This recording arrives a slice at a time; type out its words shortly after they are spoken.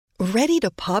Ready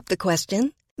to pop the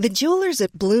question? The jewelers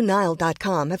at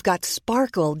BlueNile.com have got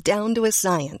sparkle down to a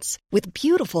science with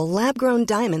beautiful lab-grown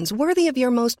diamonds worthy of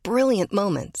your most brilliant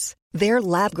moments. Their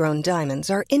lab-grown diamonds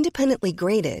are independently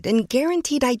graded and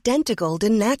guaranteed identical to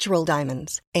natural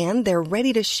diamonds, and they're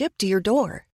ready to ship to your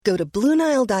door. Go to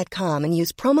BlueNile.com and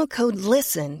use promo code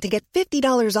LISTEN to get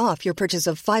 $50 off your purchase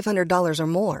of $500 or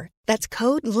more. That's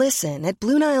code LISTEN at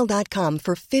BlueNile.com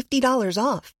for $50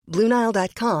 off.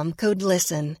 BlueNile.com, code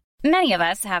LISTEN. Many of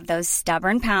us have those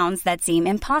stubborn pounds that seem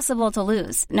impossible to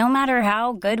lose, no matter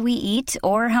how good we eat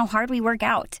or how hard we work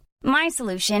out. My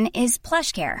solution is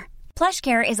PlushCare.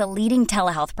 PlushCare is a leading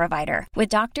telehealth provider with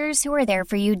doctors who are there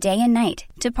for you day and night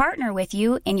to partner with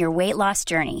you in your weight loss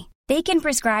journey. They can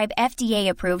prescribe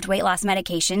FDA-approved weight loss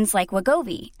medications like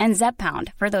Wegovy and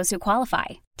Zepbound for those who qualify.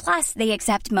 Plus, they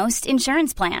accept most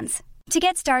insurance plans. To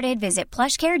get started, visit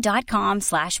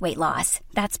plushcare.com/weightloss.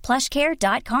 That's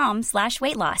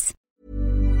plushcare.com/weightloss.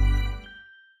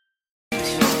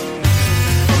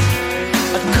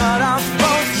 I cut off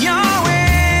both your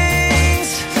wings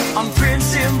on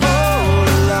principle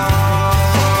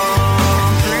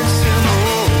alone,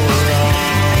 principle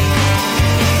alone.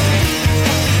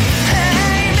 Hey,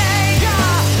 nigga,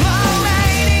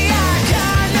 maniac,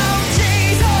 I know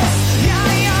Jesus.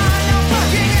 Yeah, no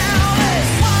fucking Elvis.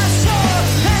 What's up?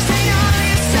 Let's hang on to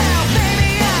yourself,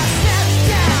 baby. Yeah, step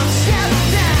down, step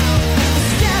down,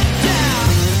 step down.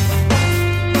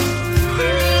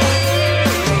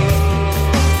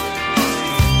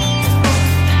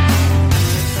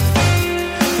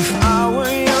 If I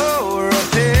were your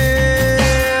appendages,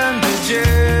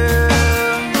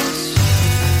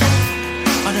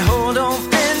 I'd hold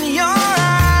open your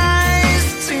eyes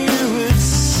so you would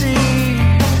see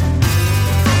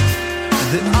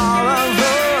that all of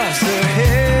us are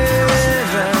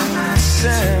heaven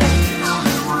sent,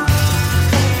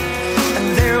 and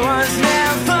there was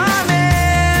never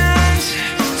meant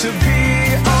to be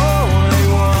only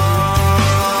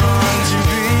one, to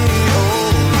be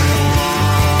only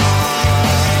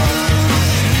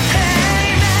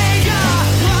Hey, nigga,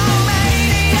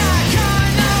 maniac, I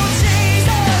know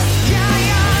Jesus.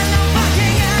 Yeah, no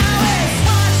fucking Elvis.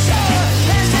 What's up?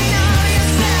 Let's hang on to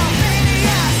yourself, baby.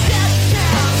 Yeah, step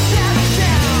down, step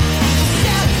down,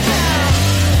 step down,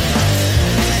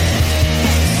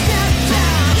 step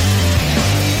down,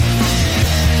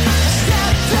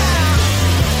 step down.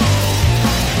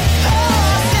 Oh,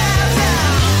 step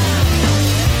down.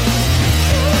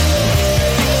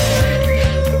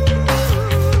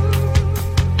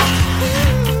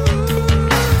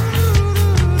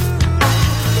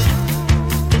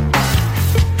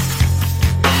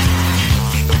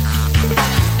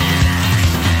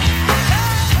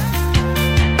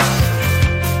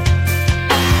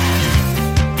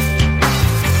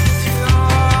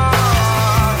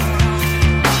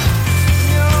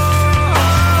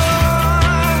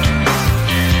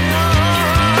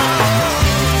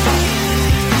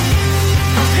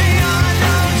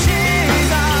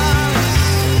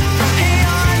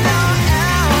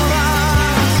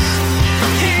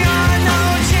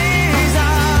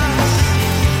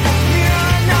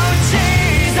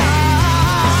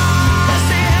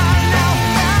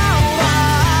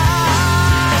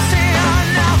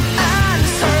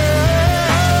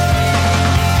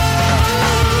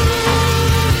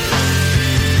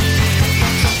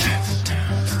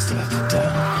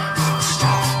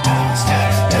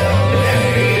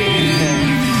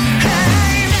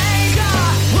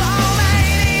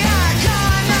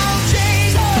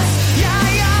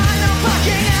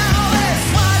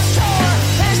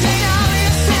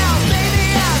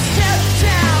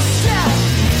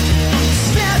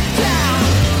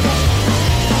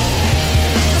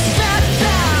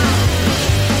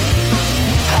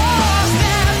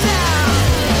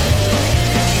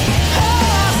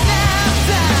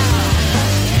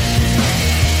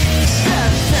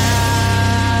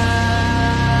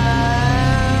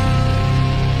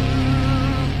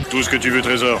 Tout ce que tu veux,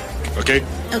 Trésor. Ok?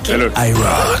 Ok. Fais-le.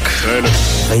 IROCK Fais-le.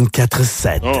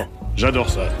 247. Oh, j'adore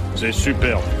ça. C'est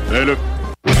superbe. Fais-le.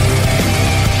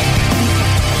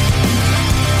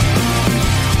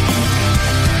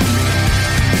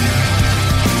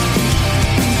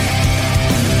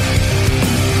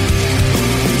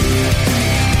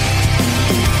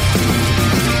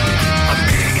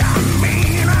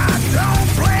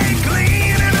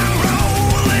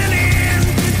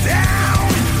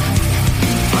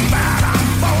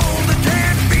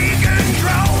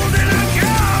 Controlled and I'm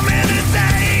coming to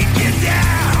take you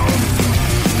down.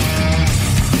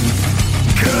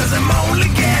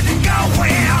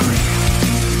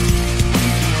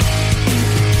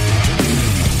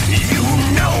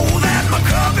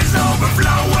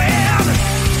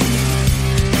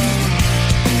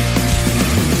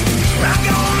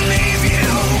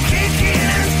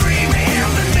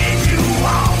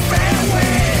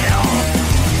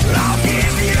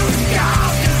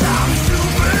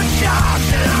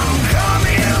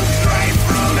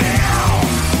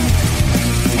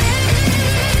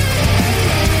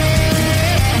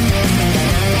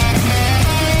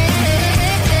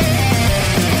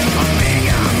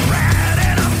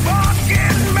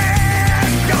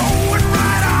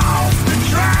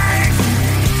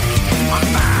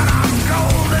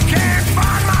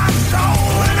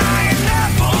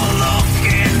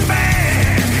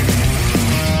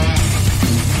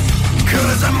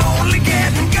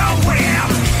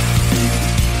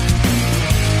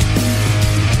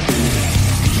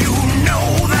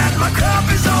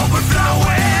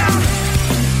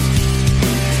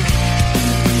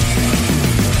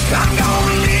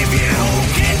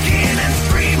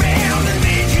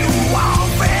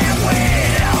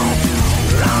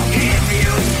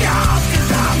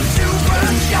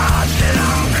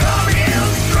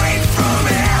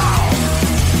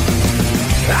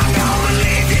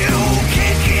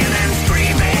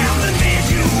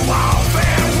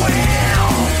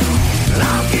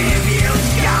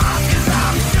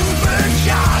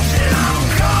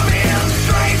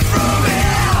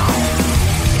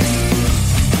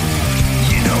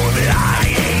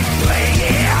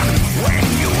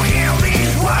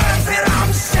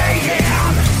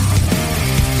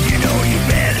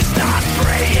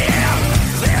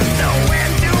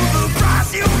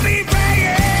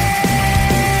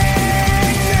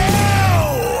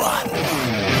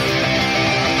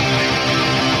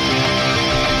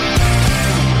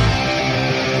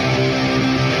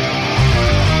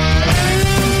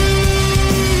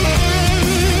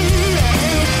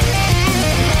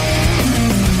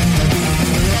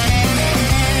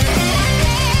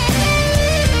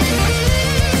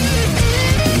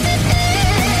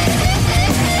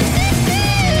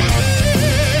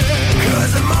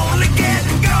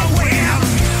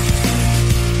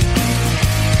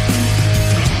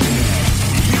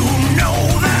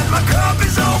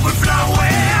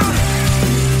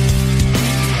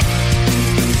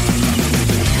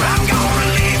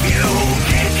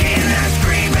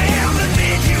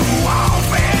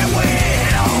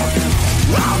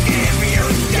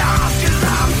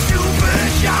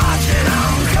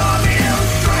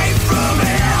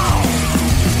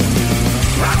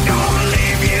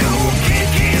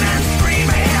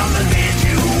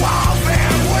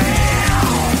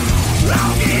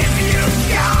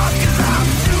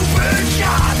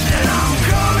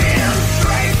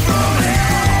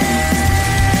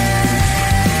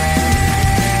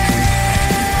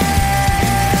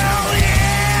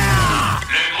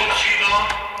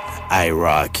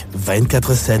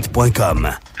 IROCK247.com.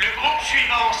 Le groupe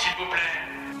suivant, s'il vous plaît.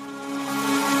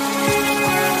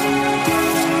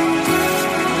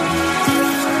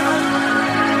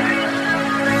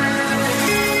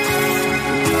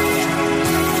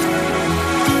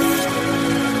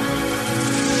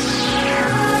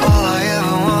 All I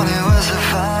ever wanted was to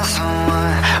find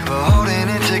someone, but holding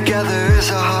it together is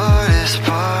the hardest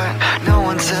part. No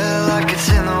one said life gets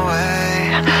in the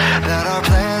way, that our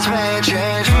plans may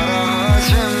change, but our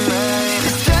hearts remain.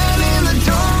 Stand in the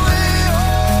doorway,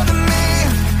 holding me,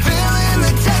 feeling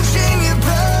the tension, you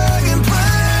plug and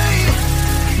play,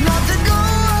 not to go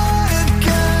out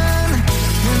again.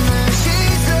 And then she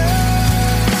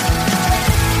said,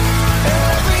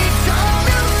 every time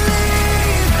you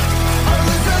leave, I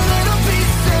lose a little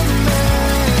piece of me.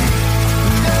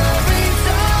 Every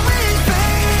time we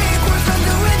speak, we're so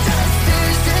doing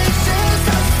justice. It's just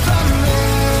us from me.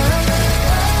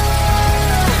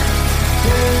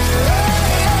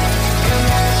 And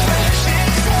that's what she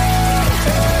said.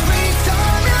 Every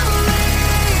time you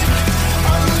leave,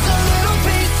 I lose a little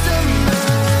piece of me.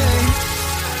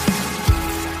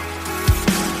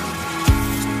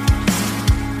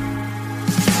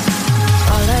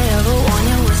 All I ever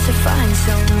wanted was to find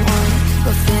someone,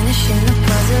 but finishing the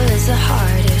puzzle is the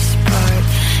hardest part.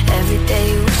 Every day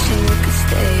wishing we could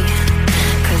stay,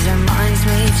 'cause our minds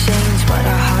may change, but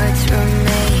our hearts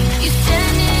remain. You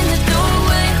stand in the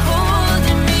doorway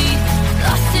holding me,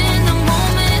 lost in the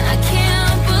moment, I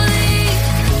can't believe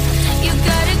you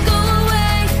gotta go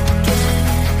away again.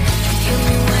 Hear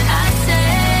me when I say,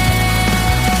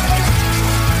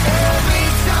 every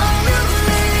time you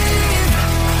leave,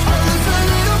 I lose a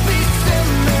little piece of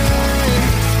me.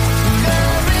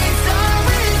 Every time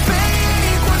we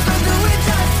speak, we're so doing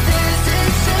justice.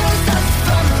 It's just us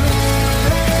from me.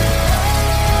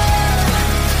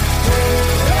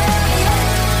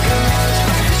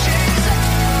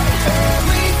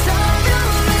 Every time you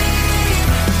leave,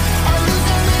 I lose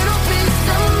a little piece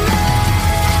of me.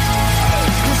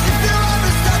 'Cause if you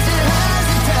ever start to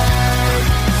hesitate,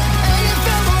 and you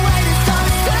feel the weight, it's time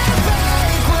to step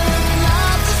back. We're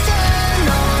not to stand,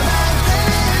 know that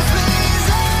this means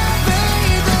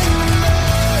everything to me.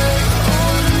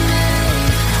 Hold me,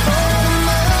 hold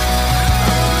me,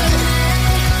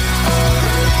 hold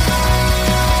me,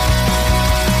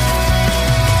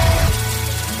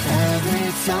 every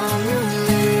time you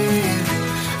leave,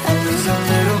 I lose a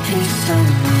little piece of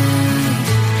me.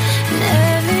 And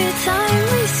every time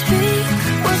we speak,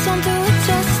 words don't do it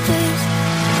justice.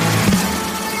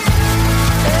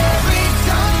 Every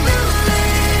time you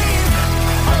leave,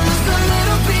 I lose a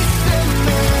little piece of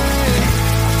me.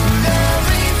 And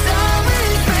every time we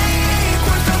speak,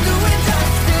 words don't do it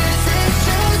justice. It's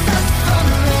just us from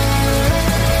me.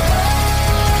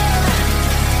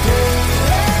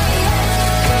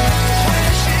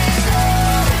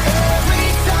 Every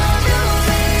time you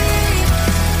leave,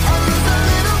 I lose a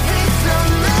little piece of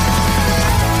me.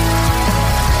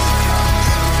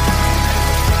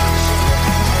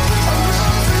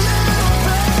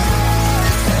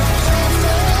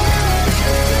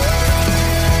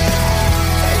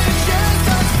 It's just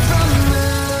us from me.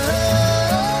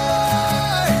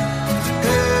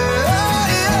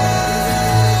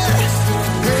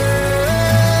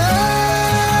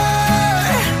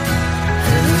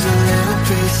 I lose a little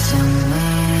piece of me.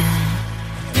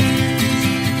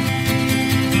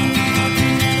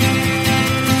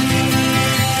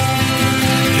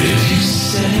 If you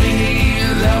say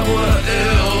that we're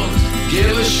ill,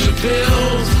 give us your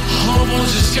pills, hope will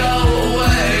just go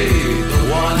away. But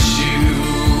once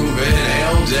you've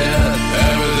inhaled it,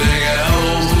 everything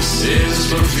else is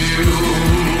perfume.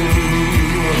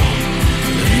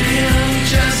 Maybe I'm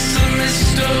just a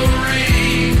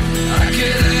mystery, I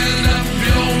could end up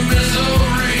your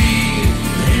misery.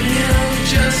 Maybe I'm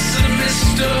just a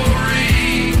mystery,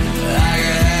 I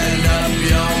could end up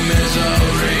your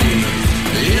misery.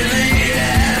 In the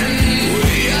end,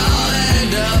 we all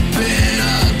end up in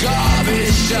a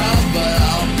garbage dump, but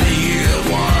I'll be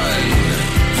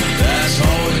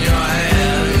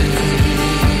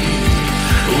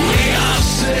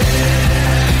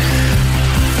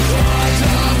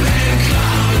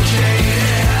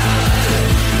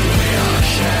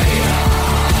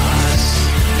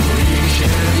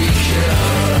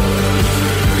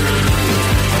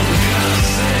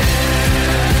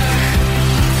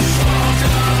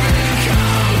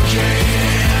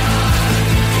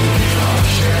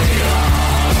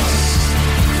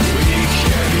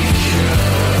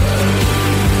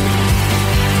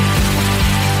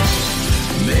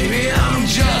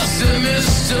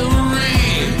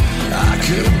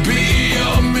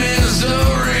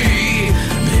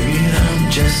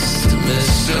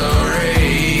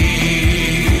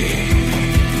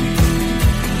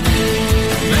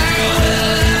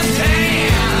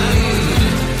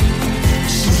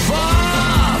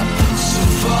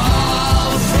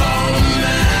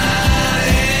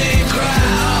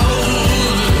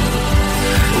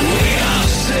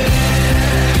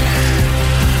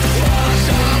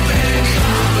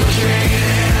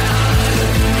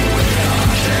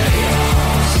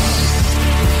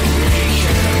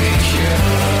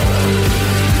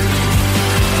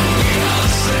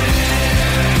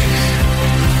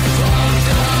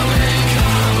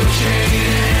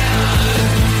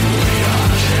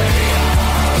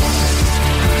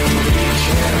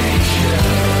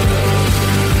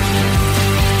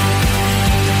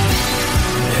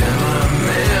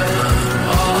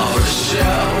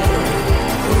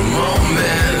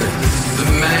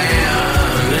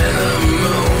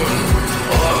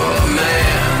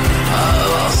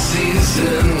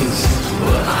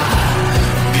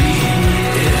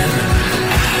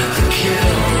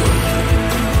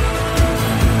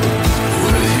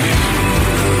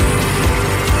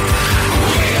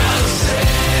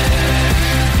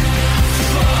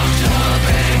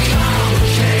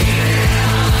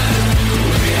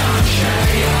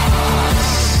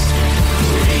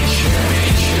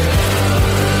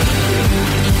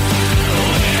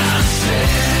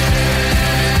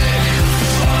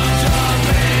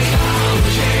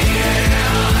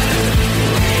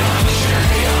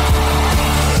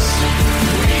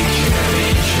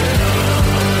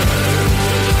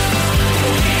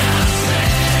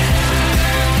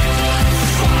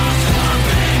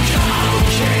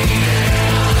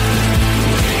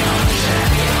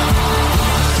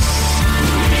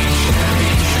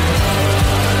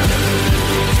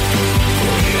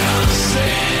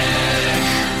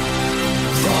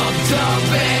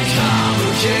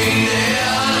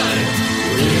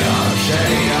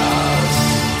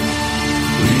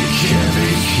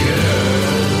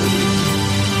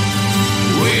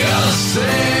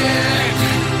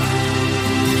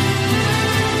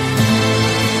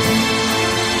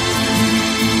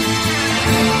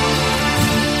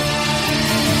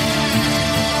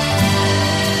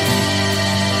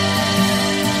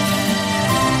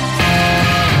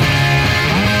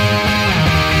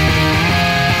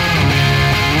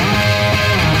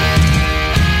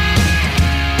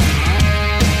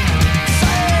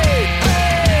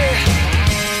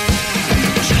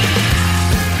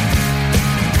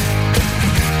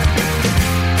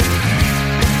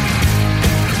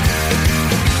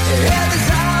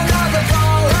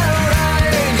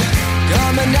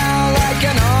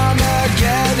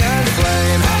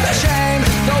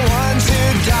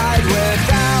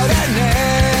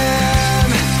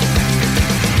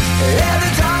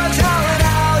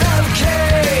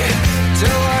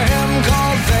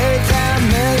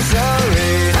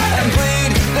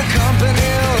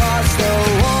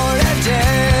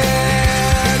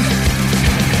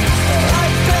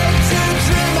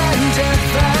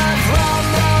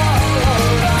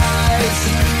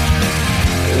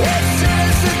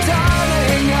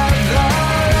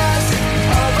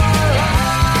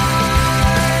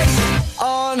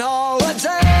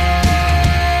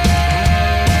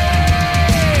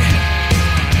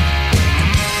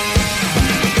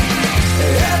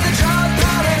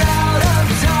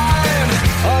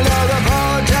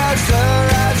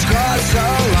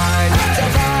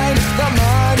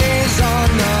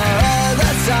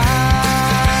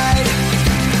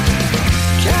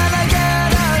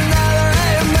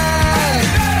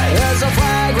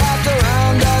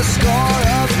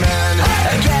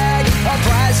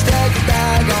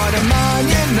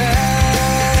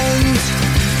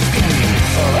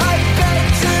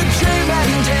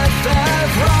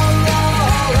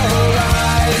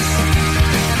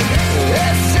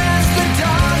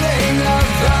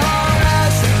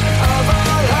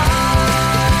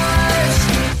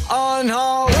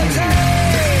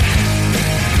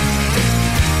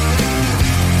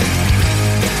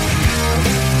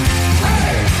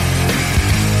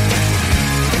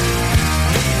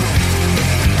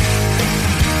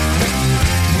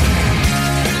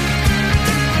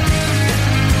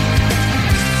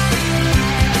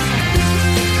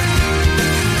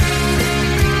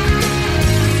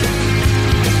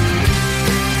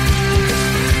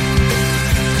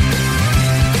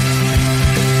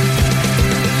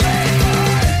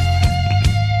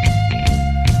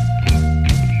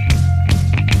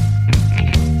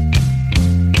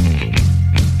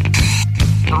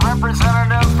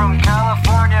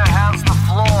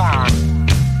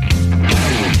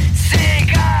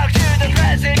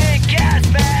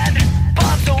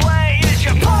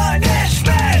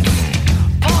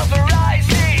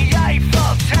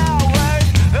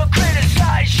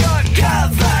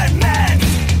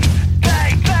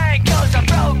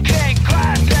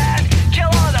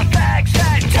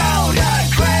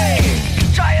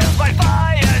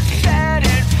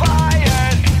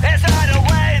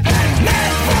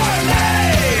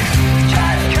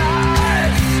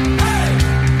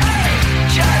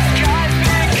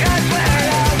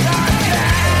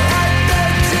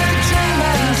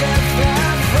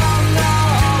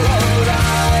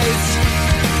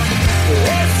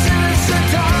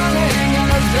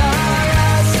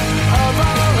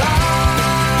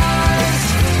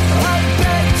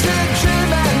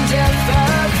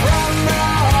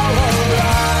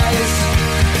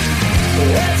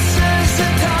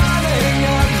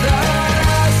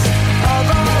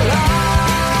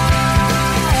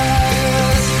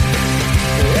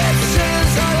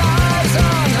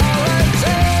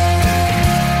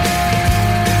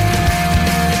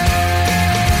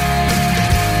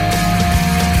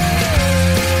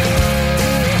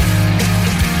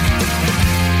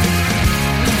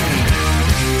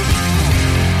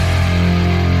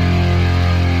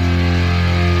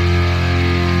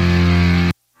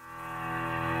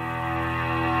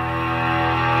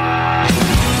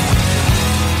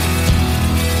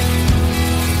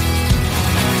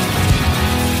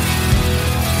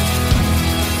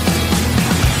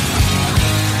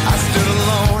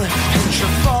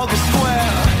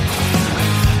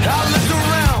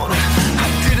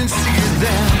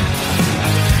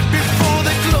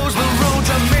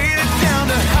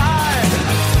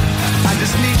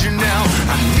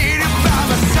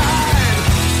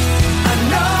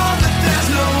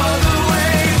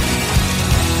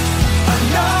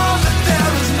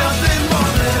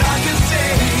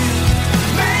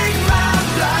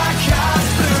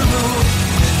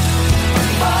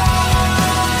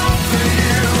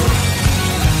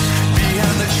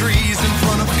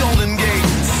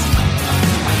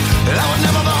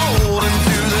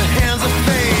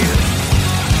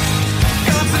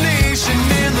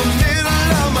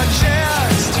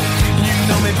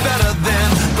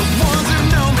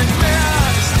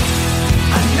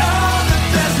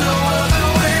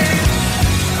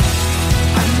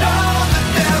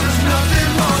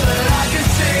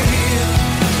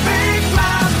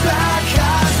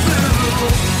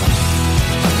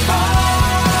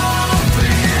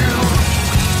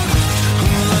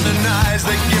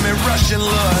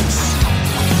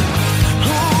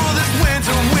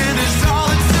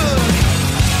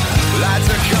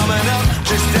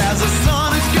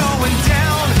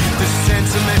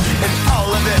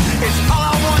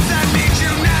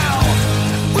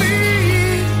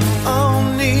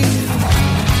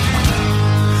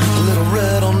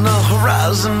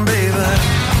horizon, baby.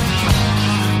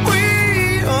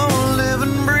 We all live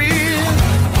and breathe.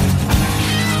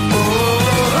 Oh,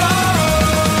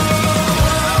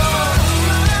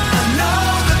 I know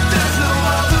that there's no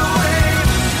other way.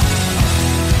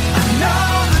 I know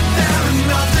that there is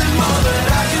nothing more that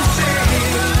I can say.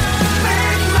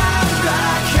 Make my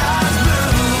black eyes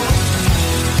blue.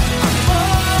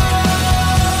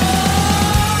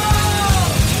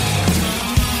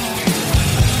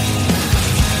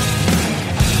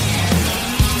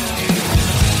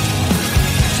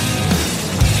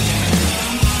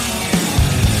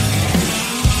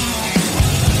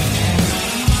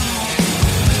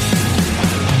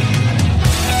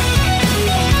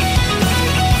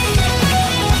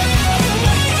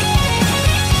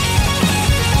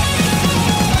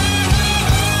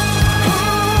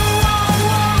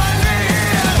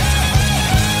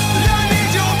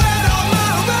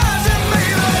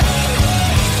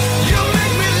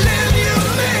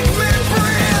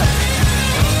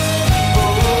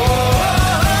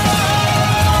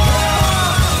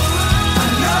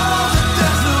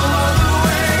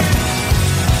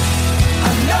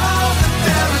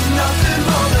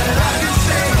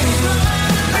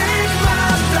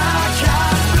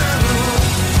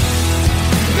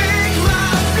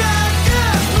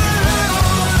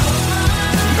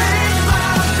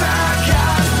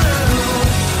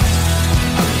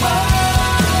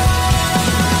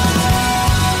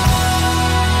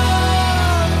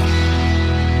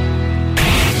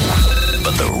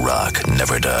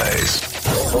 Never dies.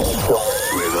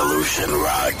 Revolution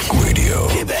Rock Radio.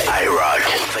 Québec.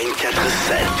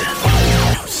 IROCK247.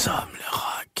 Nous sommes le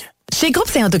rock. Chez Groupe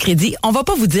Saint-Autocrédit, on va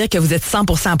pas vous dire que vous êtes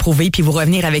 100% approuvé puis vous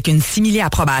revenir avec une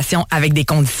simili-approbation avec des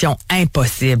conditions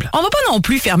impossibles. On va pas non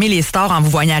plus fermer les stores en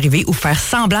vous voyant arriver ou faire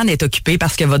semblant d'être occupé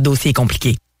parce que votre dossier est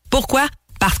compliqué. Pourquoi?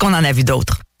 Parce qu'on en a vu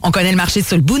d'autres. On connaît le marché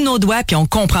sur le bout de nos doigts puis on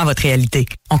comprend votre réalité.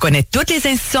 On connaît toutes les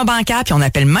institutions bancaires puis on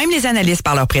appelle même les analystes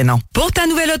par leur prénom. Pour ta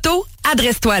nouvelle auto,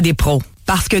 adresse-toi à des pros.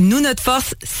 Parce que nous, notre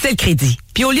force, c'est le crédit.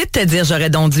 Puis au lieu de te dire j'aurais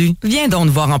donc dû, viens donc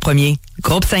nous voir en premier.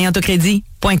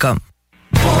 GroupeSaintAutocrédit.com.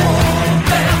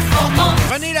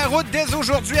 Prenez la route dès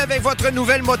aujourd'hui avec votre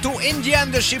nouvelle moto Indian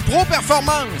de chez Pro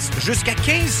Performance. Jusqu'à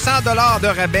 1500 $ de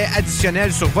rabais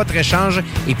additionnels sur votre échange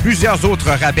et plusieurs autres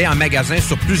rabais en magasin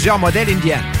sur plusieurs modèles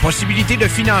Indian. Possibilité de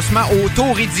financement au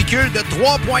taux ridicule de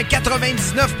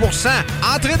 3,99 %.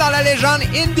 Entrez dans la légende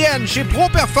Indian chez Pro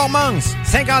Performance.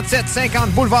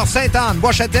 5750 Boulevard Sainte-Anne,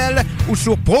 Bois-Châtel ou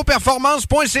sur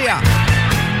properformance.ca.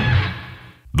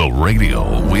 The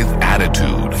radio with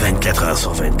attitude. 24 heures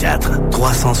sur 24,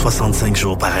 365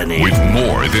 jours par année. With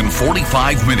more than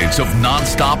 45 minutes of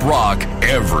non-stop rock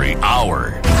every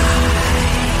hour.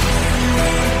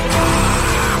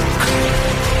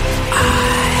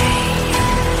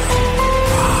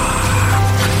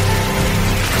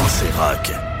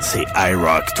 rock, c'est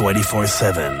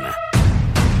IROCK247.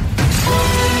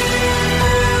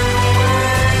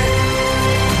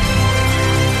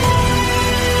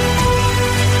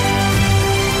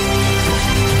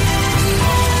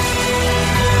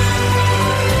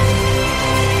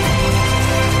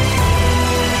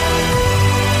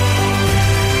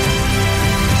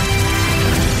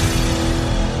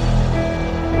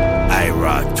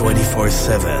 IROCK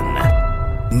 24/7.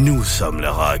 Nous sommes le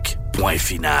rock. Point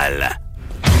final.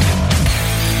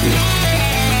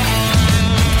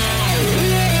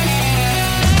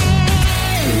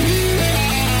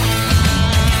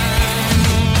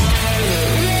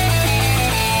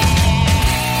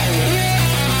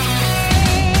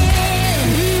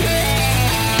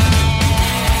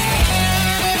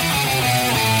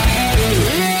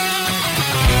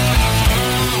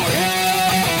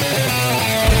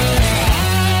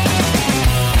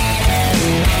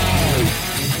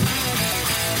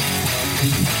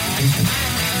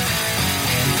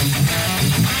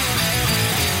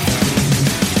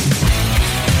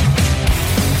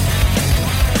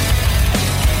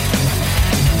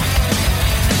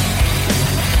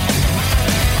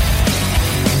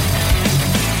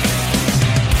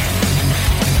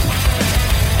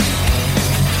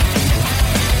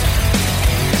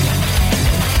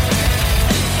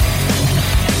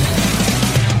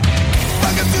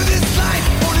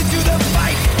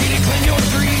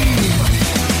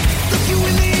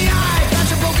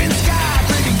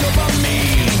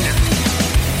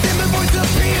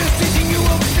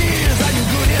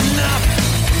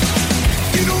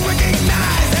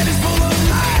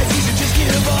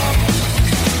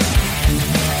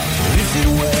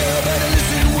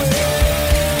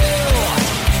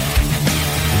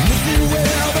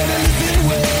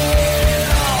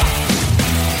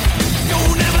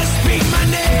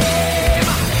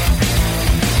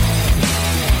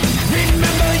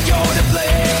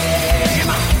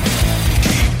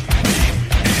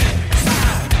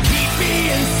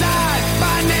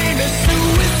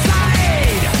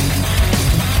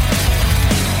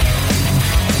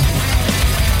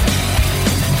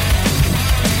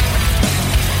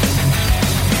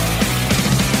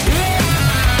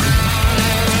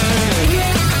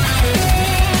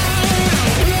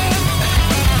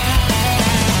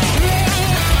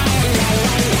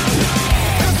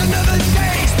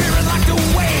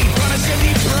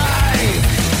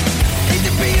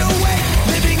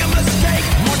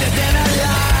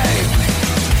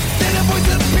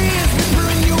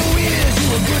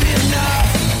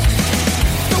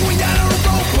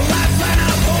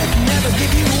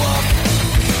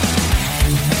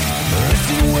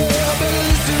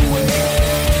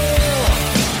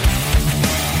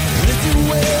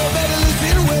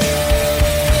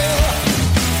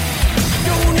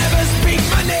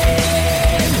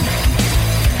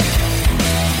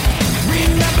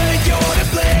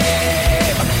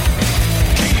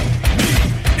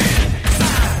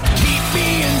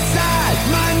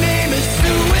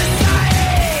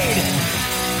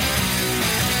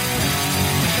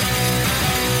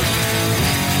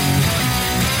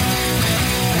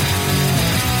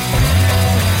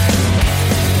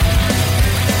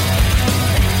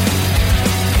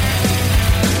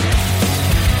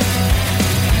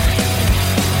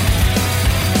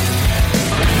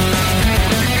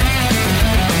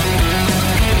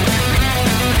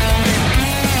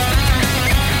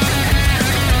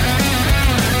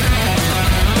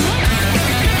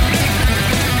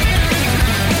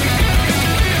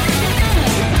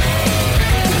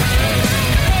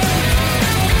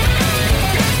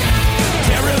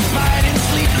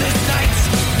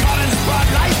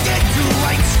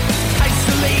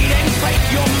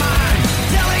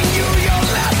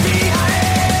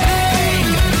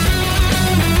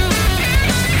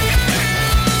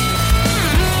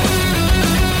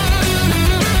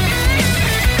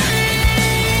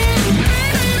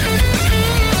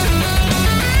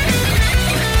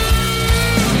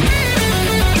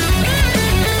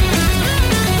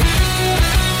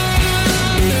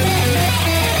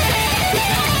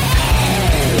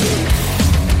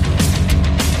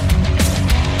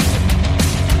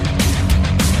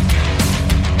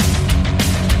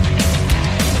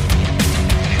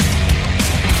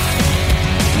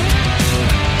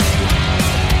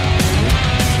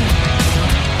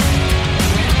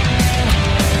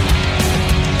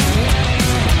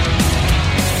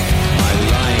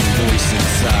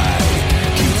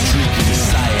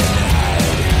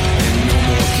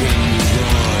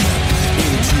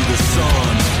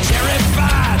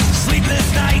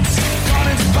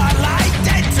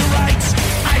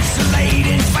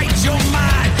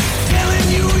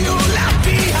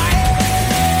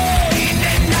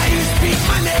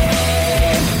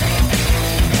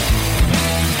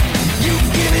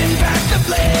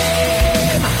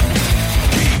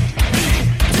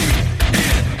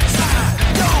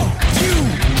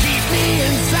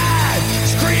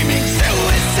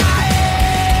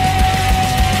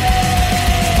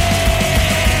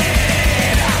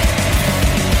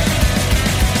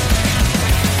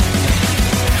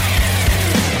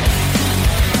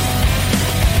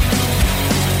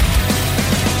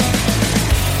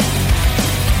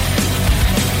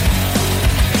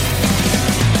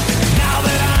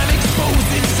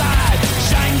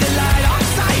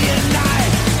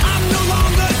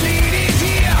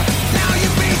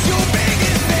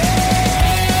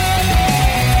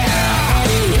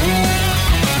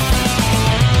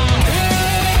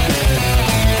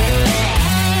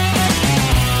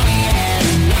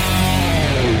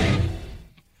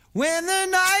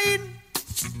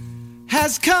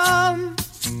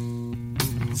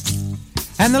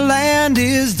 and the land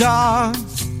is dark,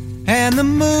 and the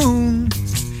moon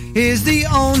is the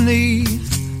only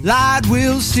light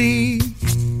we'll see.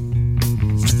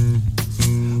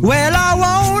 Well, I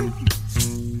won't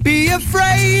be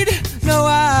afraid, no,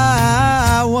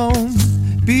 I won't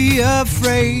be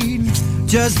afraid,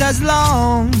 just as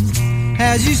long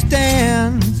as you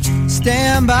stand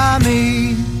by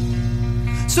me.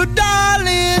 So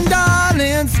darling,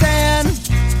 darling, stand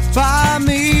by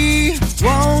me,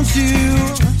 won't you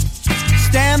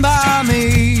stand by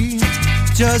me,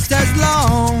 just as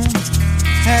long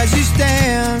as you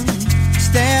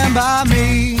stand by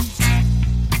me.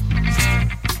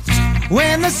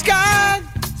 When the sky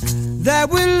that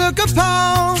we look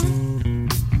upon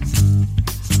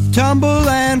tumble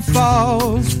and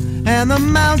falls, and the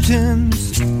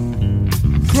mountains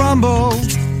crumble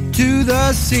to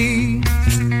the sea,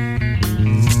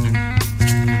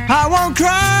 I won't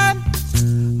cry,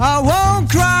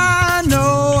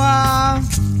 no, I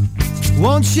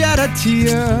won't shed a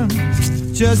tear,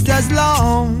 just as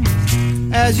long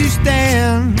as you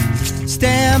stand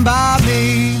by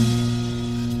me.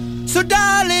 So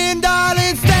darling,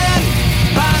 darling, stand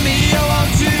by me, oh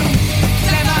won't you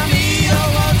stand by me, oh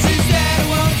won't you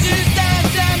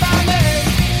stand by me.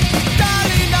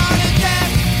 Darling, darling,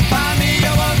 stand by me,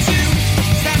 oh won't you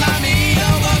stand by me,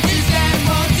 oh won't you stand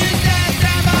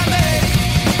by me.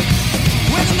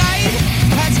 When the night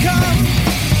has come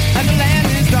and the land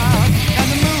is dark and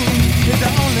the moon is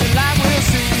the only light we'll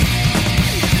see,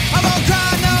 I won't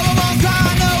cry, no, I won't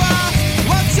cry, no, I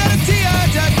won't shed a tear,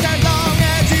 just as long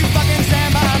as you fucking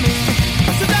stand by me.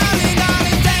 So darling,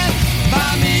 darling, stand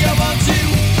by me, oh won't you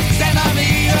stand by me,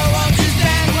 oh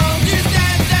won't you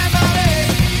stand by me.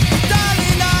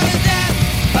 Darling, darling, stand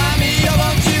by me, oh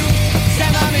won't you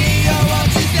stand by me, oh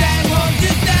won't you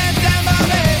stand by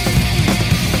me.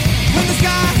 When the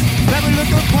sky that we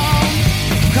look upon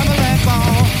crumble and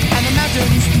fall, and the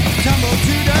mountains tumble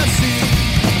to the sea,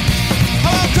 I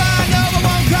won't cry, no, I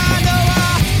won't cry, no, I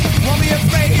won't be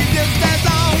afraid, just as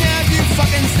long as you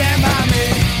fucking stand by me.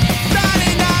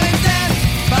 Darling, darling, stand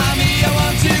by me, oh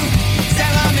won't you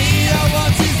stand by me, oh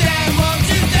won't you stand by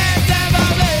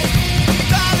me.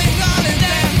 Darling, darling,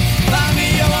 stand by me,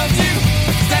 oh won't you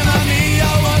stand by me,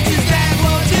 oh won't you stand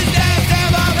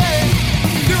by me.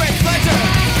 Do it, Fletcher.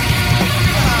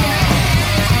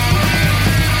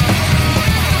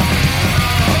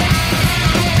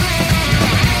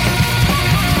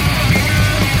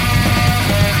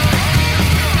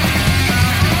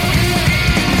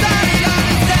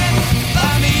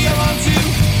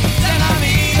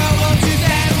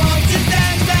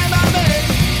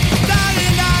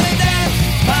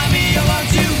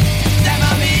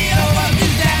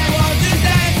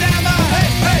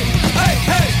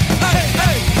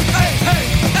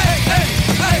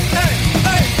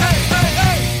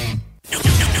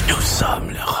 Nous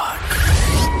sommes le rock.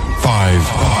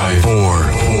 5,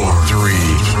 4,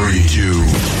 3, 2,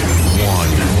 1.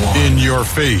 In your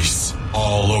face,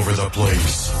 all over the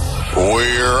place.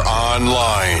 We're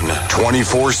online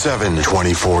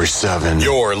 24/7.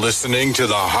 You're listening to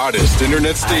the hottest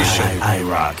internet station.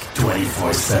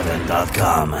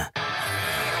 IROCK247.com.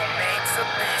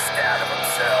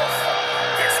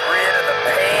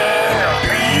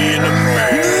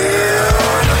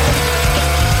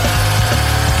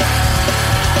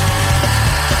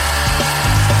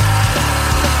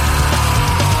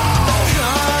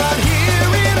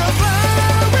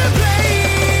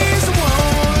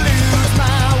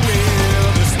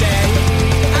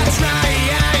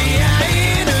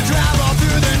 Drive all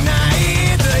through the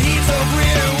night, the heat so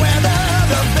bitter weather,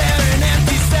 the bare and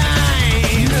empty side.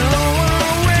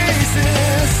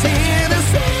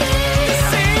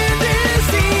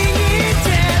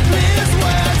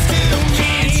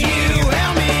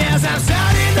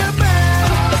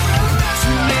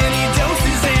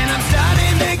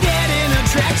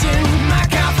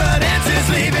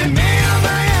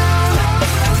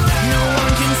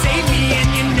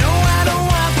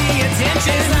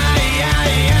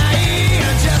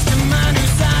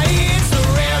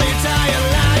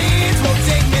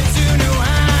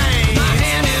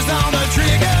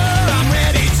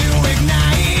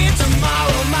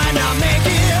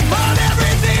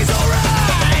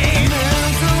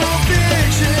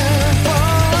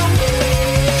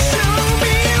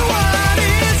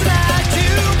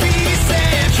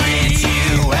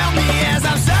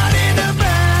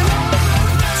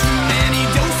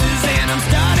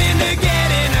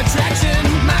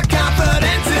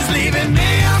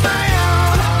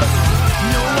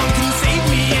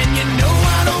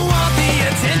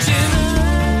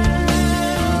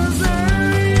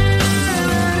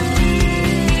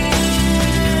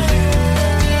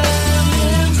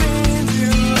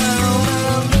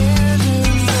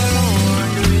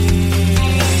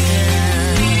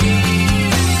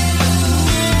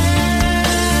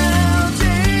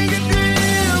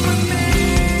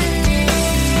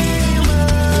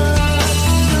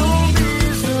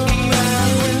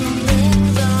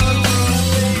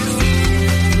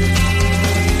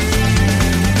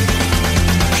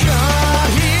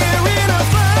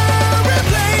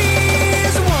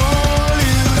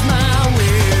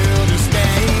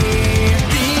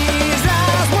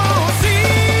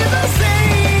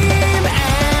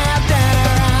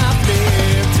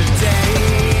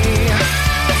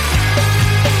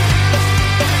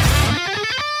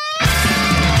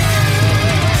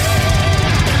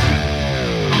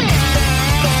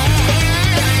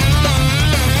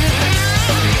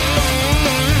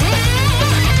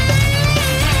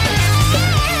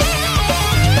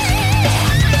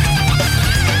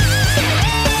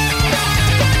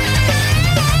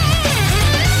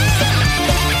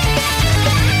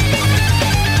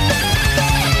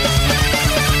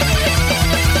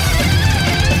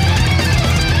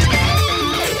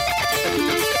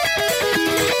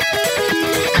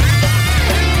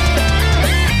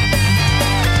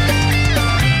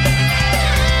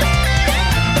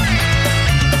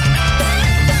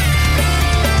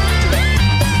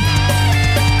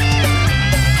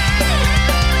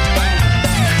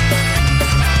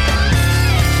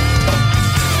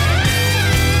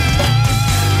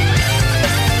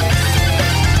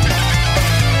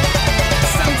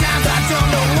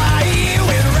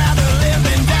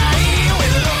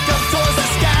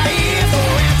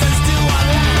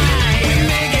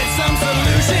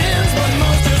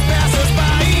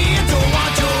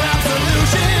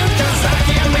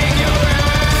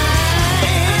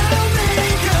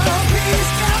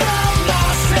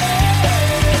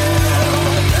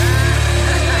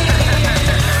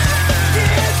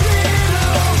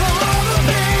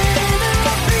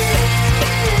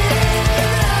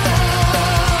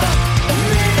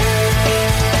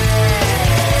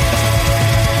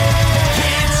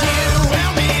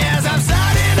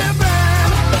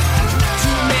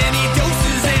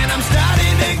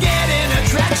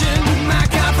 imagine my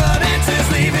confidence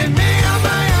is leaving me on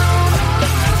my own.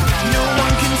 No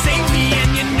one can save me,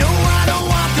 and you know I don't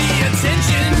want the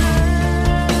attention.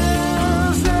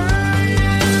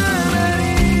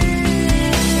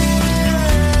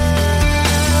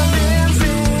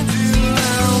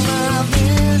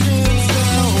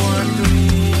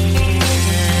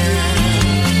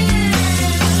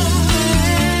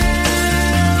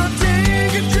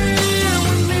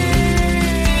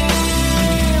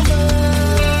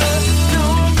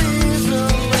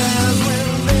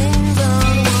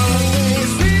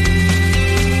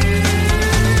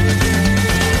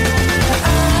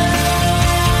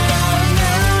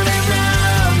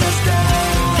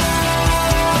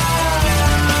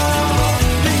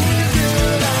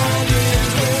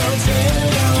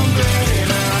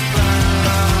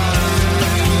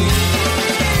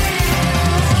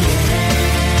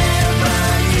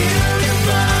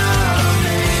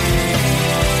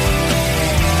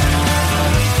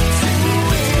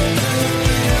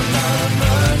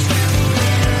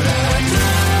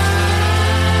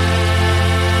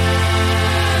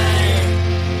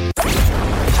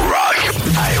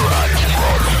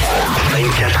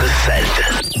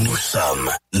 Nous sommes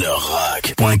le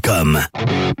rock.com.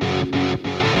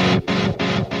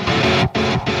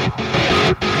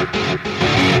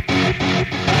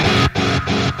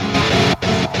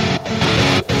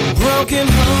 Broken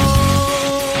home,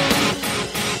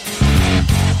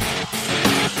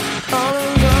 all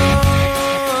alone.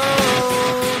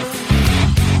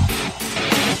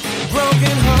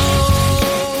 Broken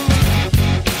home,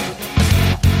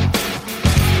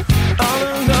 all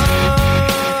alone.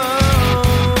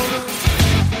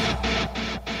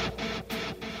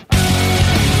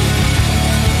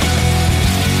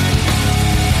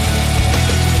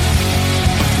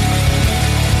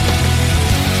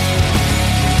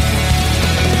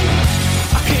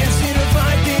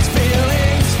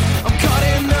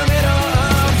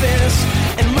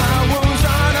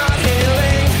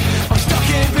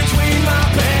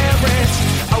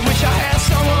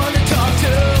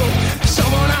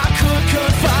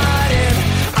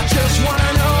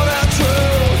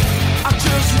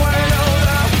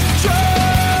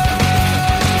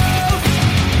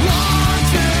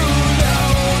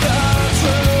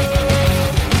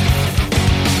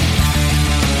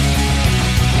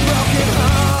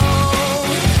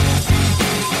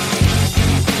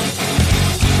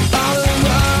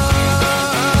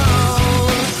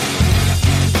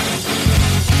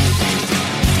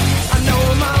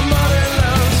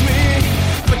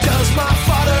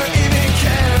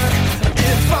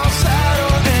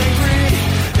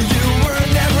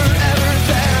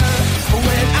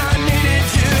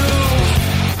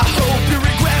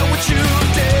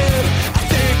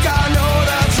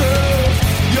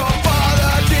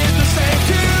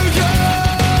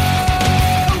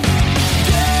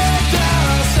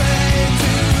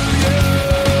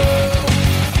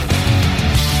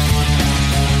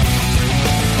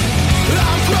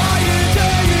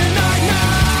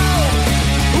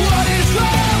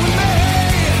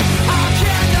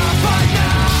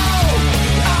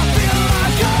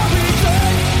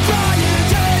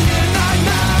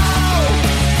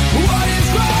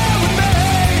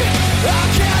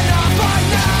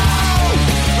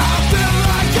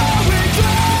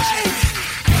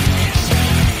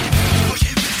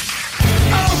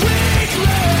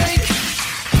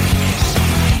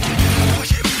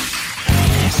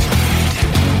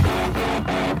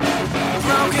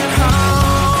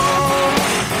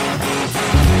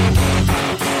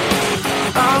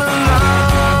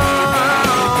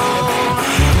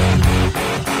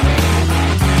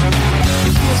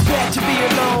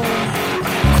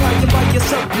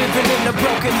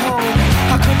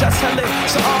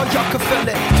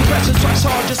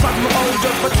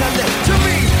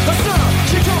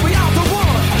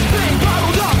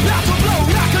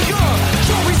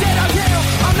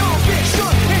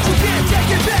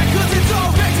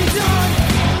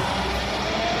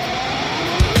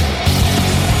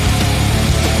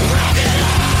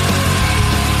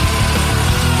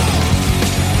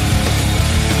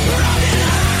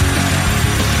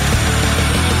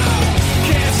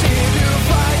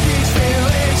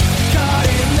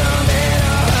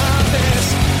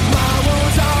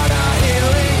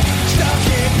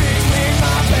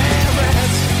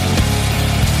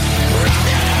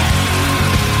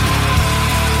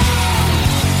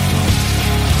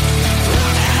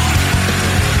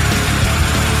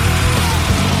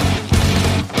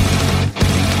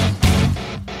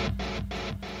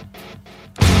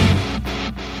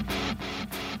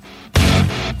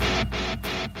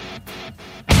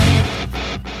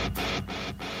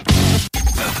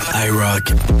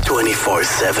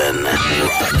 IROCK247.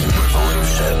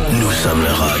 Nous sommes le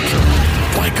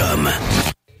rock.com.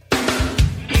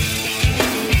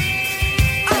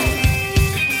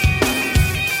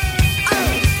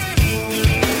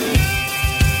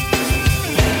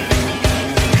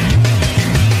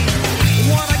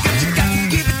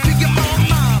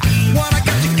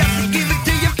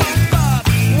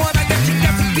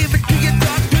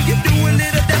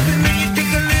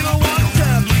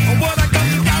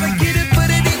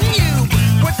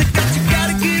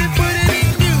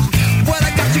 What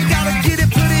I got, you gotta get it,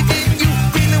 put it in you.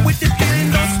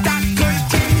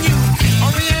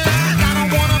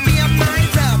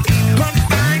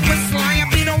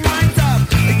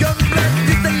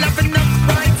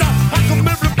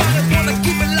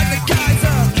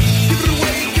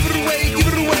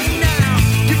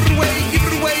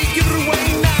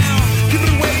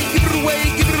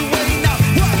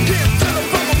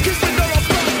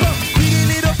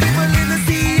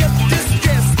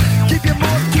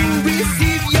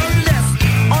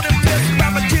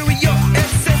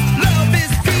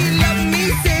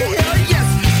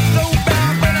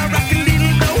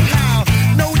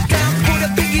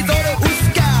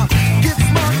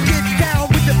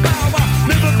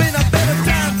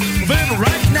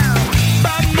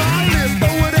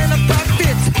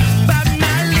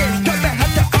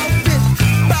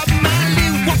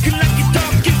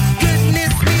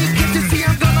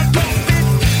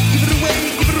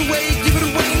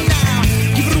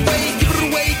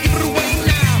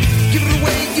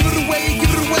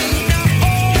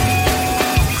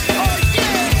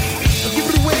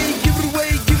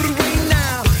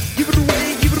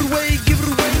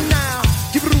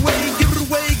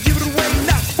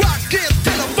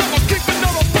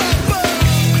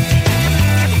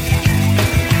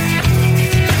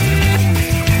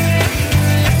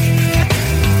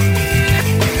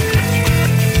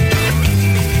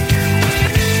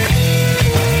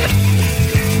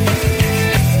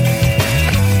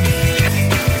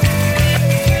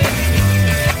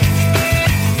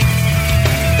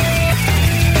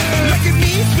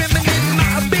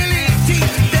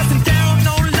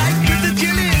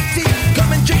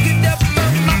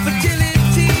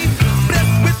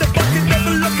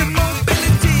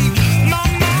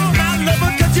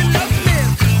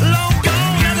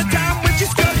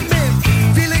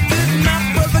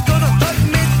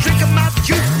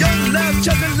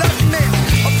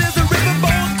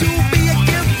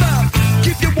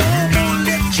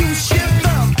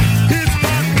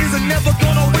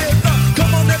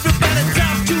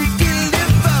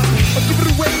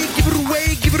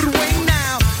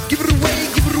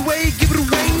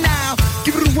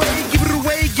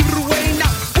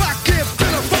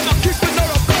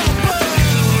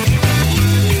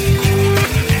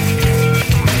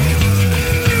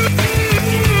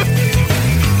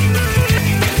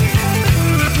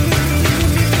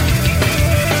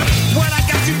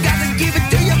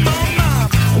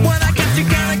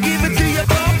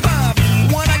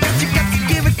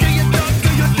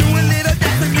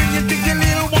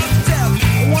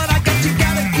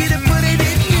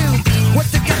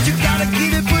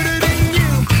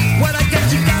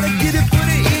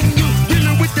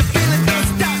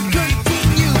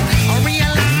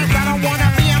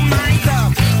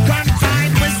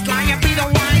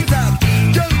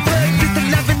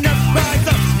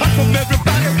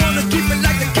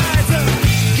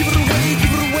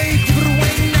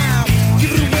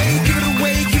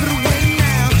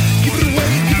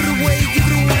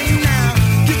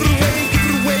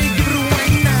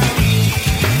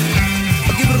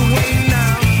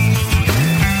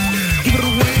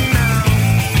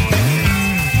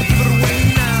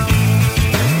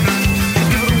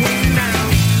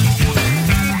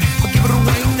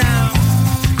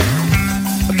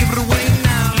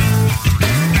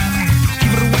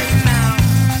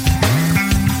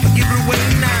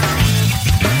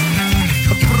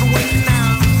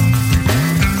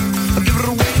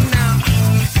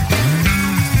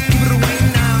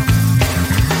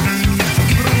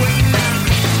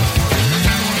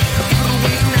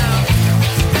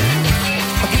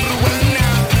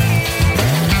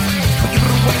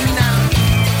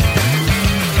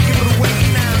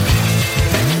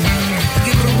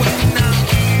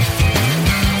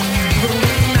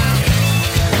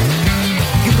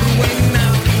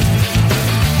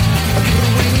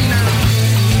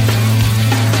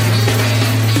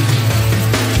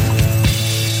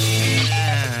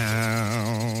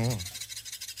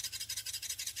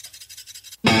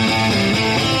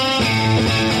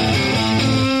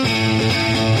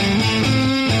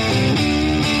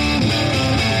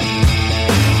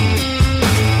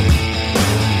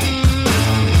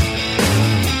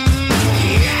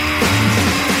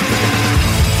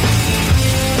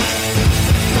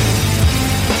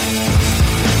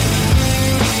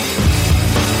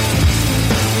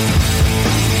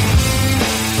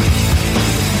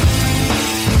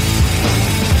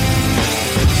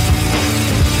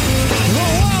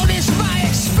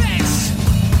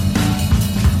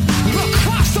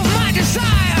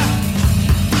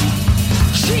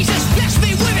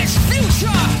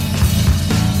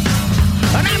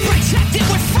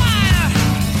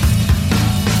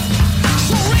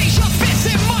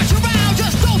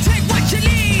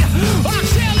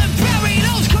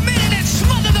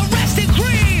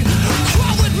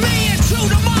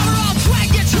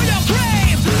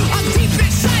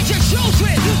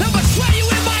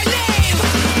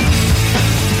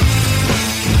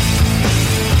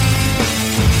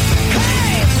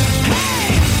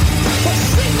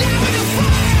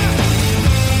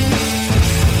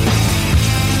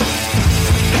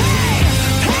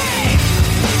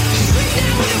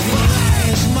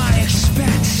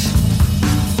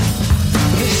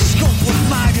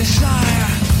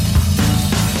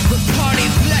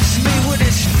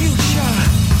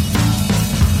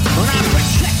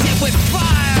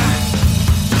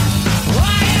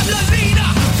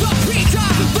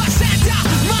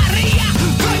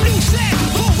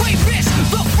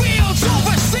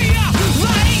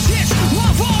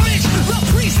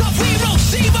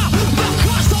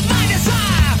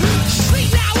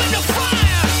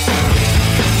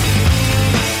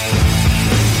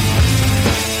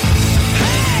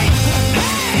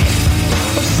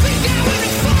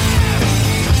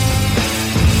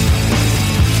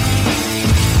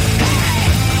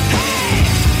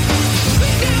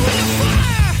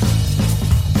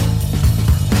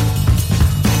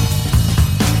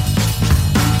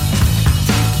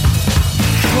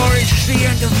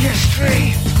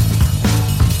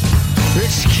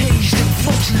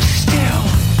 listen still.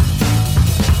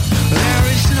 There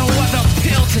is no other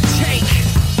pill to take.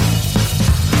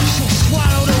 So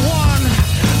swallow the one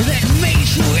that made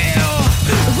you ill.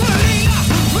 Maria,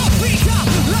 Rafika,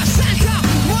 La Santa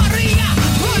Maria,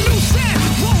 the Luce,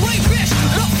 the rapist,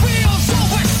 the fields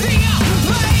overseer,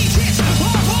 the agents,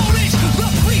 the voltage, the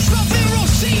priest of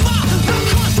Hiroshima, the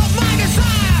cause of my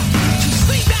desire to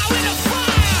sleep now in the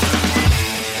fire.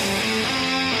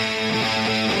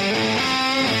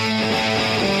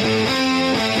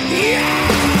 Yeah!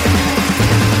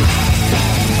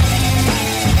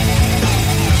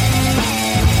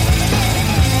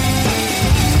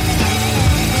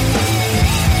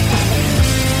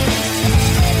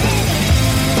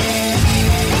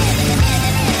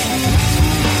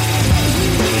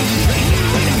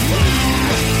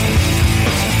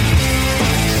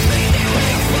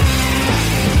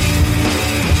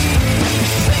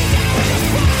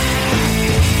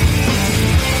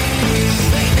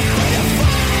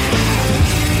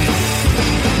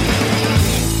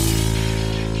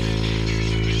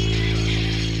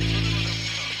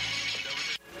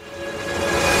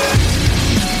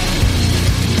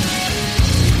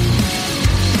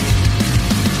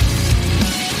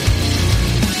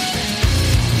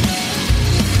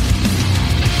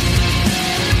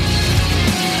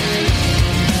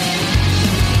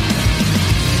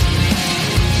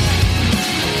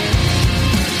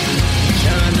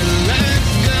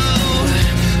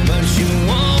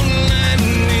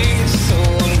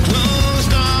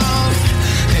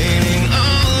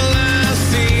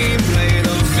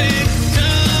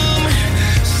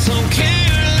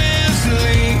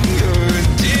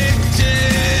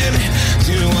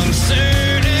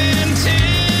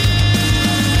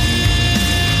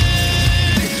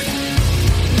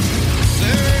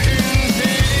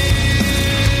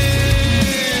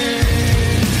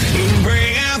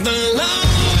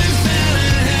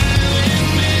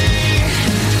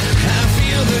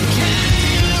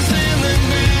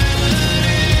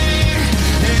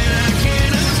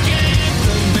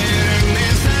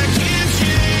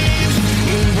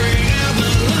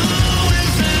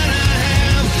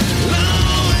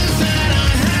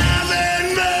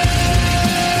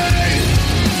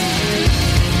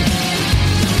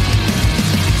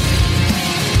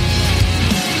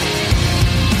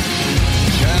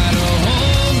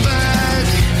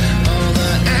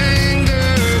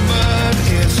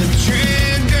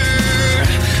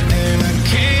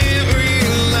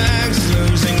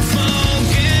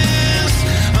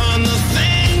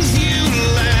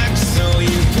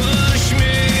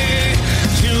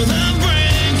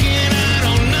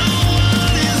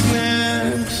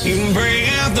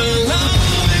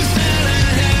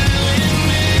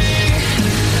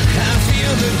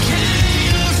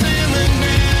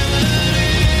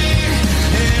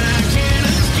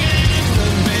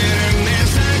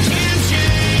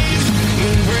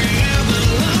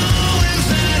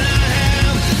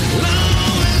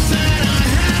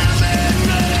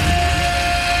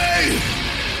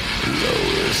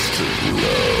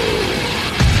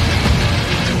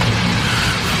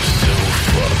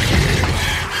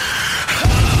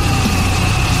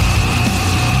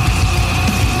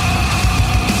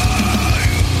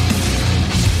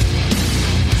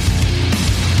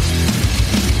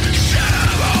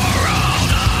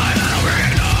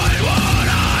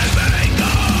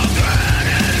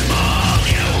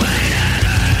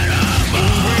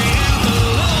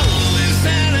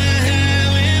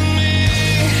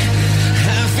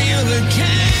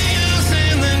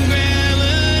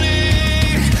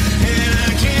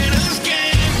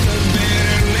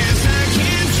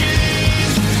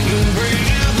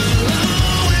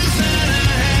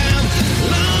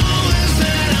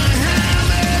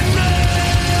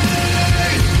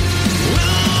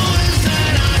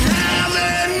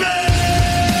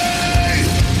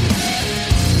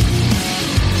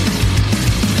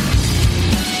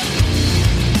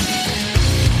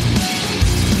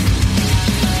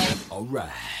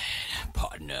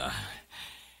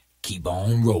 Keep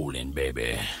on rolling,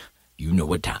 baby. You know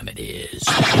what time it is.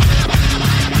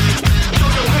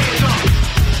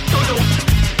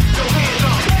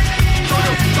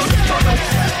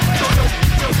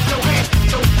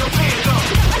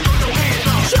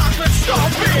 Chocolate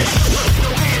starfish.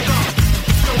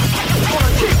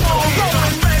 Wanna keep on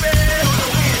rolling, baby.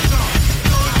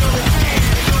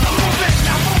 Move it,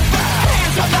 now move back.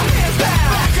 Hands up, now hands down.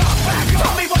 Back up, back up.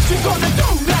 Tell me what you gonna do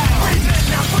now. Breathe in,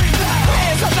 now breathe out.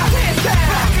 Hands up, now hands down.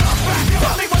 Back up, back up.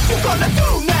 Tell me what you gonna do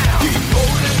now. Keep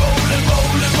rolling, rolling,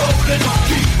 rolling, rolling.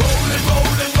 Keep rolling,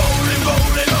 rolling, rolling,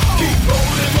 rolling. Keep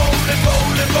rolling, rolling,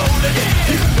 rolling, rolling.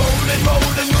 Keep rolling,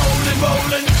 rolling, rolling,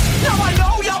 rolling. Now I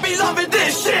know y'all be loving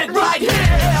this shit.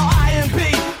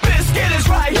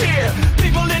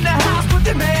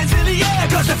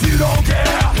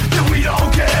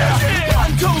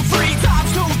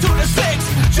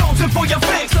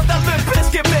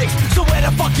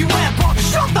 you at, punk?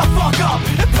 Shut the fuck up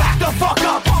and back the fuck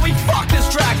up while we fuck this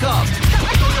track up.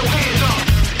 Throw your hands up.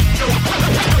 Throw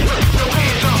your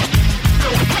hands up.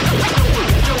 Throw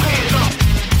your hands up.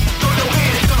 Throw your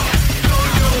hands up. Throw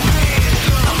your hands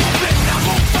up. I'm moving, now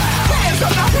move fast. Hands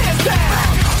up, now hands down.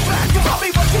 Tell me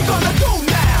what you gonna do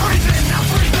now. Breathe in, now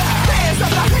breathe out. Hands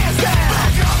up, now hands down.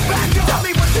 Back up. Tell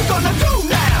me what you gonna do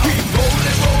now. Keep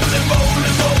rolling, rolling,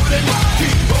 rolling, rolling.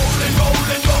 Keep rolling,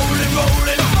 rolling, rolling,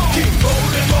 rolling. Keep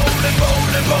rolling, rolling,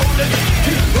 rolling, rolling.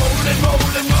 Keep rolling,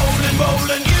 rolling, rolling,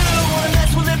 rolling. You don't wanna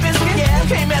mess with Limp Bizkit? Yeah,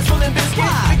 can't mess with Limp Bizkit.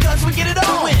 Why? Because we get it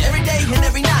on every day and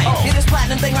every night. Get this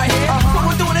platinum thing right here, but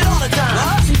we're doing it all the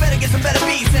time. So you better get some better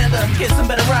beats and get some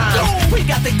better rhymes. We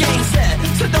got the game set,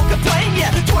 so don't complain.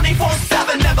 Yeah,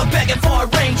 24/7, never begging for a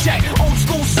rain check. Old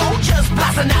school soldiers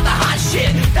blasting out the hot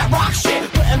shit, that rock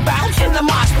shit, putting bounce in the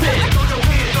mosh pit. Throw your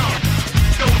hands up.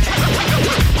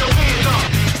 Throw your hands up.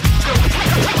 Throw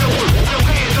your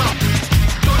hands up.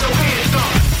 Throw your hands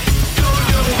up. Throw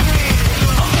your hands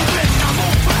up. I'm moving, now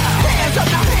move fast. Hands up,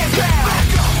 now hands down. Back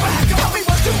up, back up. Tell me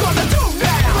what you gonna do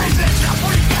now. Breathe in, now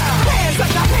breathe out. Hands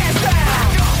up, now hands down.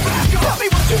 Back up, back up. Tell me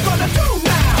what you gonna do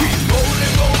now. Keep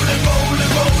rolling, rolling,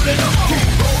 rolling, rolling. Keep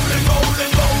rolling,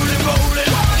 rolling, rolling, rolling.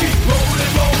 Keep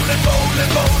rolling, rolling,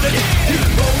 rolling, rolling. Keep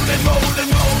rolling, rolling,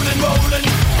 rolling, rolling.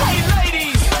 Hey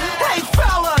ladies, hey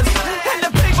fellas, and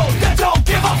the people that don't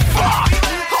give a fuck.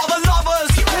 All the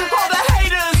lovers, all the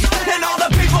haters, and all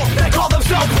the people that call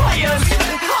themselves players.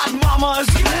 Hot mamas,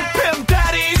 pimp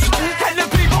daddies, and the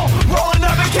people rolling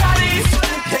up in caddies.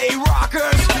 Hey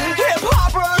rockers, hip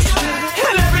hoppers,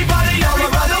 and everybody all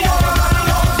around the world.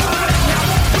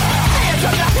 Hands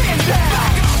up, now hands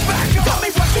down. Back up. Tell me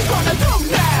what you gonna do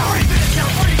now. Breathe in, now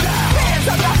breathe out. Hands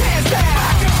up, now hands down.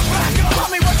 Back up. Tell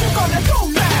me what you gonna do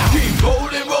now. Keep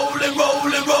rolling, rolling,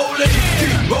 rolling, rolling.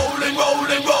 Keep rolling,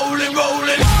 rolling, rolling,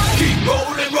 rolling. Keep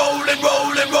rolling, rolling,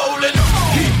 rolling, rolling.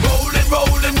 Keep rolling,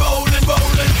 rolling, rolling,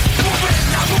 rolling. Move in,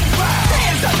 now move out.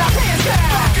 Hands up, now hands down.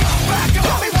 Back up, back up.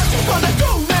 Tell me what you gonna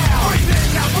do now. Breathe in,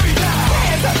 now breathe out.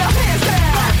 Hands up, now hands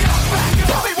down. Back up, back up.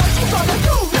 Tell me what you gonna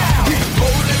do now. Keep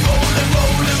rolling, rolling,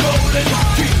 rolling, rolling.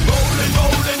 Keep rolling,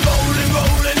 rolling, rolling,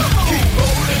 rolling. Keep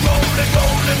rolling, rolling,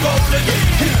 rolling, rolling.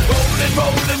 Keep rolling,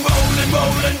 rolling, rolling,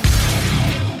 rolling.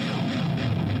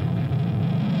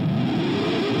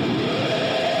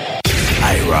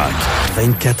 IROCK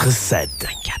 24/7.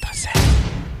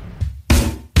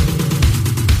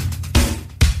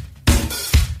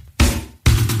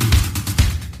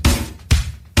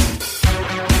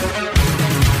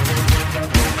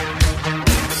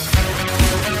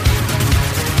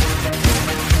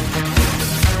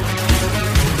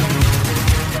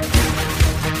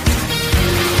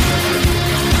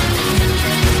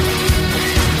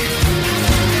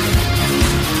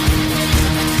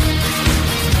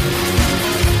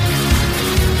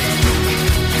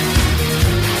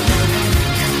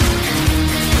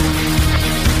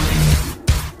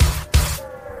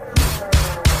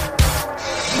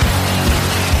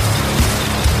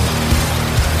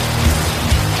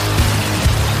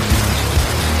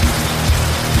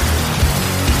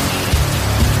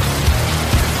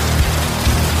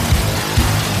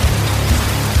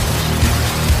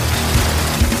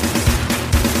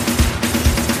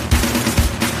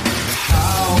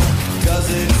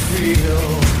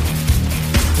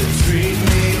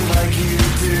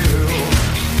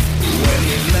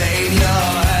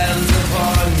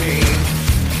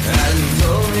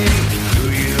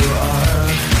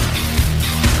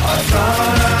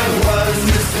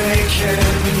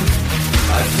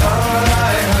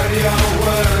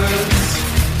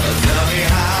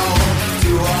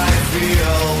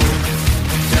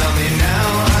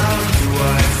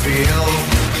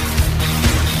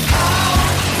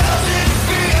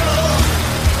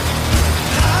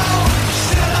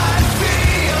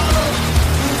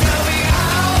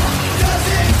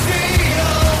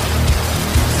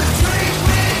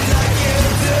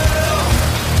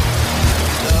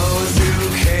 Those who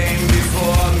came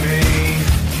before me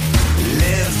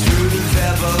lived through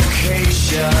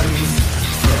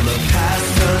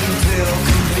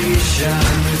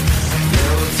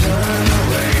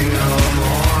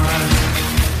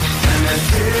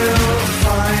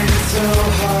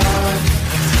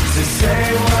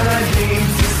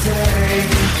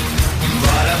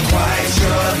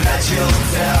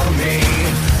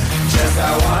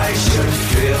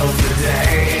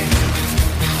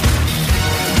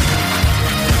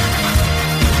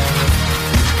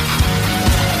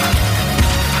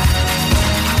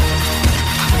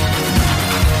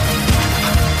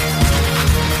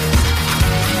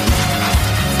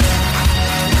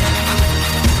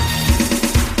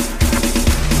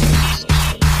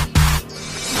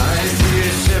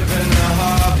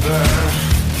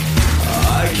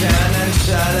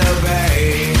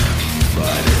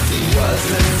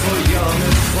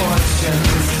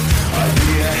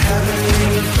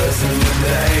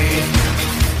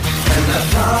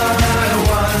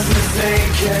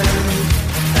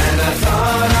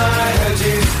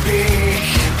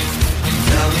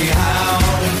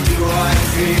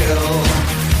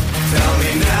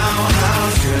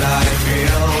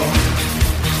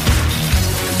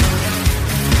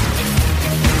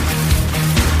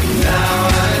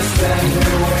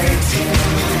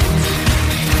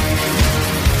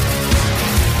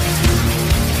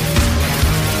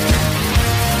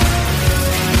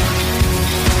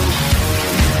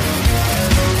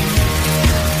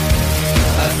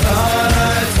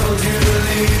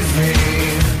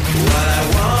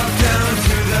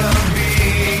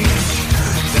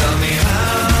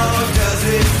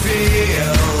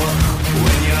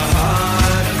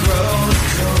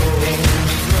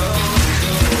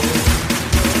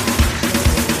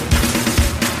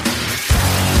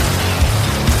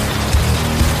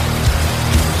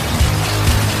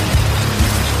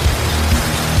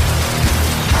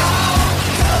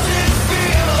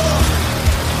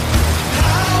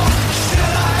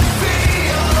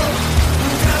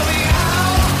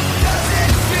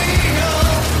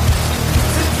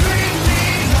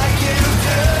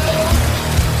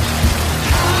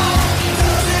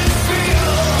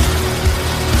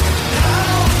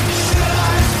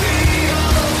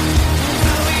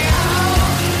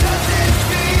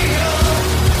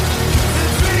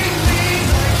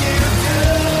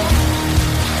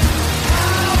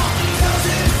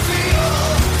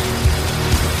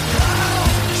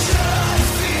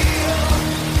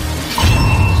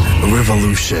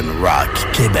Evolution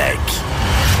Rock Québec.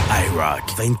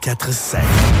 IROCK247.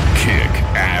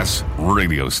 Kick-ass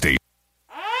radio station.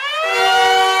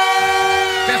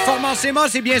 Performance EMA,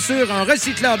 c'est bien sûr un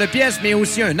recycleur de pièces, mais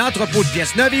aussi un entrepôt de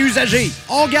pièces neuves et usagées.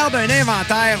 On garde un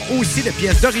inventaire aussi de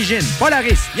pièces d'origine.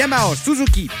 Polaris, Yamaha,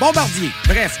 Suzuki, Bombardier.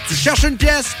 Bref, tu cherches une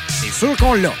pièce, c'est sûr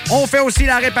qu'on l'a. On fait aussi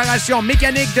la réparation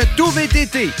mécanique de tout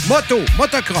VTT, moto,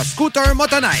 motocross, scooter,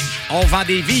 motoneige. On vend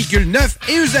des véhicules neufs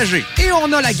et usagés. Et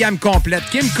on a la gamme complète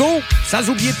Kimco, sans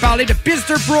oublier de parler de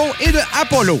Pister Pro et de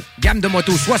Apollo. Gamme de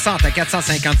motos 60 à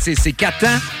 456 c'est 4 temps,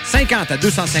 50 à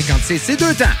 256 c'est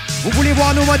 2 temps. Vous voulez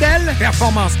voir nos modèles?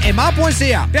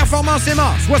 PerformanceEMA.ca. Performance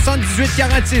EMA,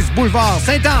 7846 Boulevard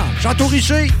Saint-Anne,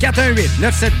 Château-Richer,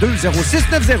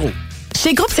 418-972-0690.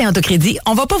 Chez Groupe Saint-Autocrédit,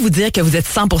 on va pas vous dire que vous êtes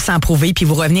 100% approuvé puis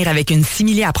vous revenir avec une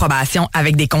simili-approbation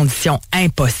avec des conditions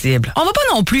impossibles. On va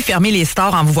pas non plus fermer les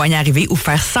stores en vous voyant arriver ou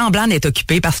faire semblant d'être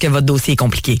occupé parce que votre dossier est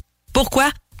compliqué. Pourquoi?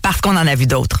 Parce qu'on en a vu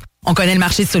d'autres. On connaît le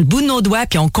marché sur le bout de nos doigts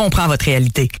puis on comprend votre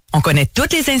réalité. On connaît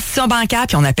toutes les institutions bancaires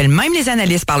puis on appelle même les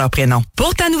analystes par leur prénom.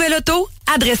 Pour ta nouvelle auto,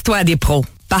 adresse-toi à des pros.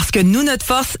 Parce que nous, notre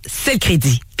force, c'est le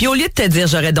crédit. Puis au lieu de te dire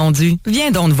j'aurais donc dû, viens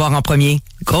donc nous voir en premier.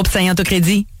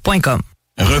 GroupeSaintAutocrédit.com.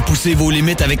 Repoussez vos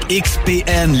limites avec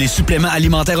XPN, les suppléments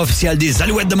alimentaires officiels des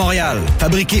Alouettes de Montréal.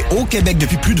 Fabriqués au Québec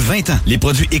depuis plus de 20 ans, les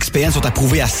produits XPN sont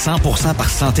approuvés à 100% par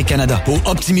Santé Canada pour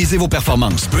optimiser vos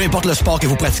performances. Peu importe le sport que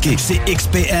vous pratiquez, c'est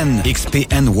XPN.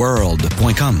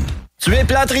 XPNWorld.com. Tu es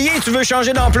plâtrier et tu veux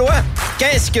changer d'emploi?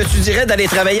 Qu'est-ce que tu dirais d'aller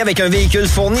travailler avec un véhicule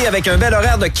fourni avec un bel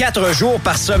horaire de 4 jours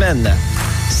par semaine?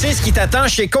 C'est ce qui t'attend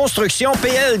chez Construction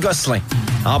PL Gosselin.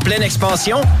 En pleine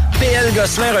expansion, PL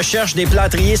Gosselin recherche des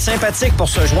plâtriers sympathiques pour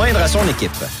se joindre à son équipe.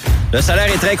 Le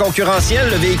salaire est très concurrentiel,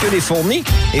 le véhicule est fourni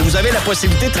et vous avez la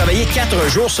possibilité de travailler 4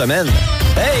 jours semaine.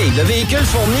 Hey, le véhicule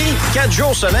fourni, 4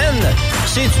 jours semaine,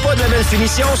 c'est-tu pas de la belle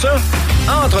finition, ça?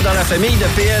 Entre dans la famille de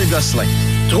PL Gosselin.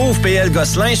 Trouve PL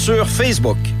Gosselin sur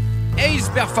Facebook. Ace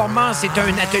Performance est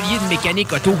un atelier de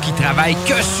mécanique auto qui travaille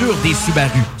que sur des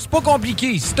Subaru. C'est pas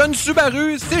compliqué. Si t'as une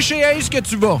Subaru, c'est chez Ace que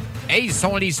tu vas. Ace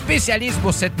sont les spécialistes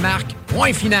pour cette marque.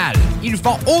 Point final. Ils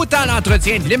font autant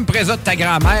l'entretien de l'Impreza de ta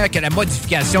grand-mère que la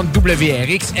modification de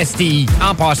WRX STI.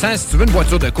 En passant, si tu veux une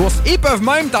voiture de course, ils peuvent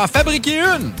même t'en fabriquer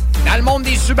une. Dans le monde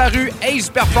des Subaru, Ace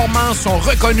Performance sont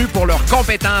reconnus pour leurs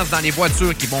compétences dans les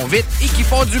voitures qui vont vite et qui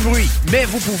font du bruit. Mais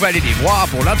vous pouvez aller les voir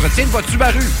pour l'entretien de votre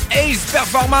Subaru. Ace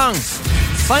Performance.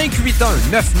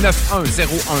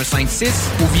 581-991-0156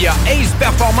 ou via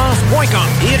aceperformance.com.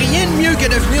 Et rien de mieux que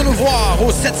de venir nous voir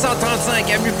au 735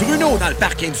 avenue Bruno dans le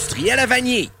parc industriel à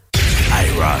Vanier.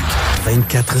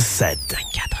 IROCK247.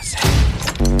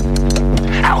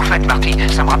 Ah, au fait, Marty,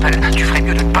 ça me rappelle, tu ferais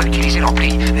mieux de ne pas utiliser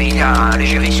l'ampli. Il y a un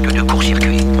léger risque de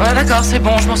court-circuit. Ouais, d'accord, c'est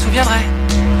bon, je m'en souviendrai.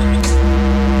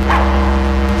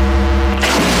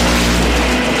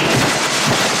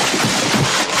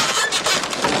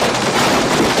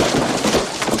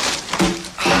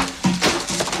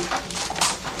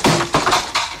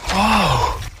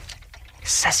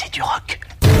 Ça, c'est du rock.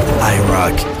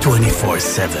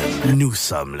 IROCK247. Nous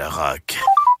sommes le rock.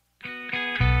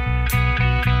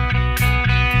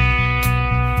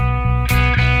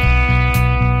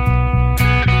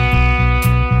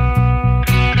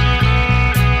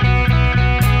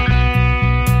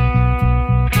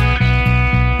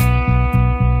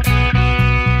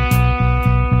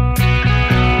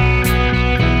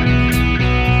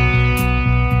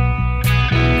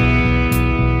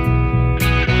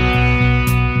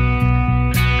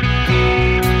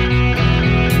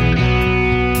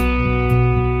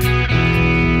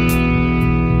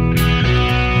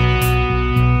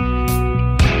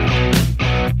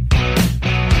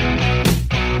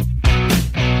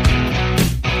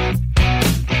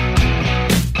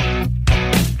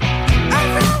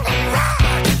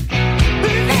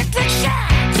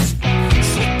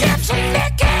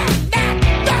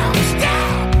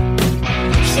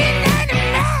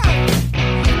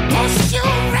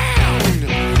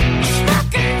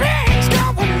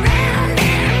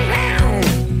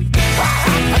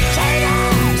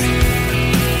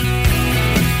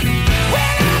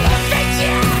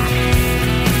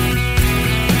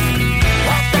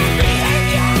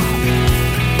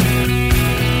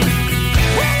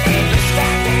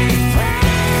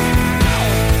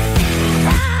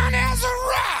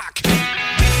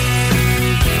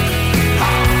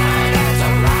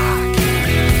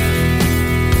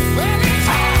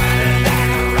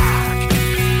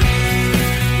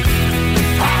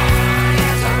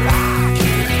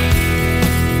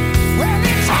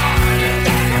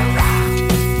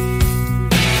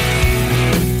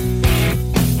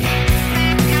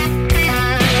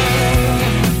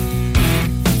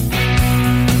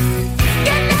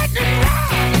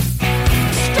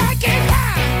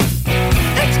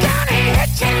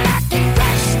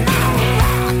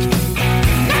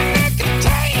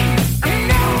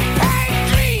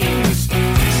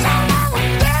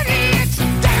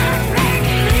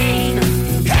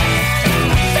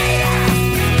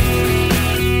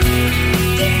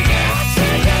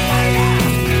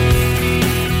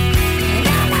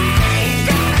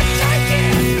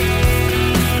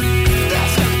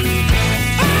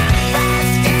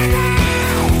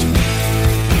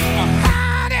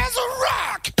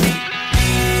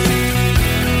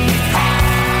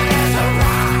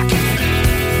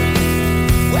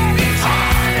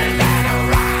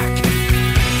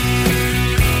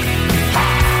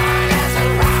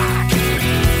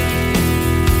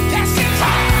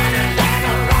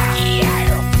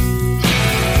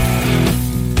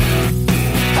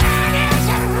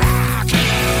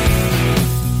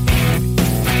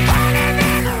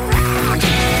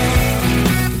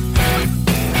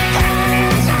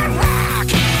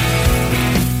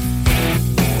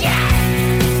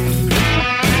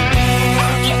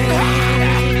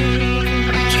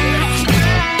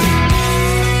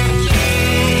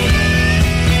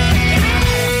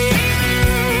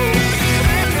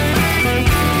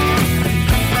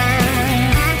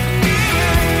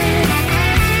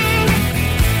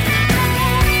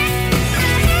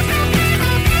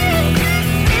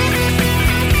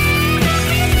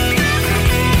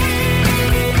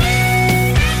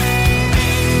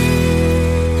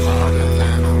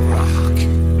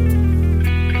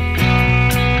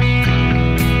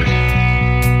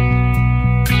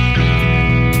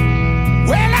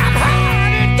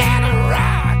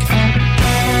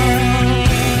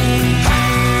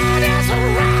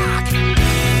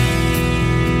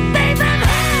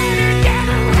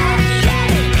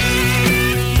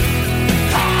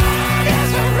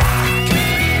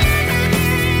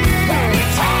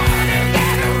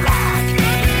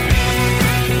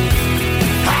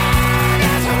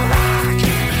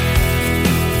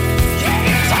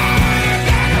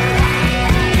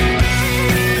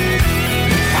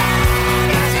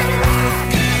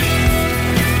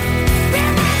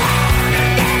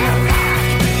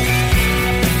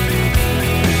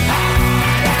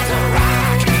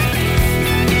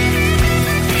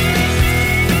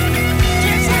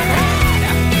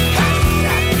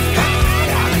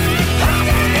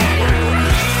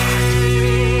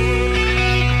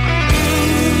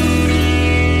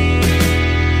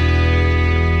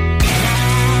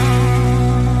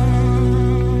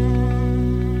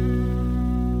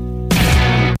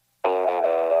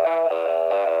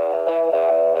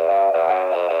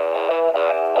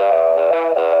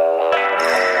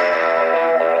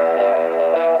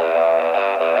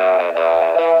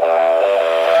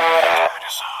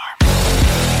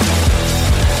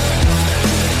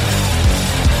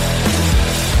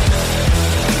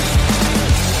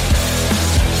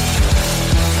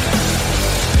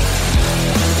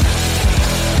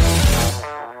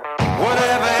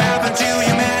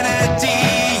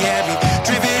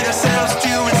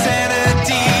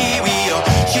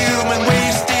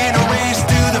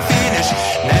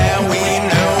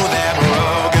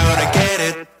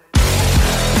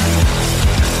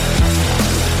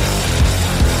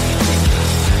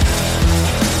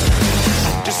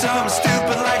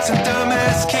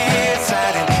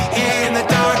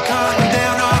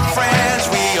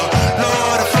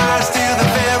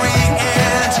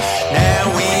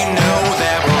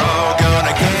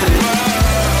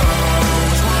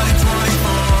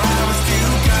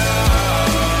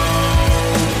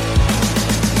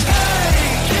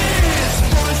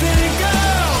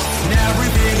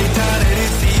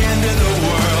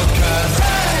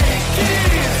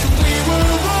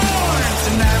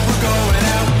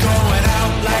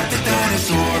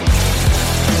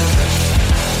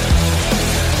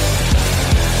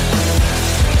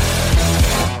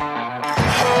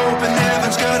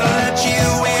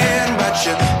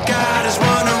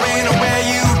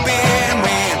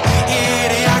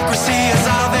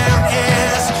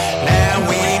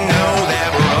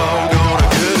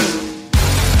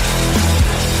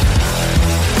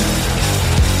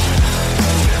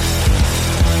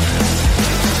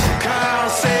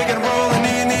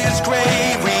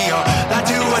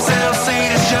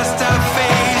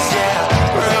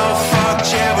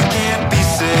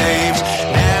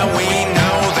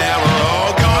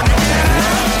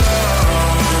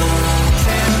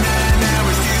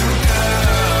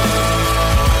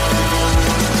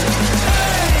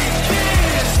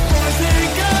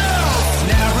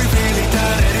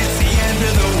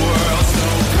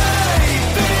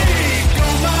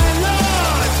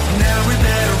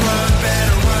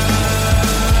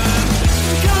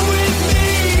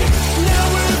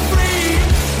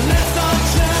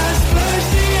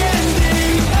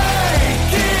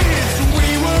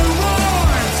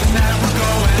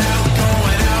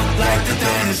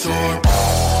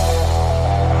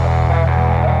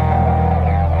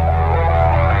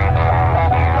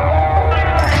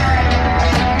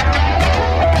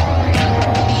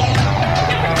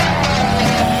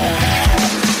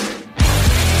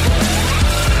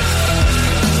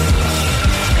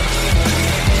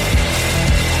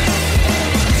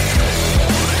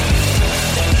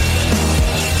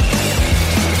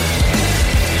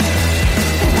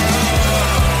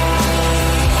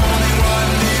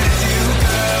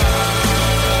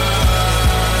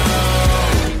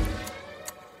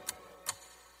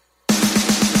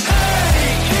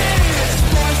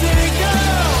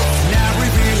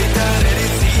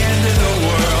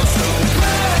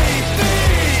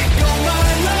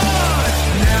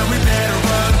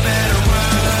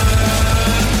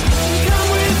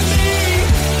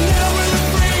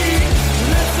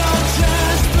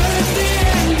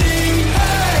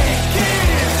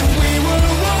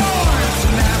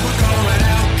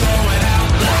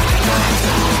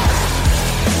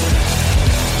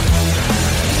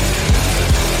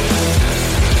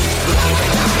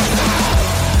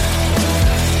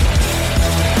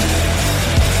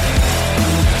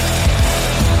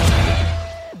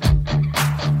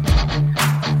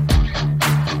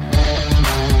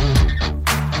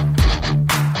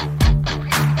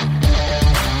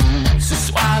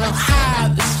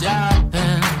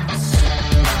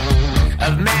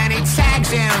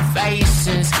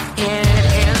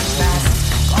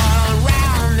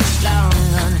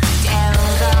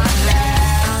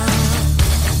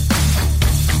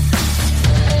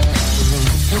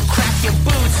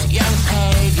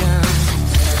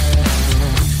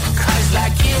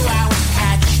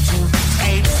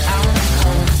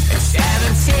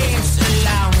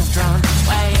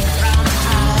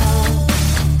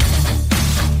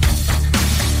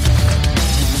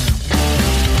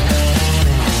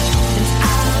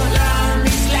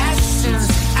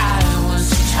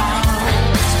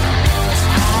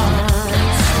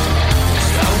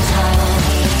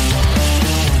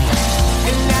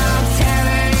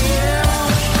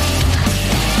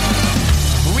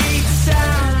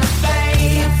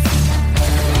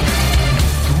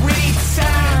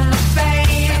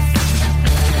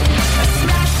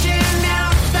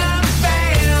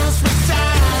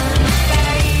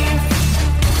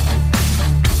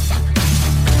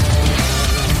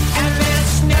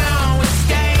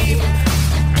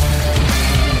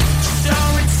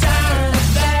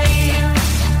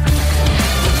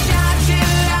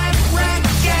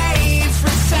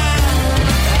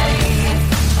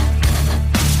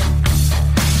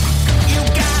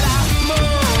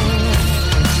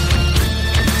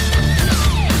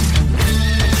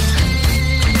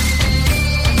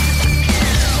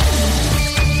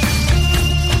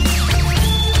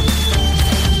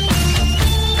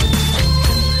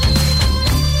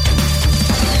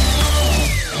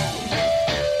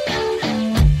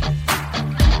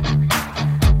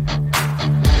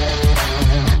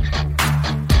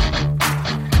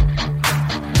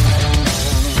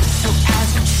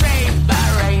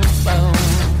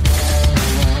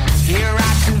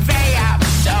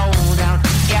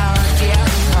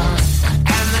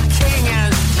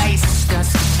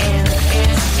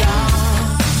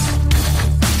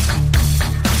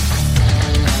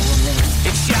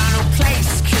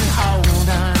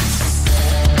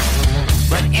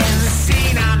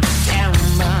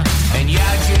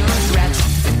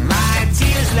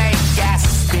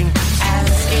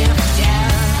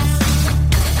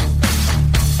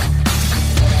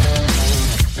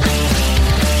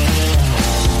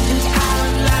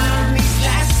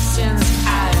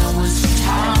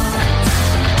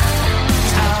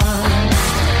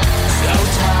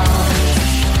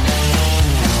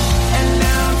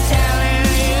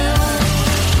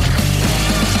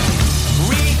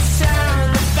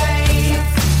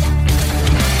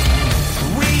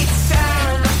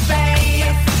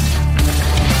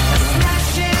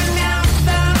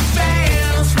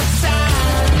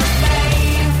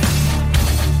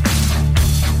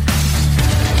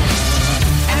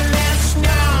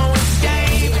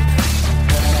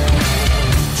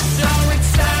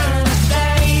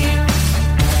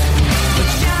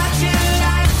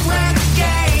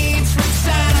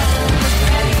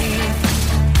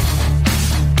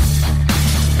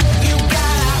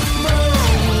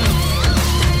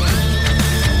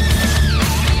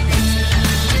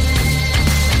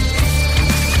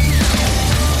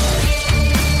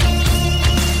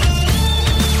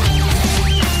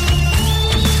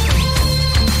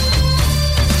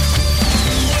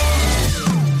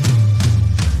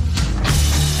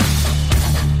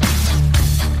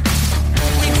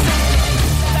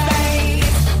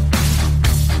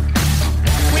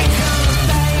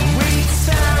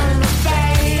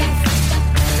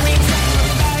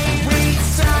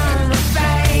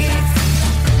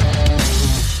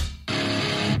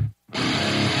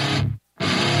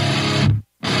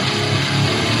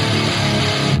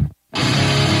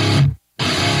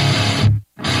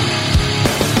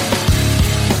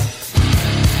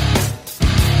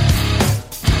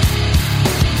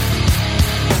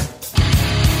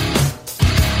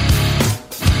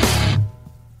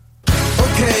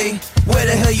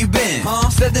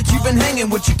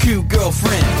 hanging with your cute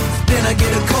girlfriend. Then I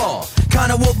get a call,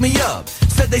 kinda woke me up.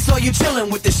 Said they saw you chilling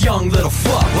with this young little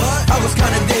fuck. What? I was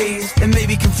kinda dazed and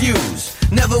maybe confused.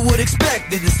 Never would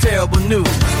expect this terrible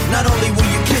news. Not only were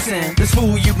you kissing this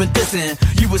fool you've been dissing,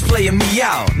 you was playing me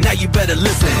out. Now you better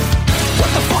listen.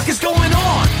 What the fuck is going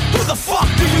on? Who the fuck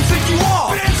do you think you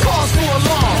are? Bitch, cause for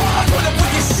alarm. I put up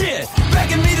with your shit,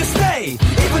 begging me to stay,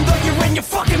 even though you're in your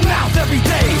fucking mouth every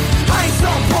day. I ain't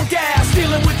some punk ass,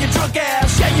 dealing with your drunk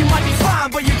ass. Yeah, you might be fine,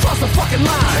 but you crossed the fucking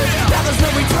line. Now there's no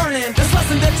returning this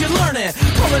lesson that you're learning.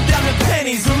 Pulling down the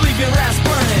pennies and leave your ass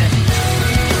burning.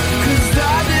 Cause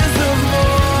I deserve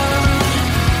more,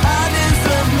 I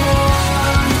deserve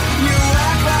more. You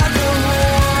act like a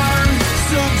whore,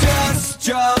 so just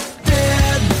drop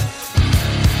dead.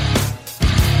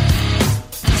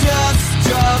 Just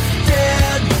drop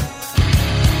dead.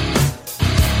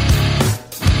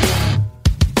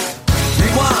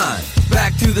 Rewind,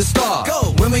 back to the start. Go.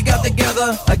 When we got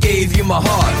together, I gave you my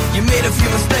heart. You made a few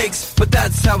mistakes, but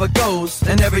that's how it goes.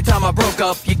 And every time I broke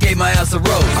up, you gave my ass a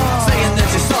rose. Saying that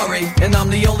you're sorry, and I'm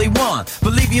the only one.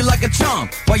 Believe you like a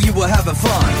chump while you were having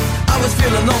fun. I was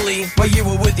feeling lonely while you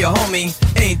were with your homie.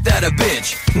 Ain't that a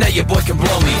bitch? Now your boy can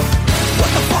blow me.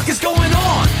 What the fuck is going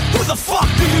on? Who the fuck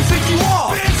do you think you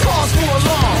are? Bitch, cause for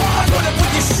alarm. I put up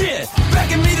with your shit,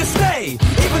 begging me to stay,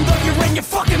 even though you're in your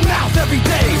fucking mouth every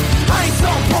day. I ain't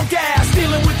some punk ass,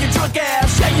 dealing with your drunk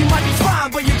ass. Yeah, you might be fine,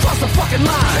 but you crossed the fucking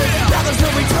line. Now there's no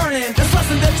returning this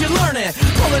lesson that you're learning.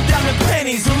 Pulling down the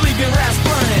pennies and leave your ass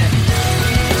burning.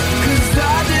 Cause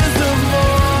I deserve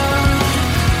more,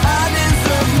 I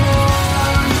deserve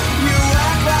more. You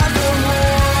act like a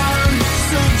whore,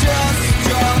 so just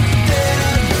drop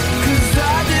dead. Cause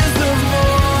I deserve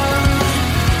more,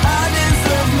 I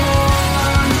deserve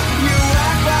more. You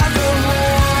act like a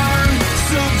whore,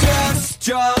 so just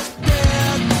drop dead.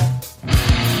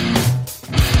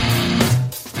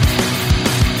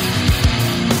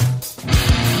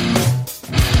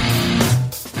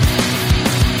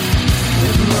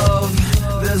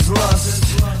 There's lust,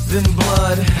 then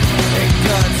blood and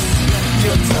guts.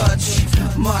 Your touch,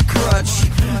 my crutch.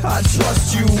 I trust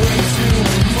you way too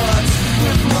much.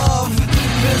 With love,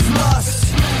 there's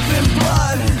lust, then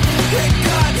blood and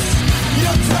guts.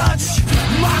 Your touch,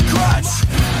 my crutch.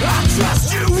 I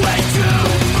trust you way too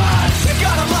much. You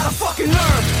got a lot of fucking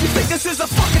nerve. You think this is a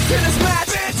fucking tennis match?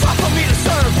 Bitch, fuck for me to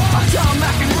serve. I'm John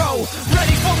McEnroe.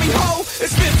 Ready for me, ho?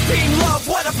 It's 15 love.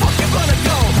 Where the fuck you gonna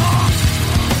go, huh?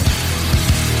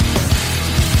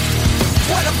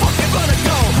 Where the fuck you gonna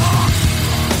go, huh?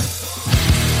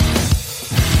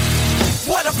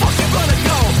 Where the fuck you gonna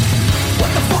go?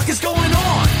 What the fuck is going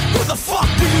on? Who the fuck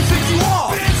do you think you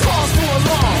are? Bitch, cause for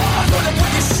alarm. I put up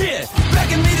with your shit,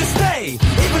 begging me to stay,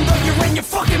 even though you're in your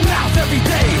fucking mouth every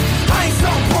day. I ain't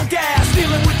some punk ass,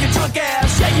 dealing with your drunk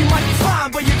ass. Yeah, you might be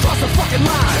fine, but you crossed the fucking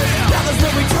line. Now there's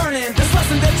no returning this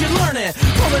lesson that you're learning.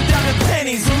 Pulling down the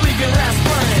pennies and leave your ass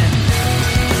burning.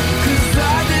 Cause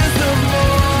I deserve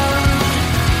more,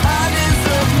 I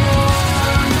deserve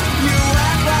more. You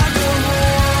act like a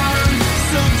whore,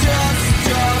 so just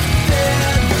drop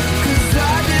dead. Cause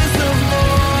I deserve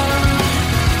more,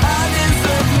 I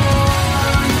deserve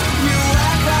more. You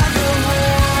act like a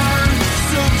whore,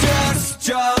 so just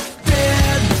drop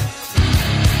dead.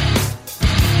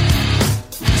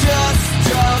 Just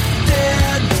drop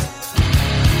dead.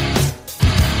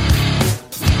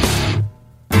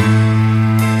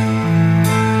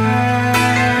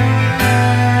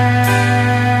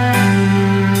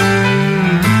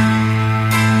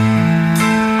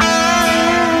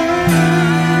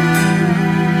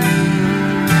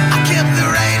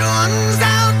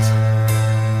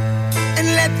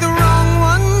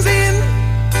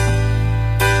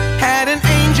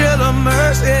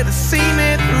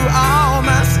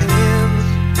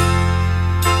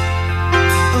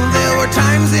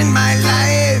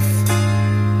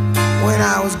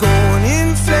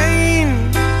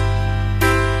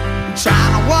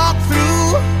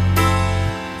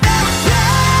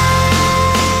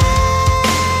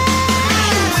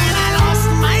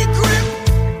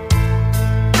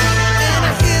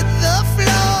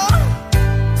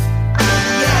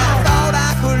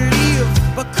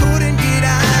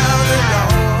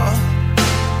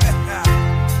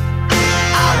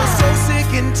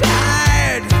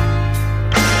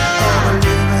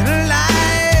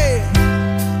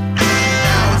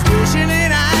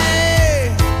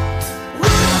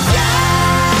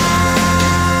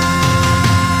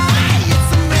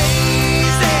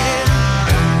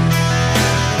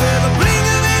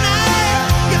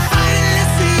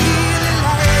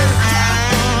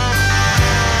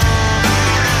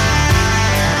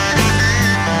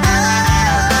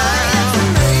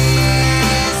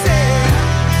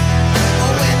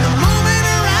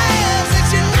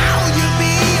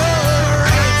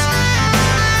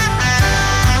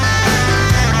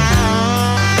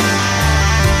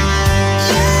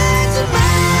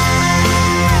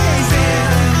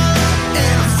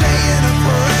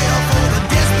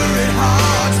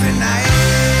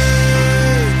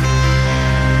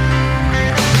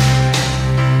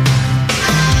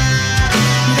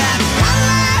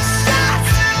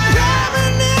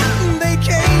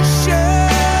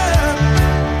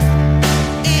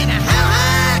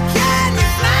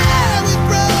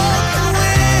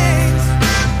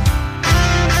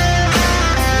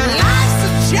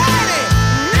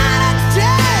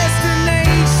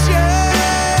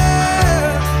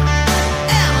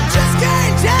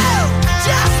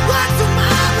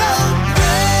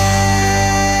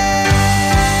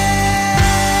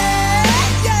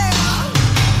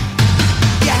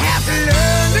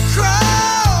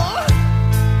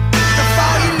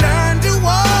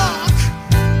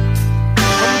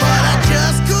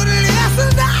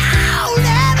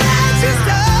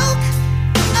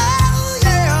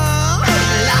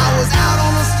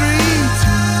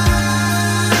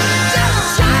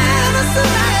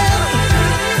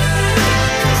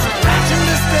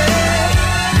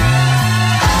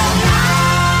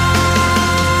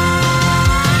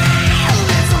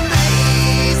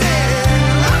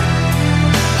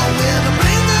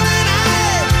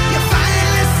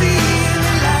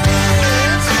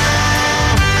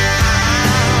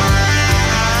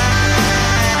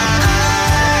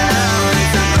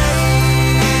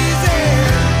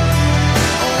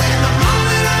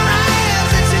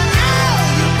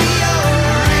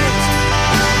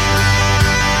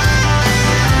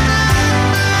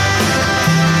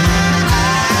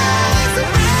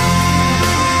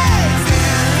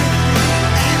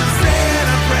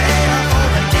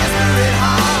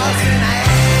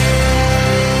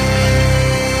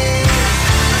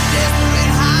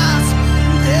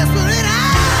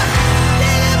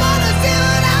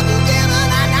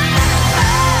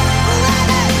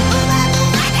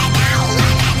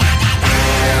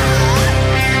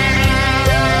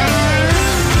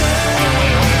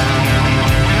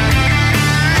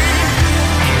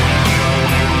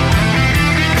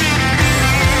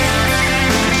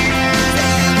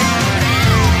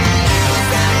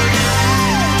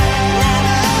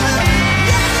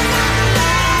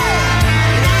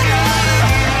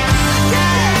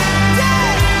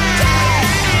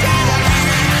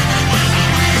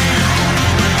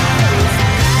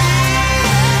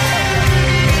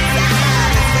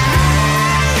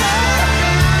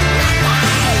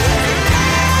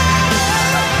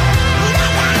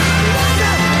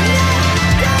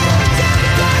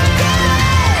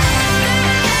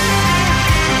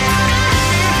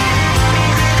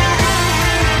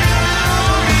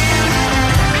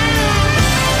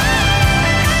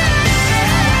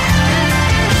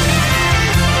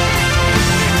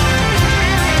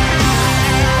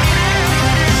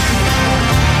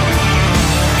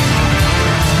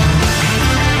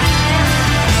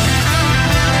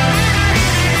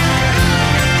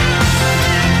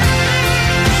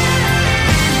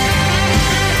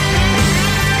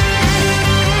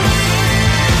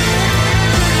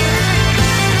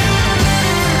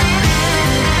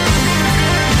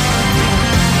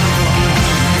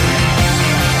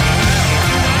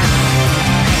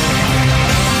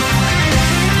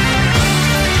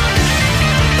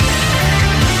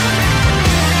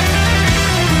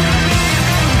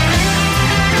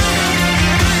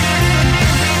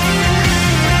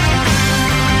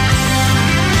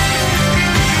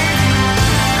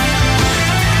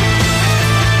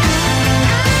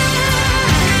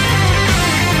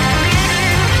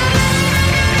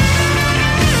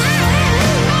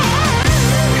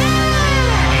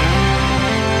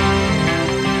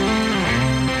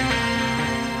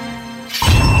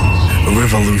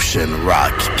 Revolution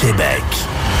Rock Québec.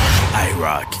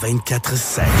 IROCK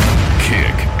 247.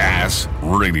 Kick-Ass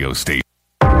Radio Station.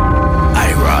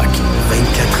 IROCK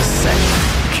 247.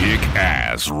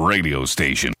 Kick-Ass Radio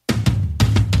Station.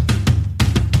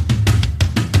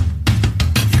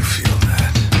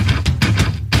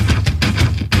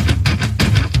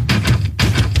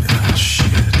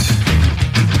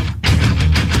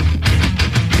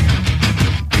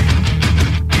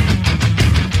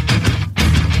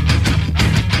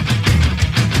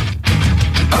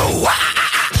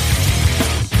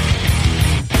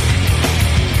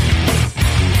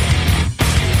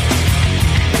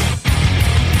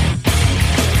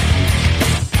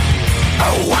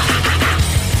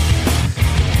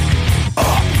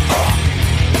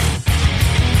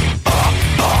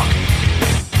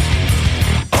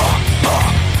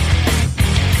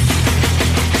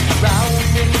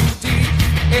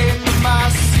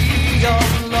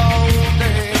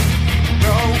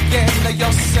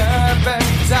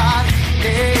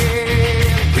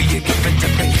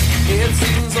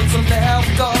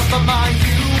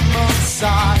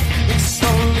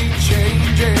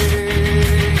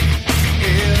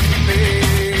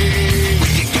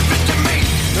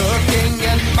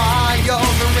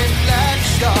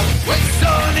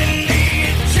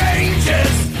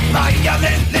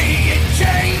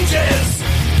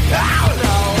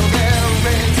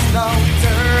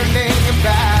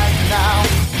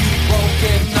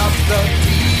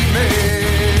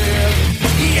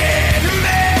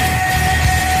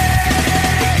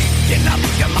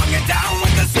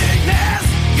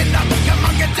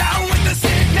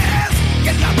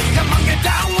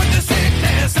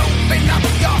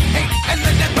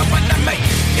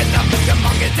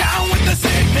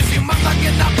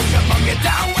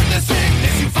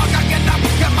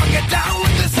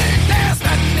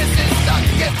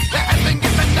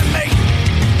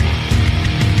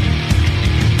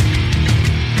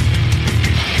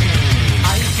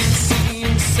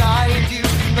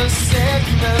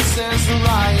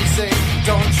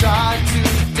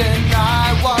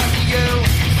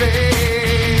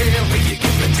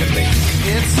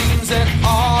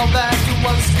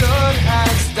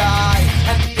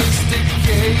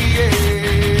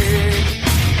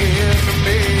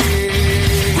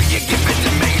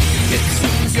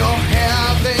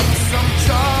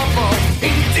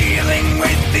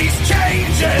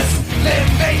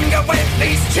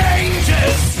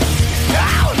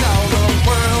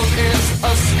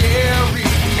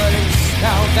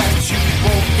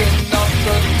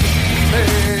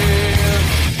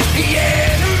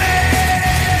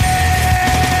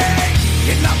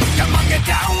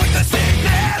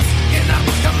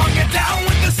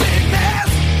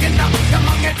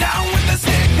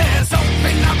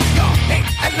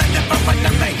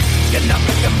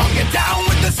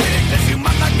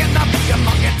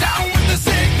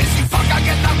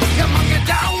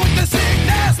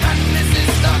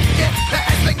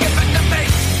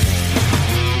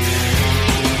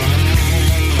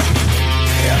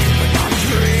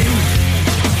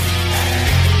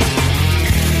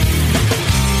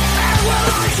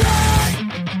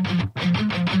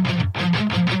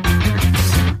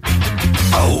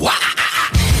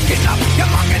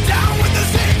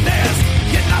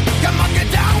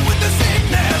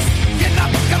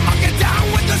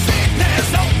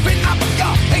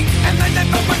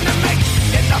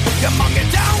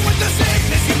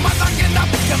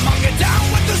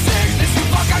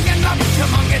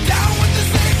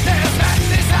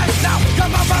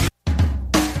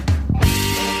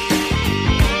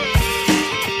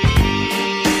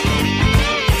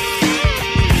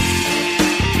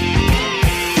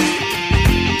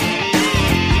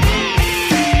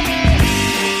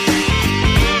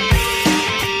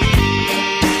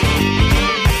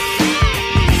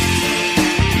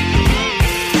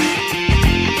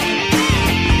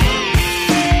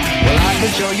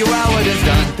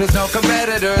 There's no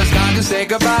competitors, time to say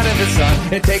goodbye to the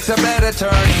sun. It takes a better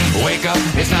turn. Wake up,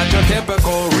 it's not your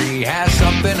typical rehash,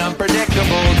 something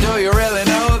unpredictable. Do you really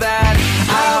know that?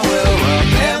 I will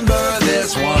remember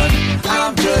this one.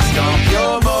 I'm just on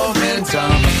pure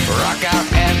momentum. Rock out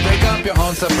and break up your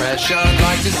own suppression.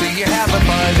 Like to see you having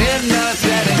fun in the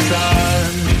setting sun.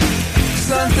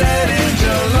 Sunset in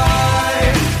July.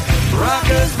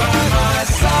 Rockers by my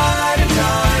side and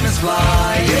time is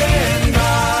flying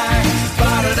by.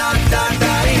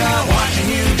 Watching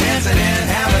you dancing and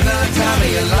having the time of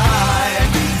your life.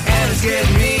 And it's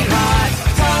getting me hot.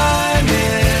 Time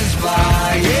is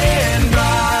flying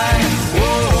by.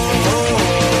 Whoa.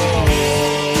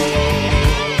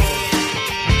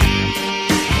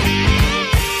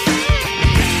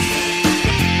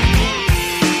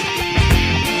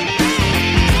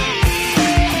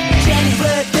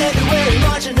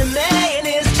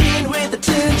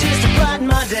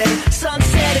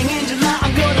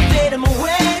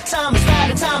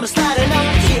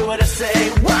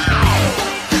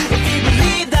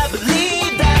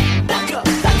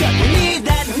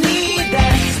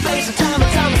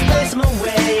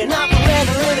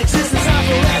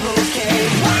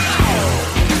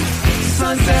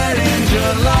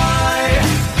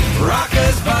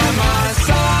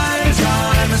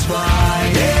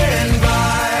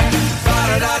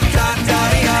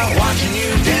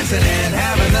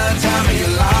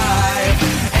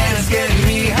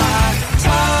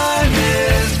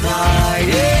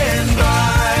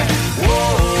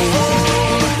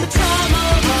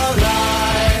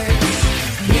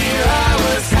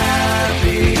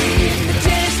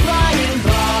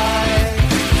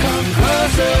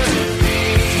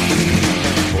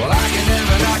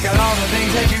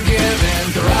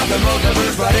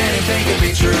 thought anything could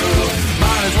be true.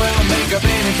 Might as well make up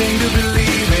anything to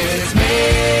believe it's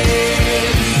made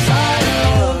inside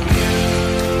of you.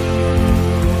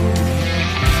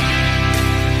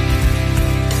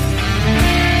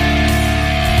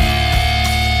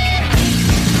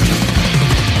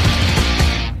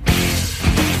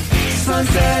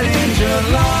 Sunset in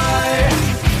July,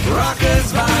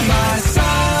 rockers by my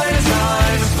side,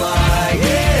 time's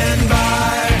flying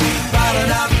by.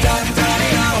 Bottled up, done,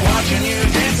 I'm watching you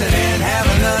dancing and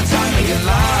having the time of your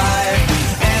life.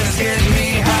 And it's getting me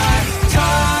high,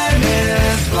 time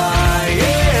is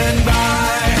flying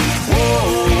by.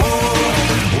 Whoa, whoa,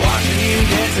 watching you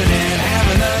dancing and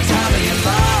having the time of your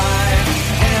life.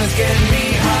 And it's getting me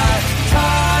high,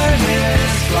 time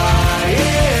is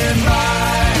flying by.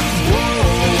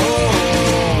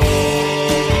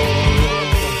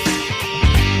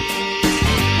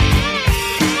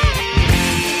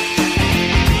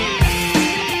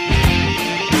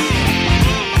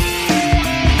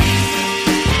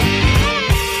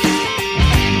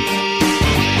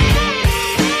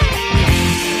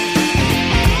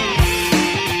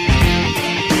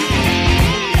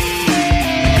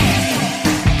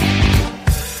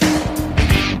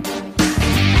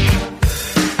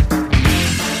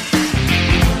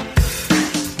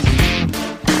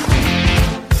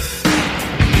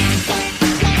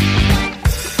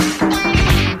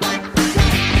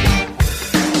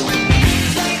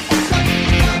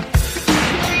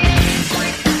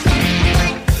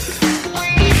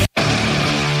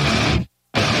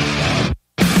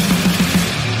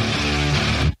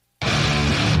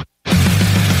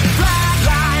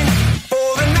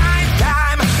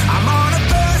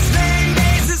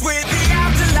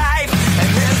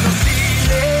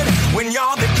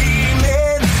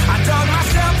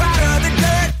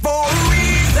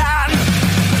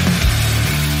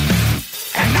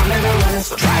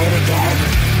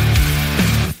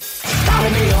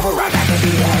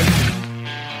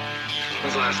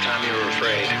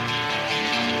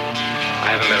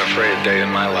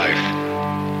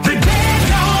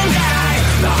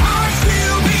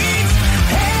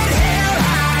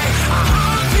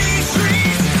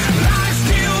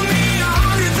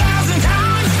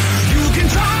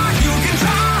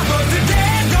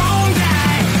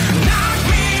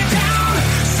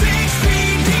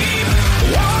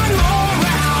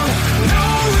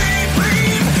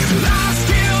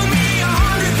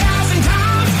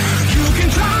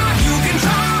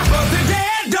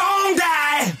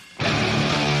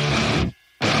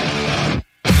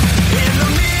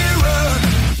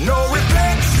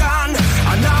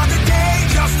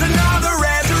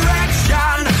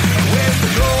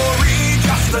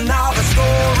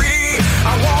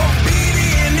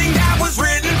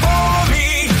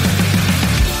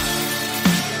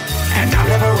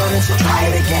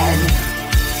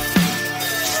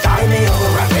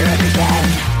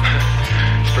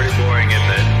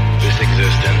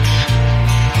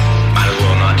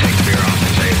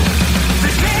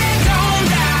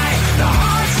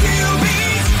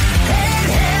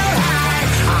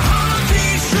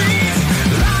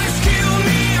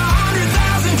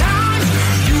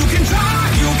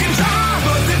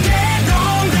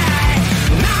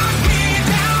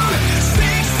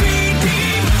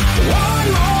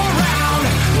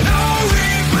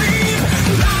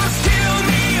 Still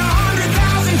me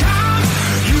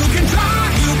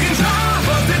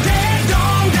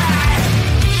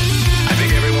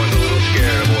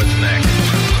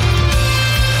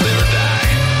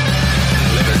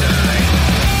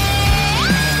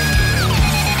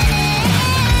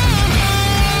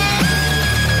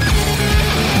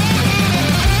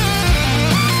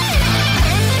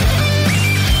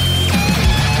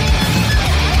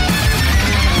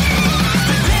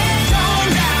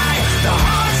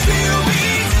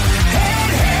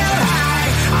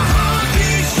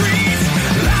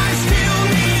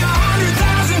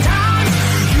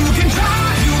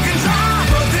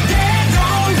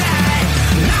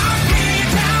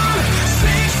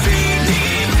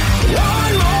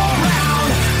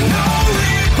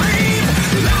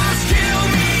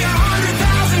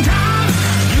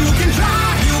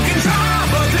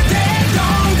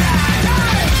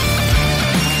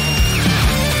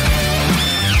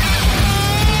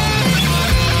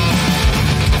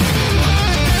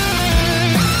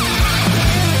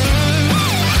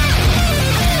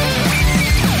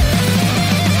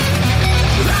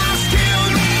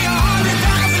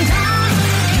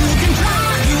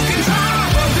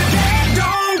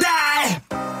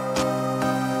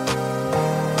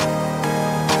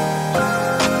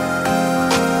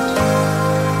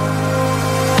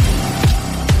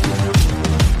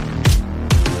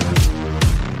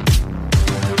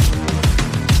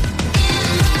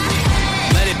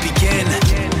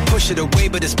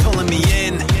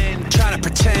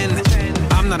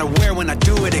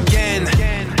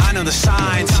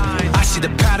signs. I see the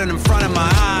pattern in front of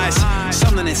my eyes.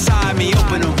 Something inside me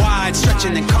open and wide,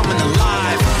 stretching and coming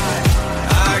alive.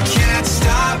 I can't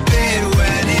stop it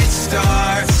when it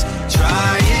starts.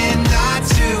 Trying not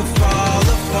to fall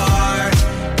apart.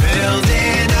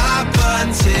 Building up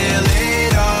until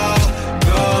it all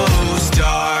goes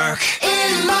dark.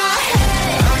 In my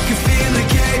head, I can feel it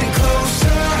getting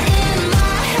closer. In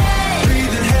my head,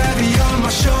 breathing heavy on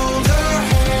my shoulder.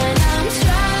 And I'm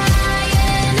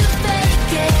trying to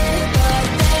fake it, but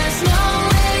there's no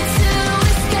way to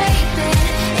escape it.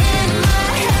 In my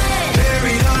head,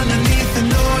 buried underneath the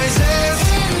noises.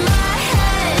 In my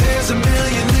head, there's a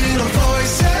million little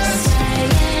voices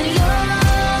saying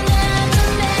you'll never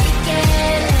make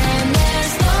it, and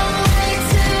there's no way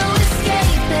to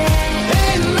escape it.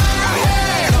 In my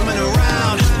head, coming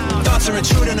around, thoughts are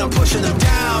intruding, I'm pushing them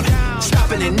down,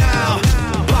 stopping it now,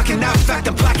 blocking out, in fact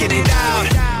I'm blacking it out,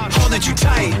 holding you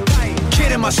tight,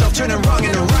 kidding myself, turning wrong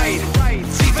into right,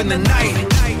 thief in the night,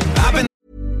 I've been.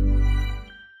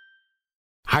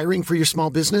 Hiring for your small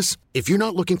business? If you're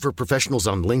not looking for professionals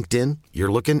on LinkedIn,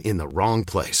 you're looking in the wrong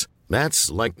place. That's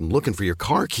like looking for your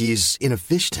car keys in a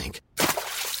fish tank.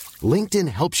 LinkedIn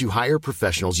helps you hire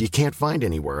professionals you can't find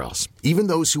anywhere else, even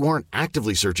those who aren't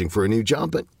actively searching for a new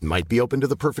job but might be open to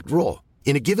the perfect role.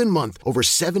 In a given month, over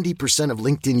 70% of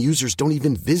LinkedIn users don't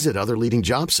even visit other leading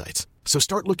job sites. So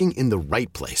start looking in the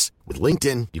right place. With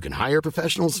LinkedIn, you can hire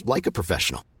professionals like a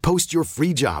professional. Post your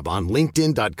free job on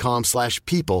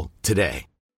linkedin.com/people today.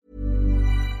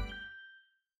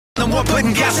 No more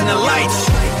putting gas in the lights.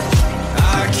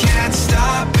 I can't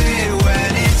stop it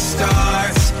when it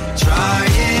starts.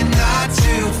 Trying not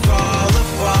to fall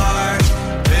apart.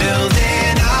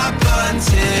 Building up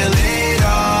until it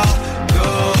all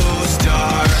goes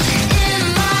dark.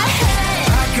 In my head,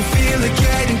 I can feel it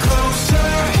getting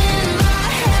closer. In my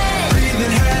head,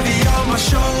 breathing heavy on my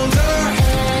shoulder.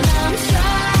 And I'm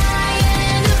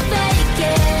trying to fake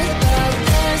it, but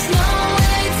there's no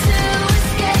way to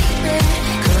escape it.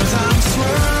 I'm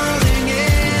swirling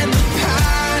in the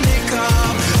panic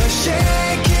of a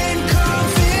shaken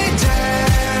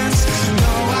confidence.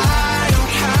 No, I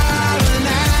don't have an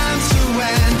answer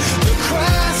when the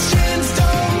questions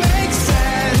don't make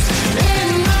sense. In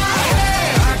my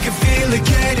head, I can feel it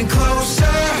getting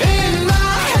closer. In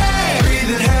my head,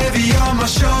 breathing heavy on my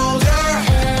shoulder.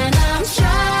 And I'm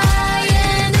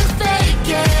trying to fake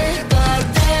it,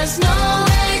 but there's no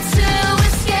way to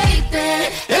escape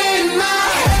it. In my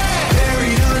head,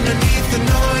 buried underneath the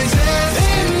noises.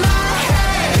 In my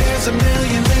head, there's a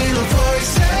million little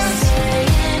voices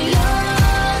saying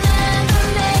you'll never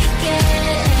make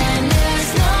it, and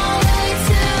there's no way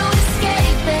to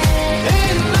escape it.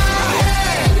 In my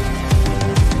head.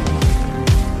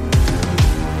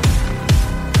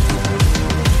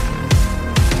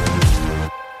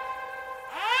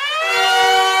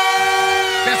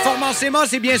 Performance Emma,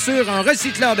 c'est bien sûr un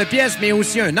recycleur de pièces, mais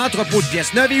aussi un entrepôt de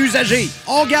pièces neuves et usagées.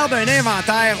 On garde un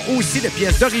inventaire aussi de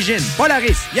pièces d'origine.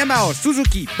 Polaris, Yamaha,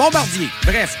 Suzuki, Bombardier.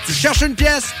 Bref, tu cherches une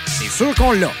pièce, c'est sûr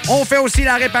qu'on l'a. On fait aussi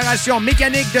la réparation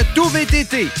mécanique de tout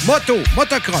VTT, moto,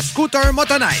 motocross, scooter,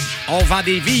 motoneige. On vend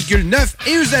des véhicules neufs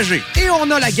et usagés. Et on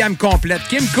a la gamme complète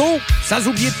Kimco, sans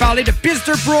oublier de parler de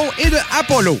Pister Pro et de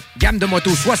Apollo. Gamme de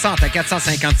motos 60 à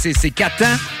 456 et 4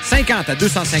 temps, 50 à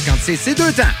 256 et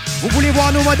 2 temps. Vous voulez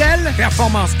voir nos modèles?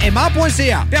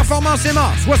 PerformanceEmma.ca. Performance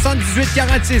Emma,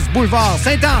 7846 Boulevard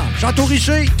Saint-Anne.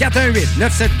 Château-Richer,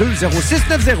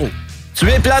 418-972-0690. Tu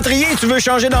es plâtrier et tu veux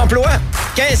changer d'emploi?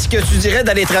 Qu'est-ce que tu dirais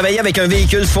d'aller travailler avec un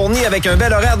véhicule fourni avec un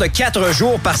bel horaire de 4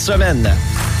 jours par semaine?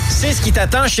 C'est ce qui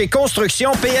t'attend chez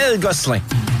Construction PL Gosselin.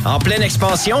 En pleine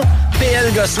expansion,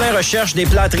 PL Gosselin recherche des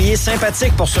plâtriers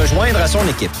sympathiques pour se joindre à son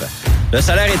équipe. Le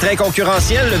salaire est très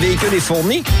concurrentiel, le véhicule est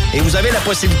fourni et vous avez la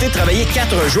possibilité de travailler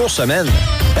 4 jours semaine.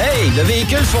 Hey, le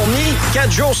véhicule fourni,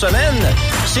 4 jours semaine,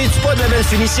 c'est-tu pas de la belle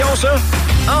finition, ça?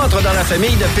 Entre dans la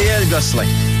famille de PL Gosselin.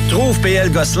 Trouve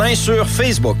PL Gosselin sur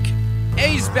Facebook.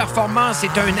 Ace Performance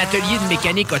est un atelier de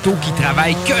mécanique auto qui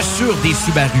travaille que sur des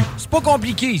Subaru. C'est pas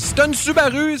compliqué. Si t'as une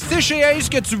Subaru, c'est chez Ace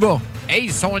que tu vas.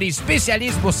 Ace sont les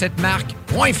spécialistes pour cette marque.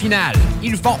 Point final.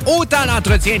 Ils font autant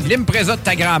l'entretien de l'Impreza de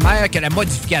ta grand-mère que la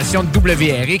modification de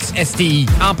WRX STI.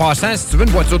 En passant, si tu veux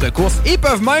une voiture de course, ils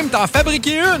peuvent même t'en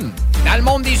fabriquer une. Dans le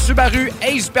monde des Subaru,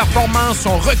 Ace Performance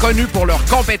sont reconnus pour leurs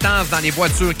compétences dans les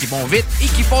voitures qui vont vite et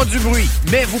qui font du bruit.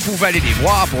 Mais vous pouvez aller les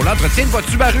voir pour l'entretien de votre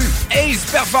Subaru. Ace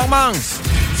Performance.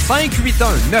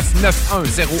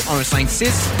 581-991-0156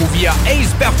 ou via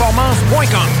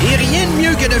aceperformance.com. Et rien de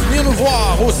mieux que de venir nous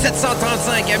voir au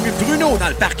 735 avenue Bruno dans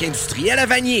le parc industriel à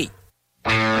Vanier.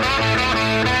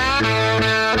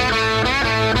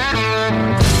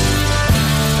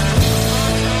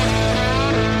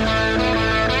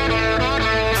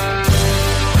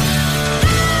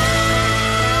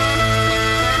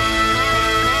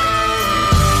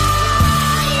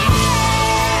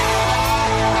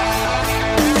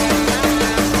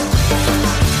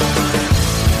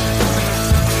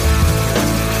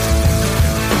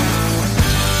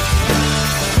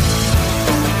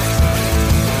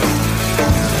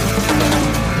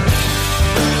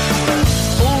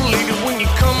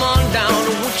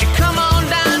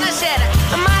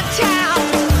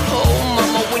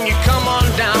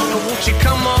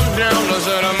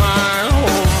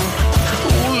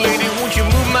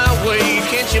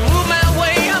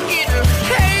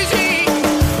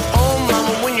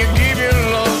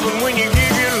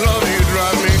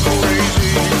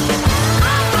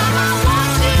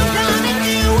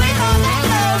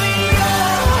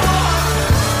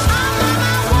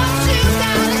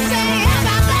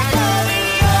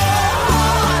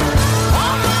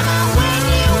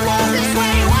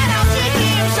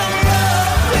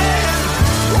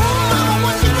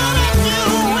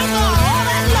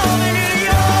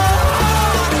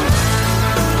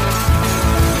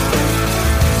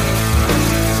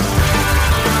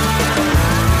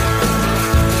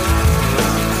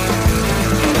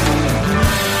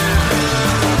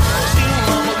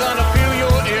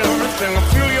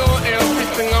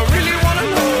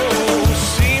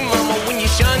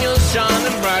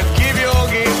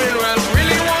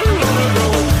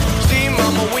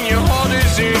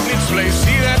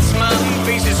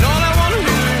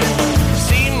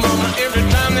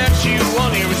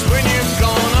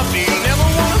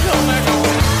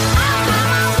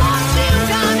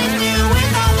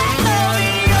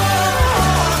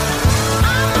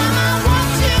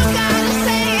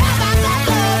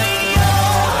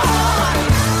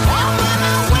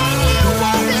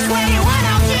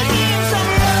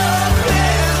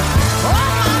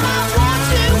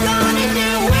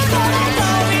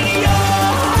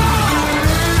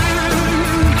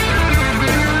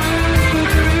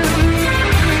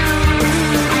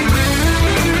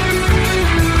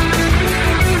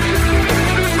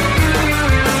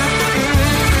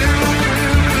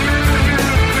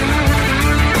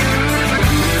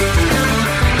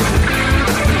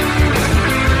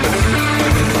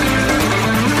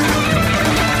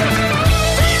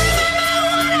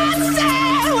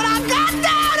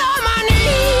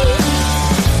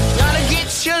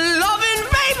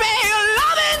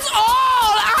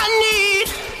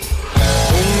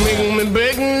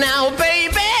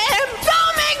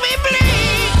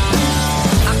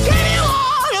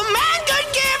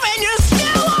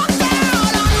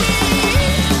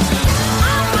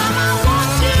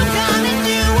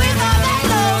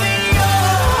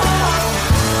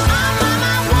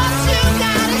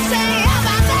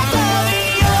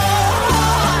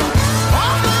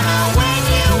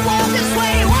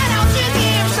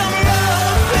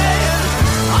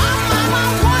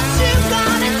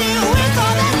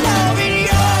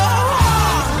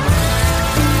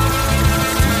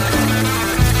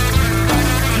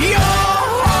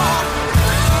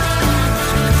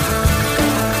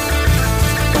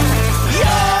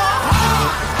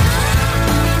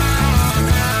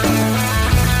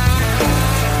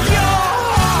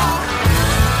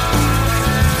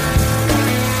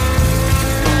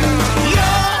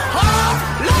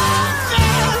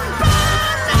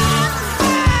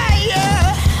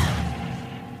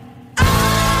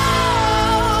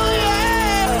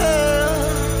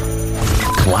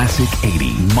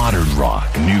 80, modern rock,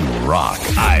 new rock.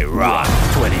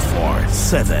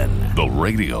 IROCK247. The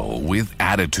radio with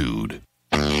attitude.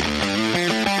 Stuck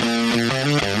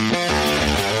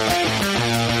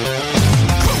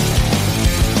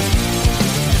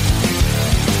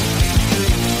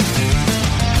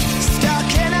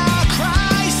in a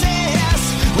crisis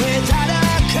without a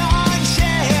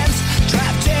conscience,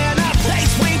 trapped in a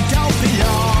place we don't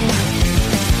belong.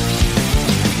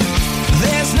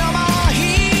 There's no more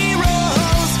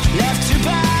heroes left to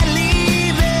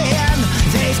believe in.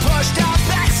 They've pushed our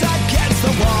backs against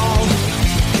the wall.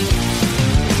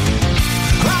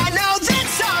 I know that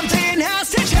something has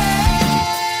to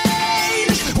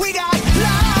change. We got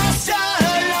lost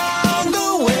along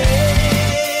the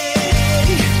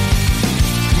way.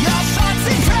 Your thoughts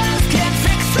and prayers can't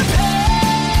fix the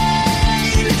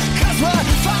pain, 'cause we're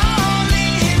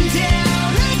falling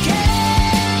down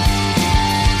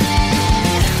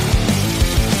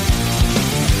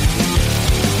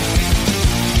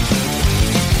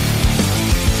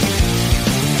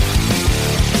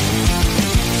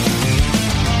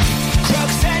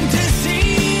crooks and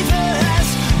deceivers,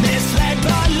 misled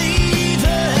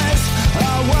believers, a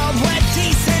world where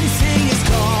decency is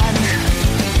gone.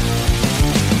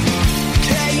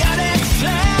 Chaotic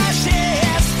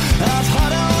flashes of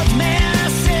huddled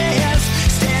masses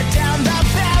stare down the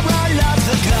barrel of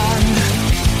the gun.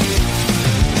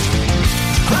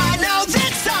 I know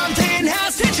that something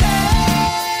has to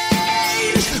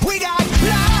change. We got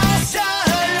lost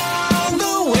along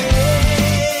the way.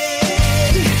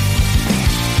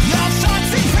 Your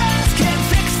thoughts and prayers can't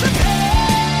fix the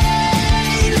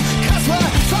pain, 'cause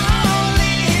we're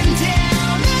falling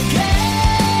down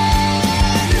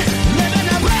again. Living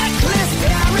a reckless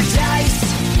paradise.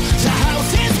 The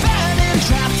house is burning,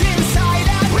 trapped inside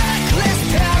a reckless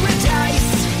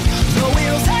paradise. The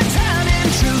wheels are turning,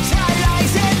 truth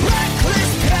lies in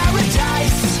reckless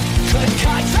paradise. Could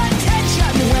cut the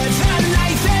tension with a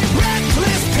knife in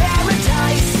reckless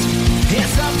paradise.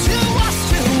 It's up to us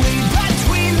to read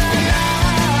between the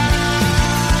lines.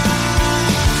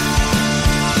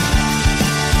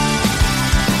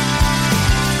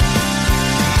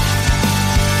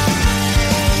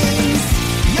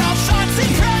 Your thoughts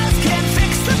and prayers can't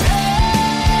fix the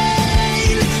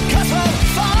pain, 'cause we're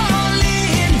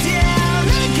falling down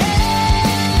again.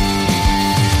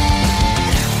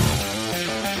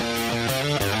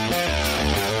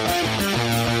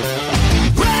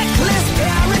 Reckless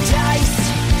paradise.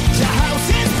 The house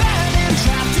is burning,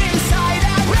 trapped inside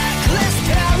a reckless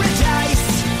paradise.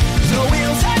 The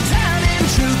wheels are turning,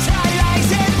 truth lies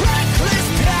in reckless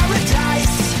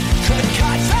paradise. Could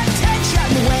cut the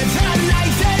tension with a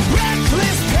knife in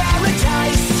reckless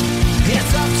paradise.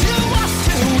 It's up to us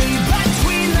to read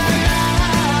between the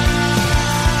lines.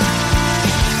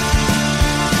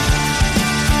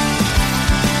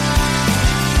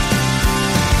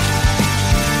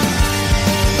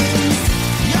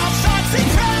 Your thoughts and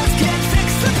prayers can't fix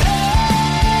the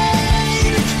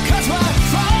pain, 'cause we're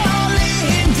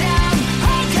falling down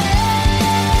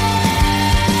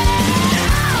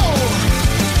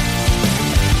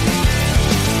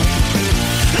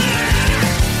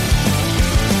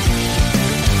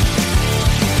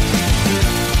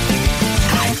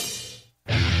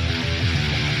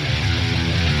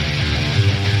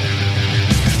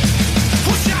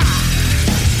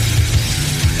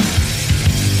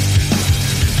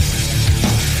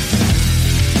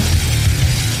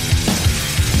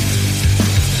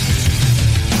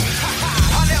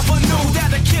I never knew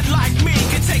that a kid like me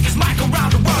could take his mic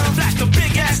around the world and flash the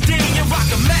big ass thing and rock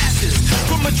the masses.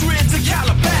 From Madrid to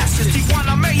Calabasas,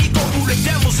 Tijuana, Mexico, through the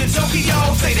devils in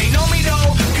Tokyo. Say they know me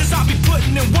though, 'cause I'll be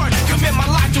putting in work. Commit my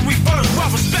life to reverse. Well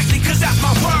respected, 'cause that's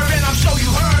my word. And I'm sure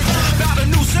you heard about a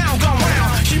new sound gone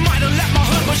round. She might have left my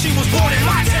hood, but she was born in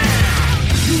my town.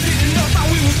 You didn't know how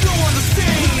we was doing the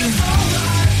scene.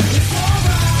 It's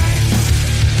alright.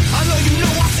 I know you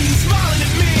know I see you smiling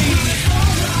at me.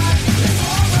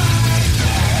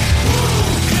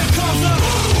 Here comes the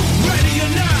ready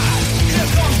or not. Here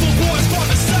comes the boys for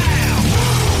the sound.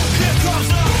 Here comes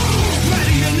the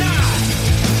ready or not.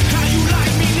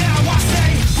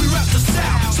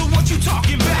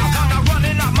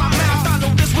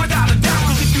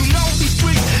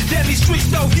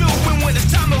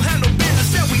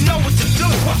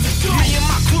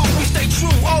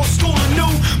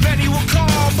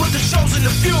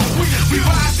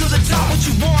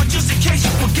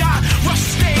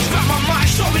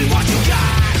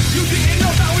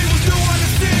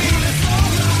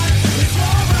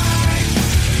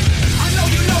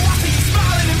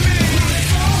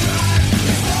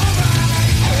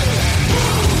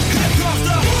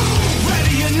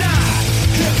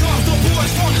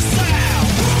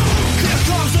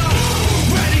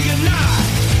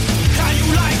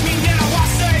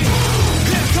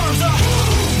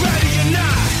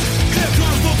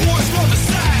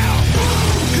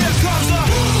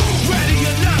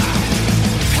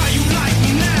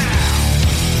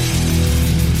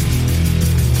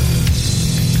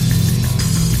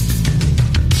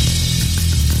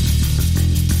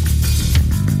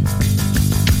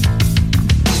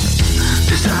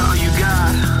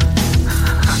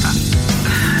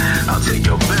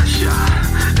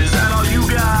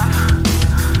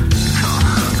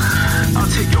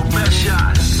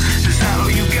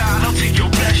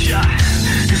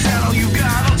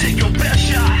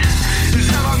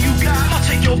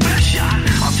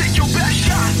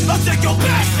 I'll take your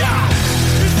best shot.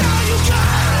 It's all you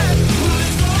got.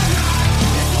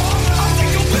 I'll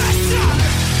take your best shot.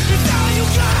 It's all you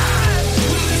got.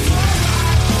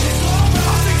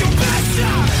 I'll take your best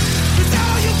shot. It's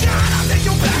all you got. I'll take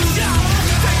your best shot.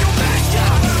 Take your best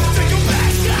shot. Take your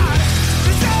best shot.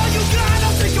 It's all you got.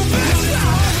 I'll take your best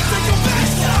shot. Take your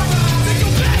best shot. Take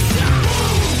your best shot.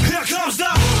 Here comes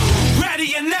the ready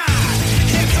or not.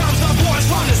 Here comes the boys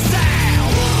from the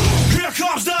south. Here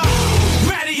comes the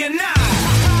ready or not.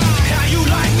 How you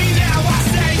like me now? I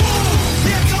say.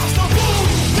 Here comes the boom.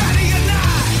 Ready or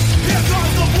not. Here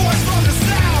comes the boys from the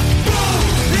south. Boom.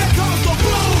 Here comes the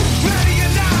boom. Ready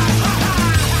or not.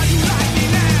 How you like me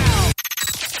now?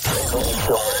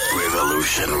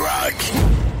 Revolution Rock.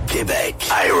 Québec.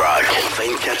 IROCK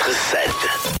 24/7.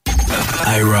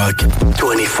 IROCK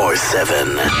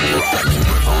 247.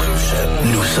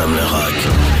 Nous sommes le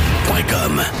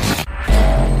rock.com.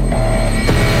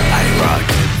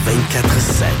 IROCK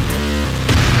 24/7.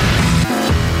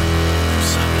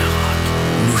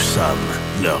 Nous sommes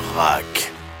le rock.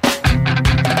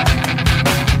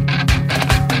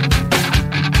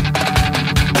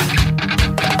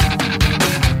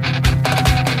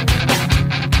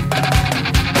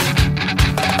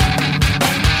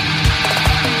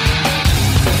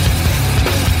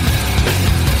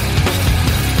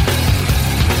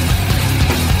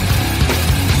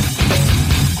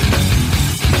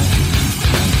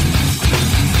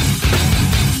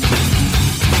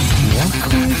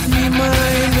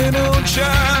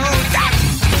 Yeah.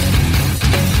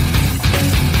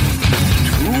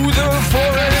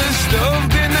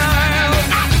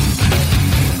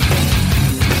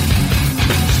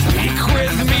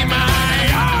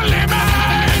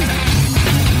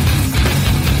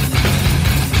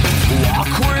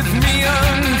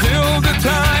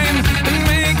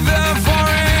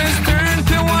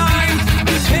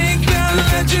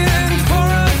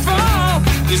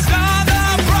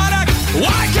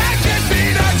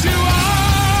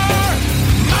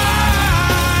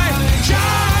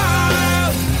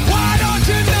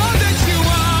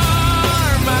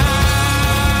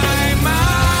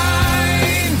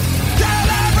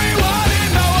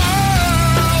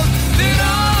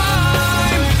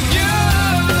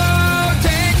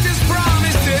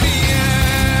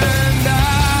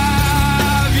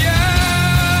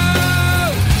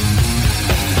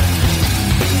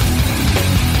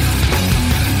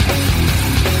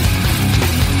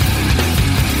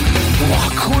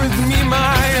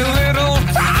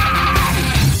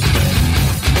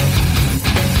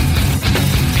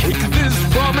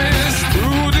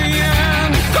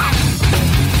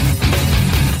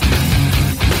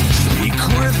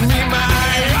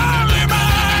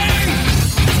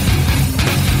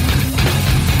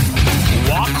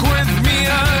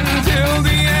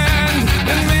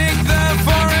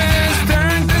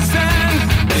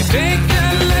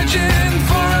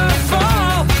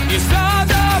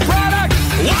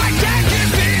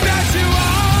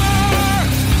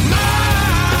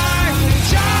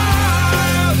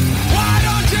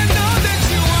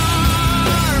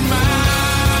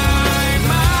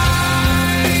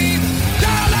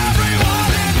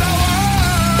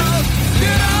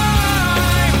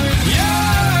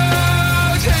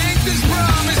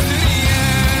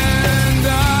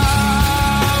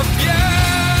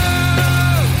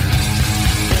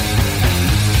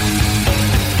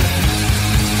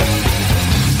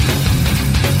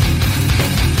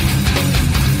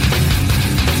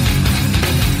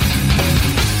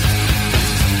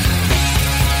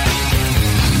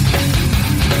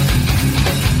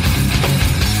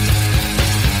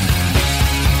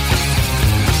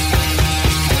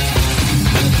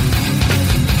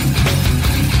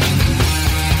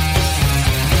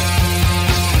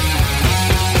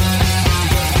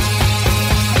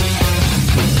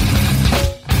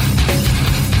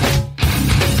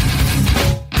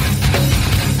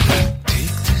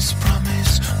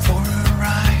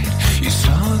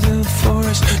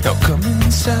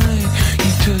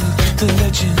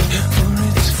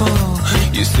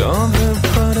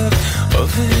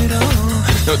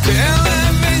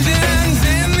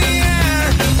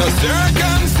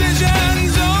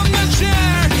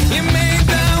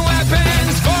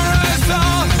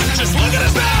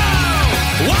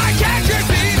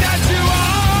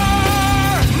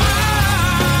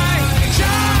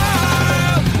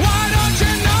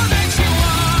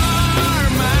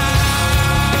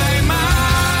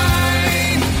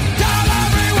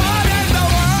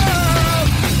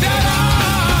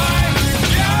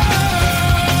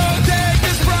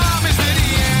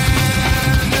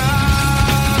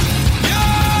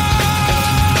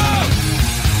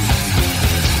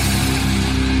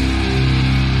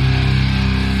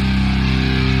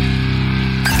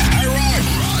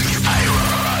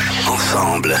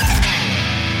 ensemble.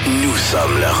 Nous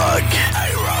sommes le rock.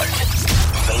 IROCK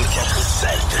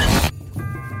 247.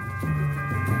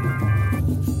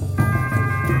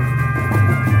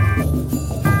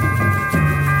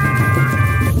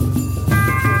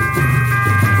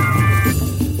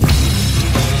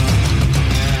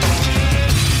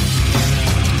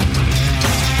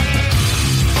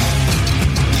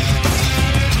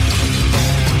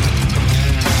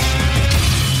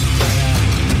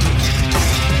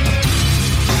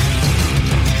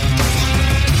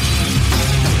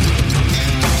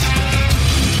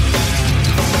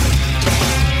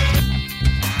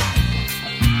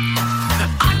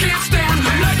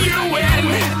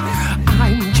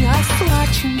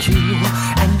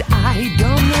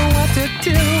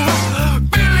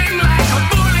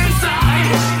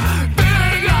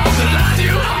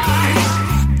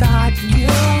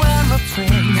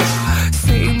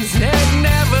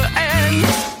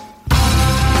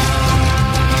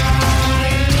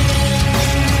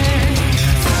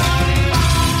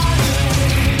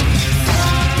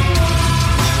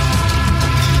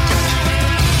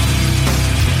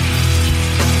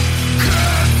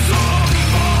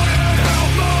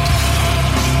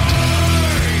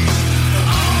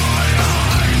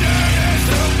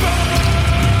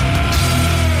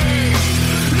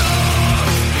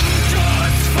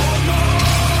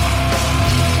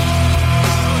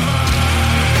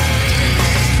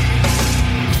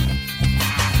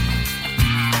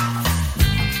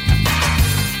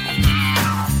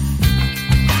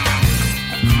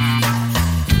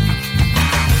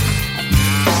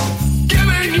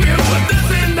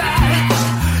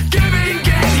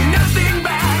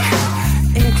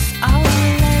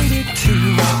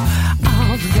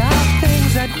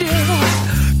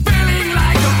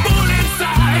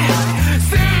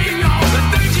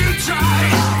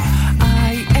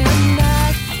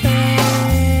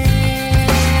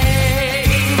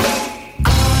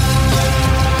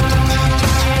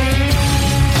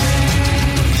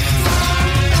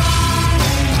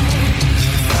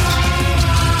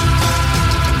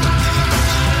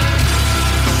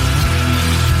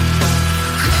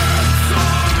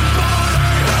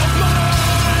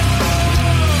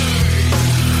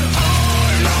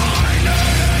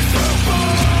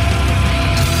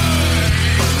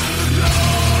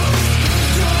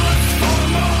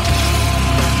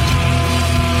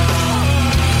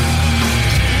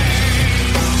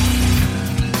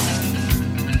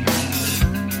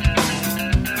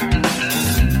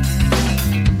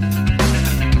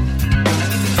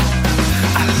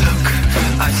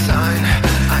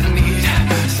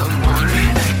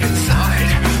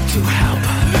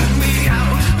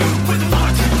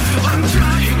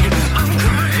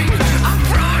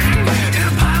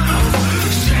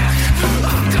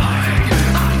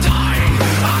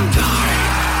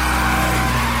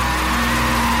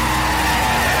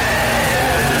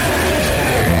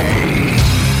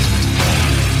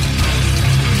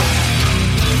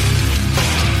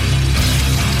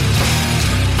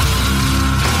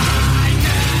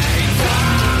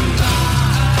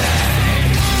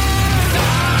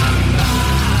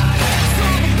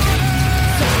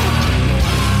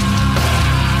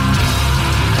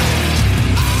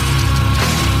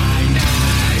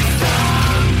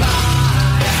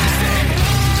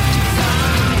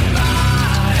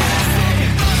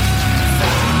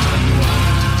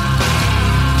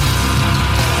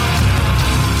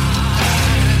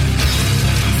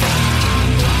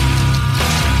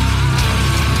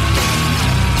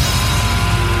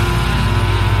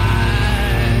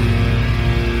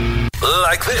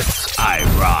 Like this.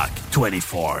 IROCK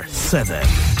 247.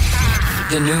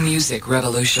 The new music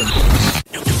revolution.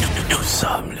 Nous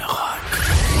sommes le rock.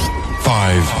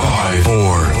 5,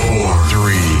 4,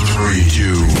 3,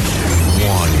 2,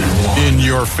 1. In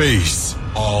your face.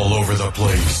 All over the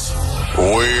place.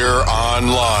 We're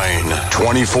online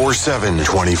 24/7.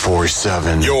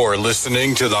 24/7. You're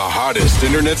listening to the hottest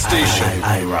internet station.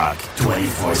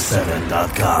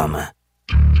 IROCK247.com.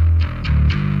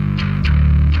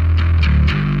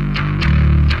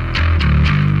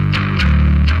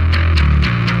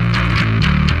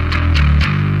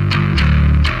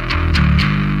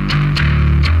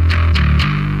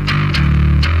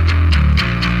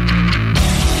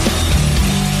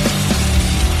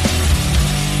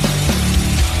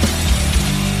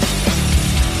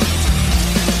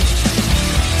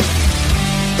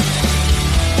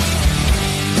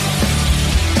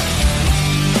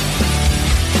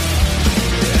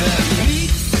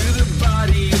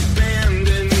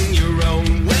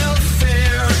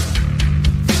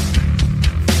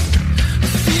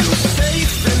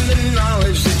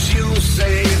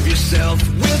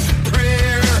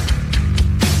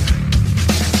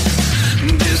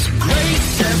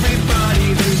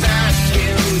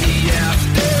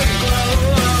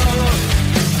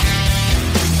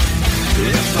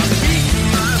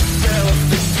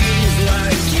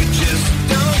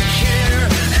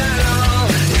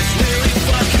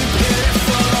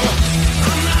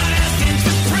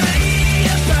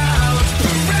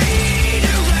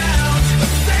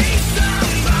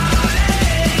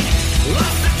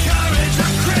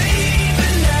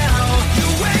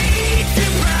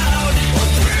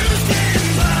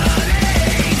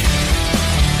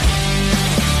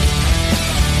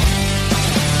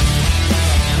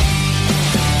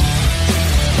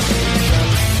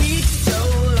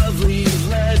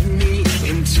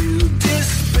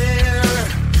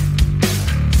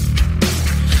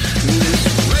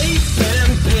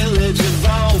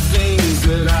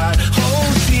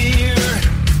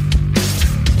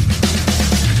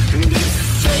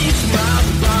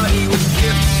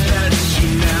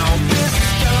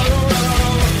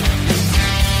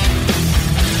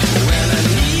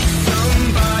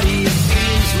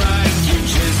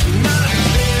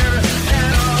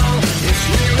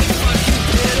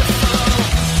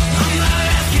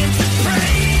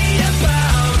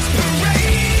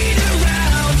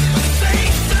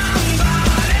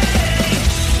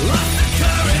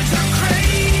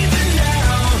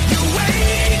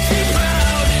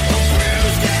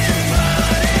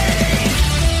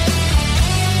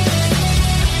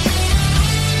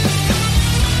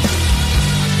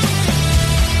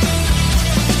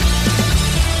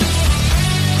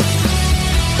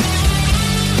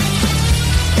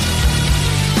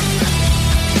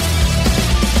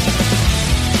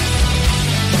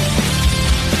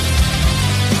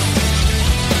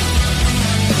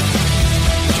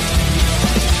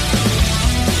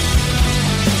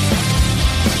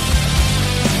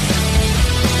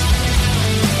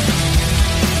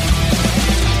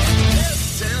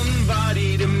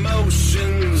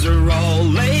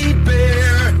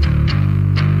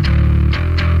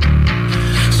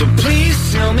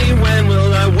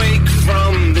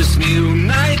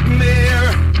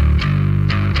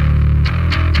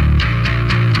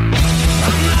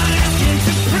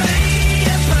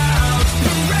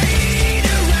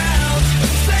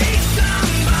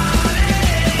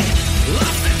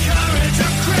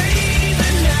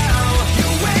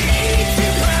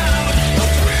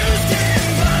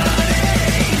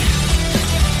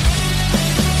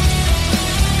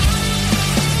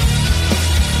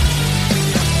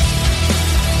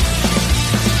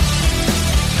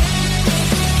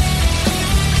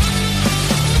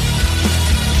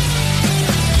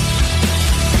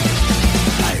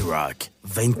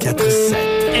 24/7.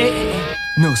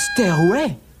 Nos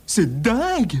stéroïdes, c'est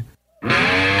dingue!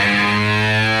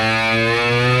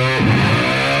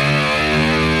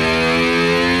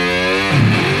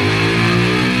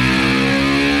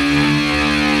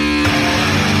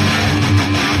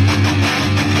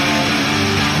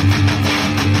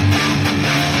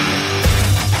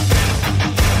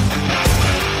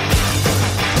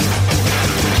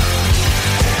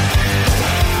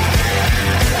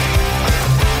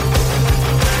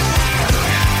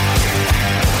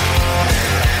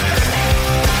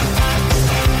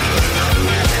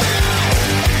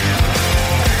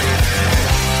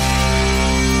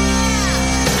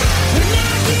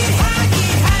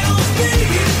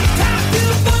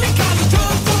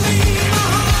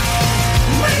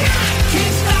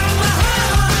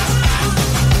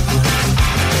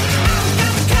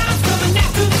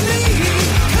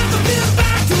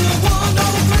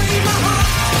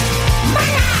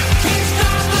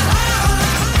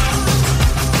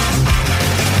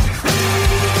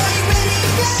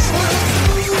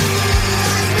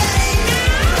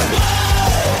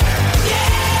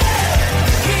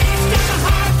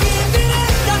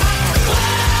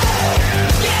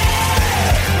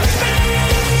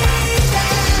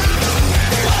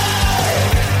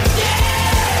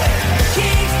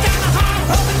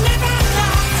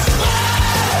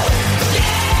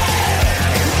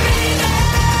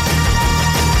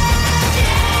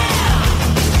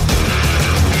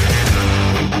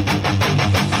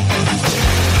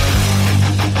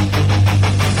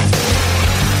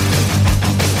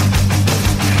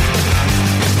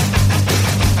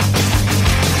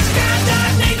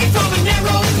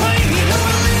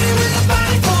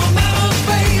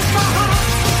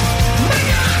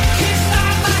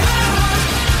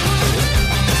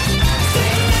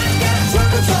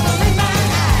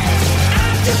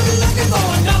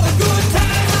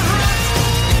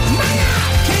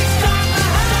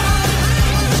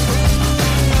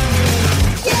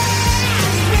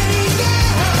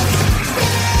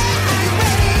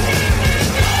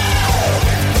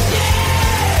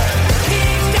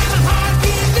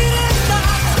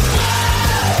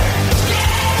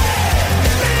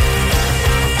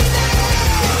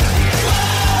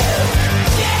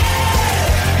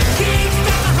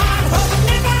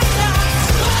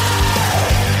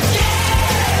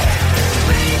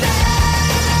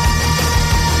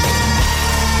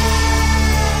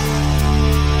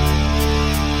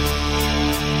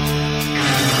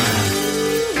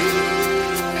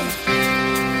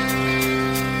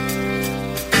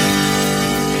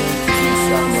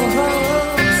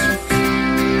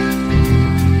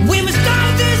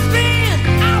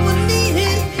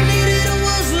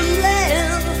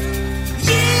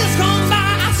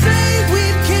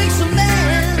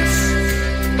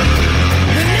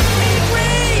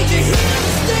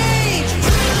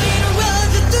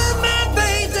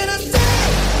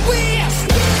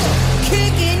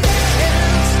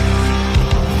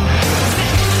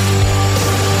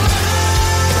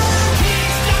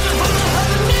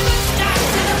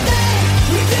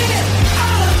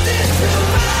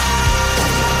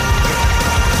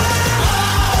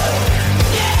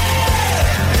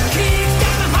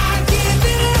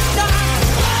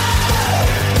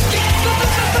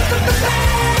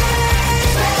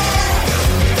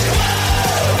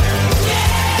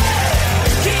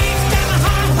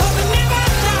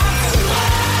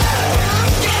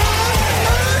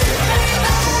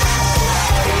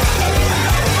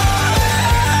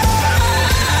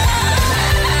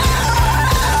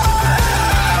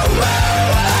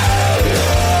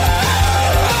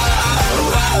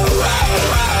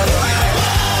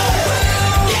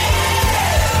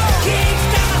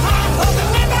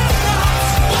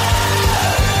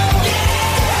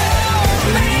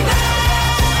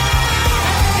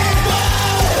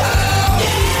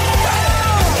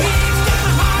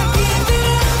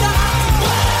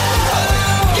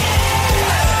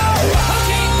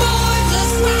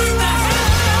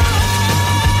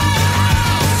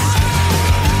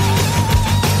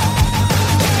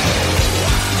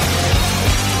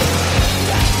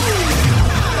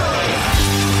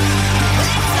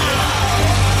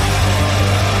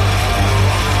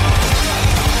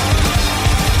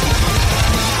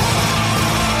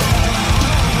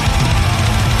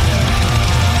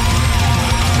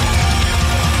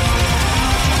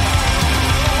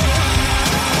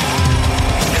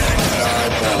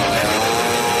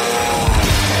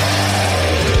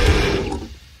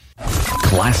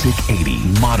 Classic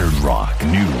 80, modern rock,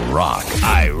 new rock.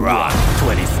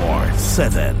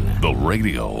 IROCK247. The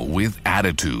radio with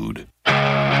attitude.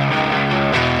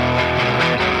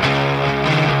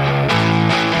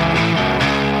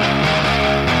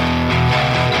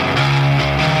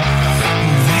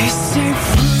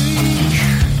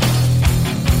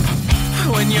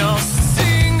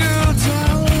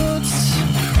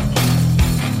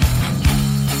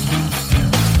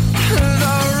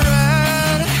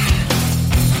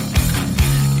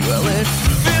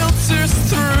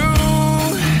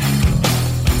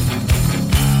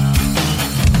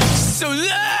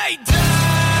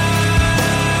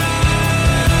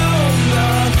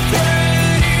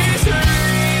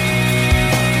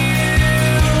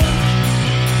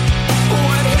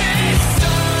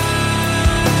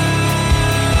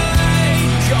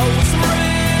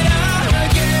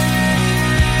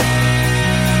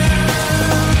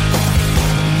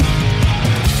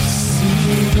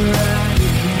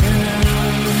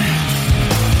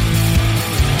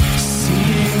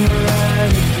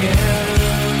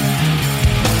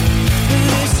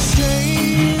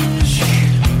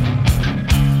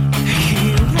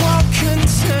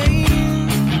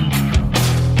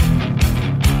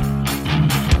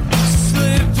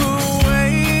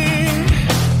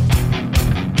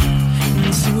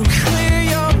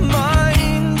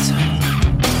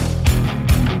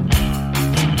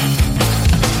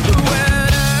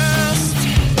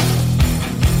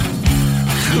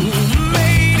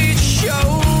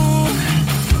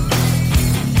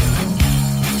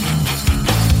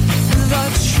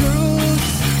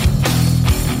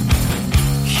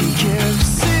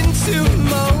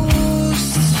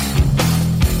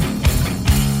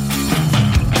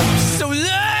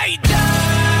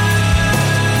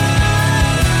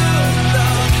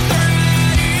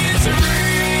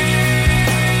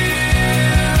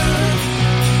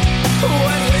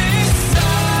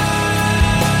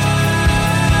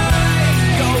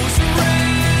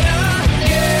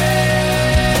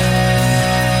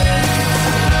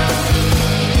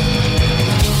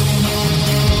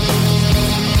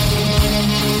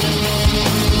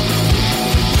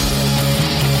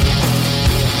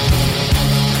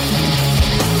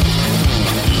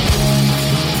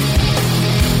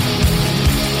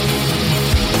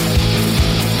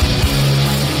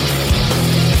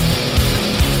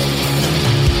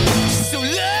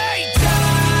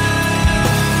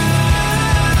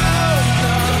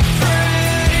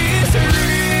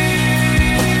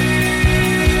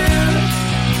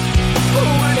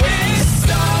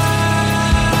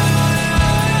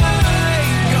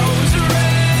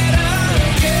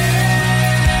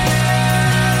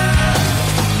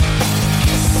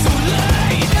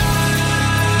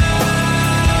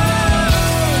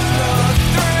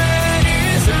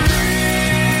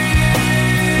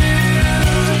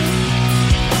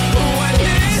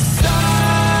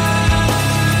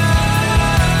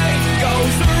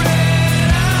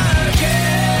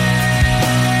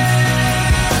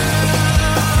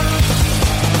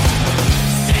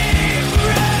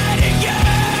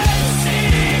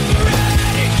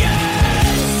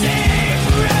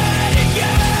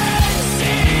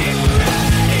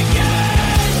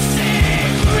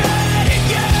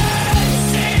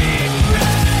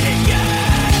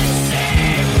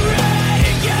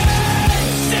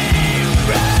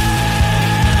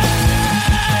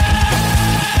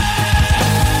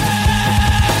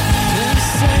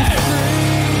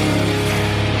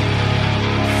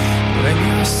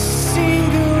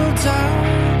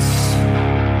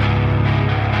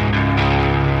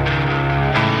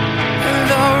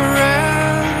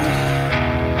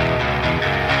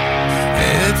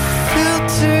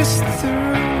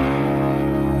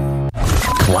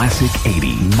 Classic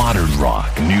 80s. Modern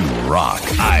rock. New rock.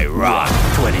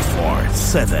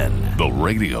 IROCK247. The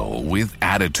radio with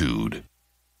attitude.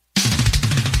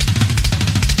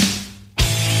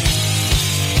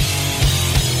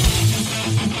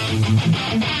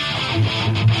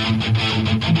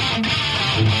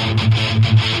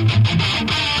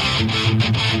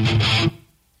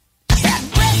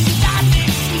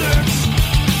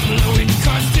 Blowing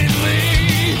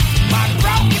constantly, my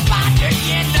broken body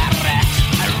in a wreck.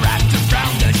 I wrapped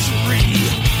around a tree.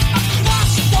 A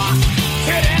crosswalk,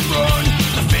 hit and run,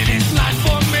 the finish line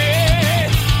for me.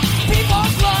 People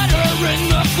flutter in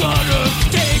the gutter.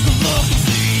 Take a look and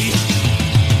see.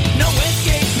 No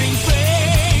escaping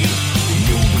fate.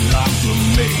 You belong to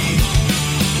me.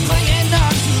 Clinging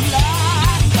on to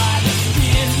life by the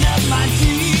skin of my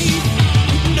teeth.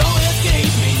 No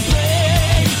escaping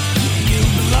fate. You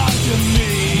belong to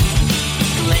me.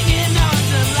 Clinging on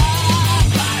to life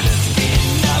by the skin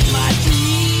of my teeth.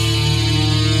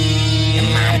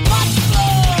 My blood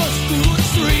flows through the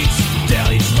streets,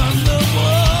 delis from the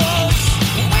woods.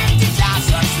 Empty jars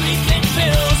of sleeping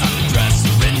pills on the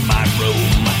dresser in my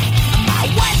room. My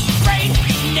wet brain,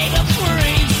 native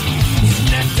brains, is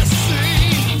meant to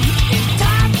see. In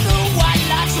time, the white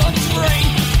lights will drain,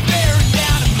 bearing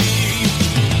down to me.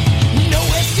 No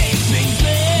escaping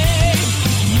babe,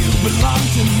 you belong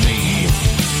to me.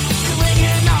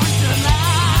 Clinging on to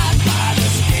life by the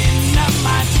skin of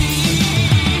my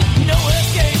teeth. No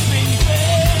escaping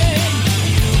babe,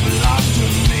 you belong to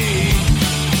me.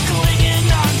 Clinging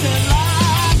on to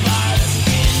life by the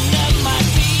skin of my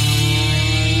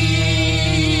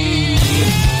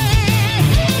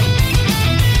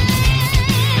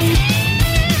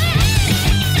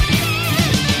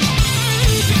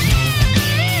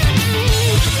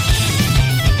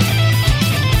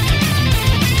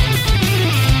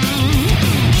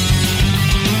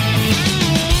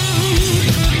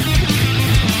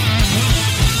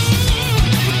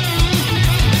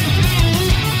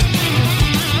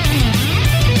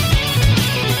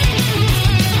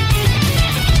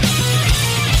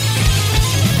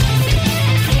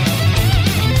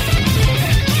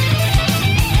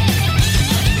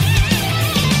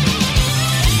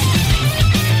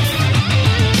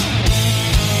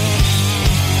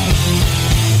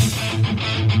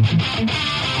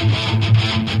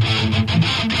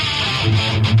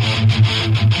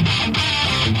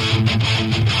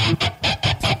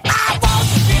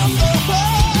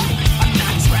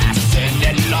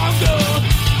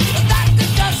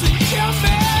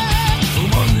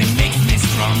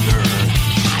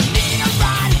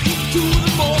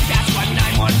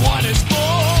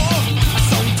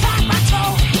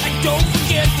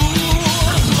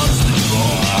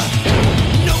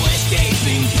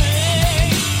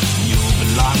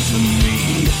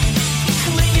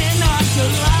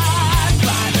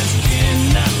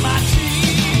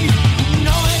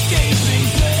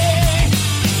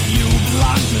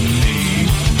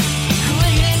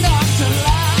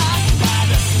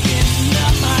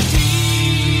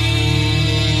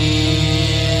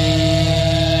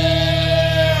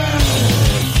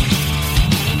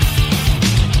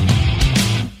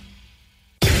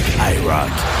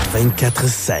IROCK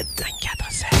 24/7.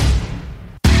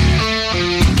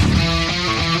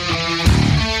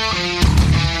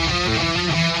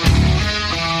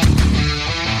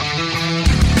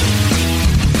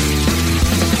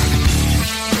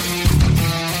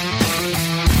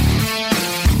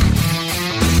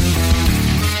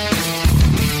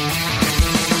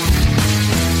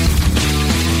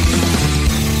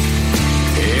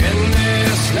 In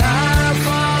this life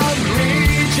of me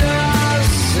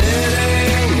just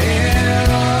sitting here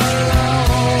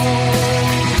alone.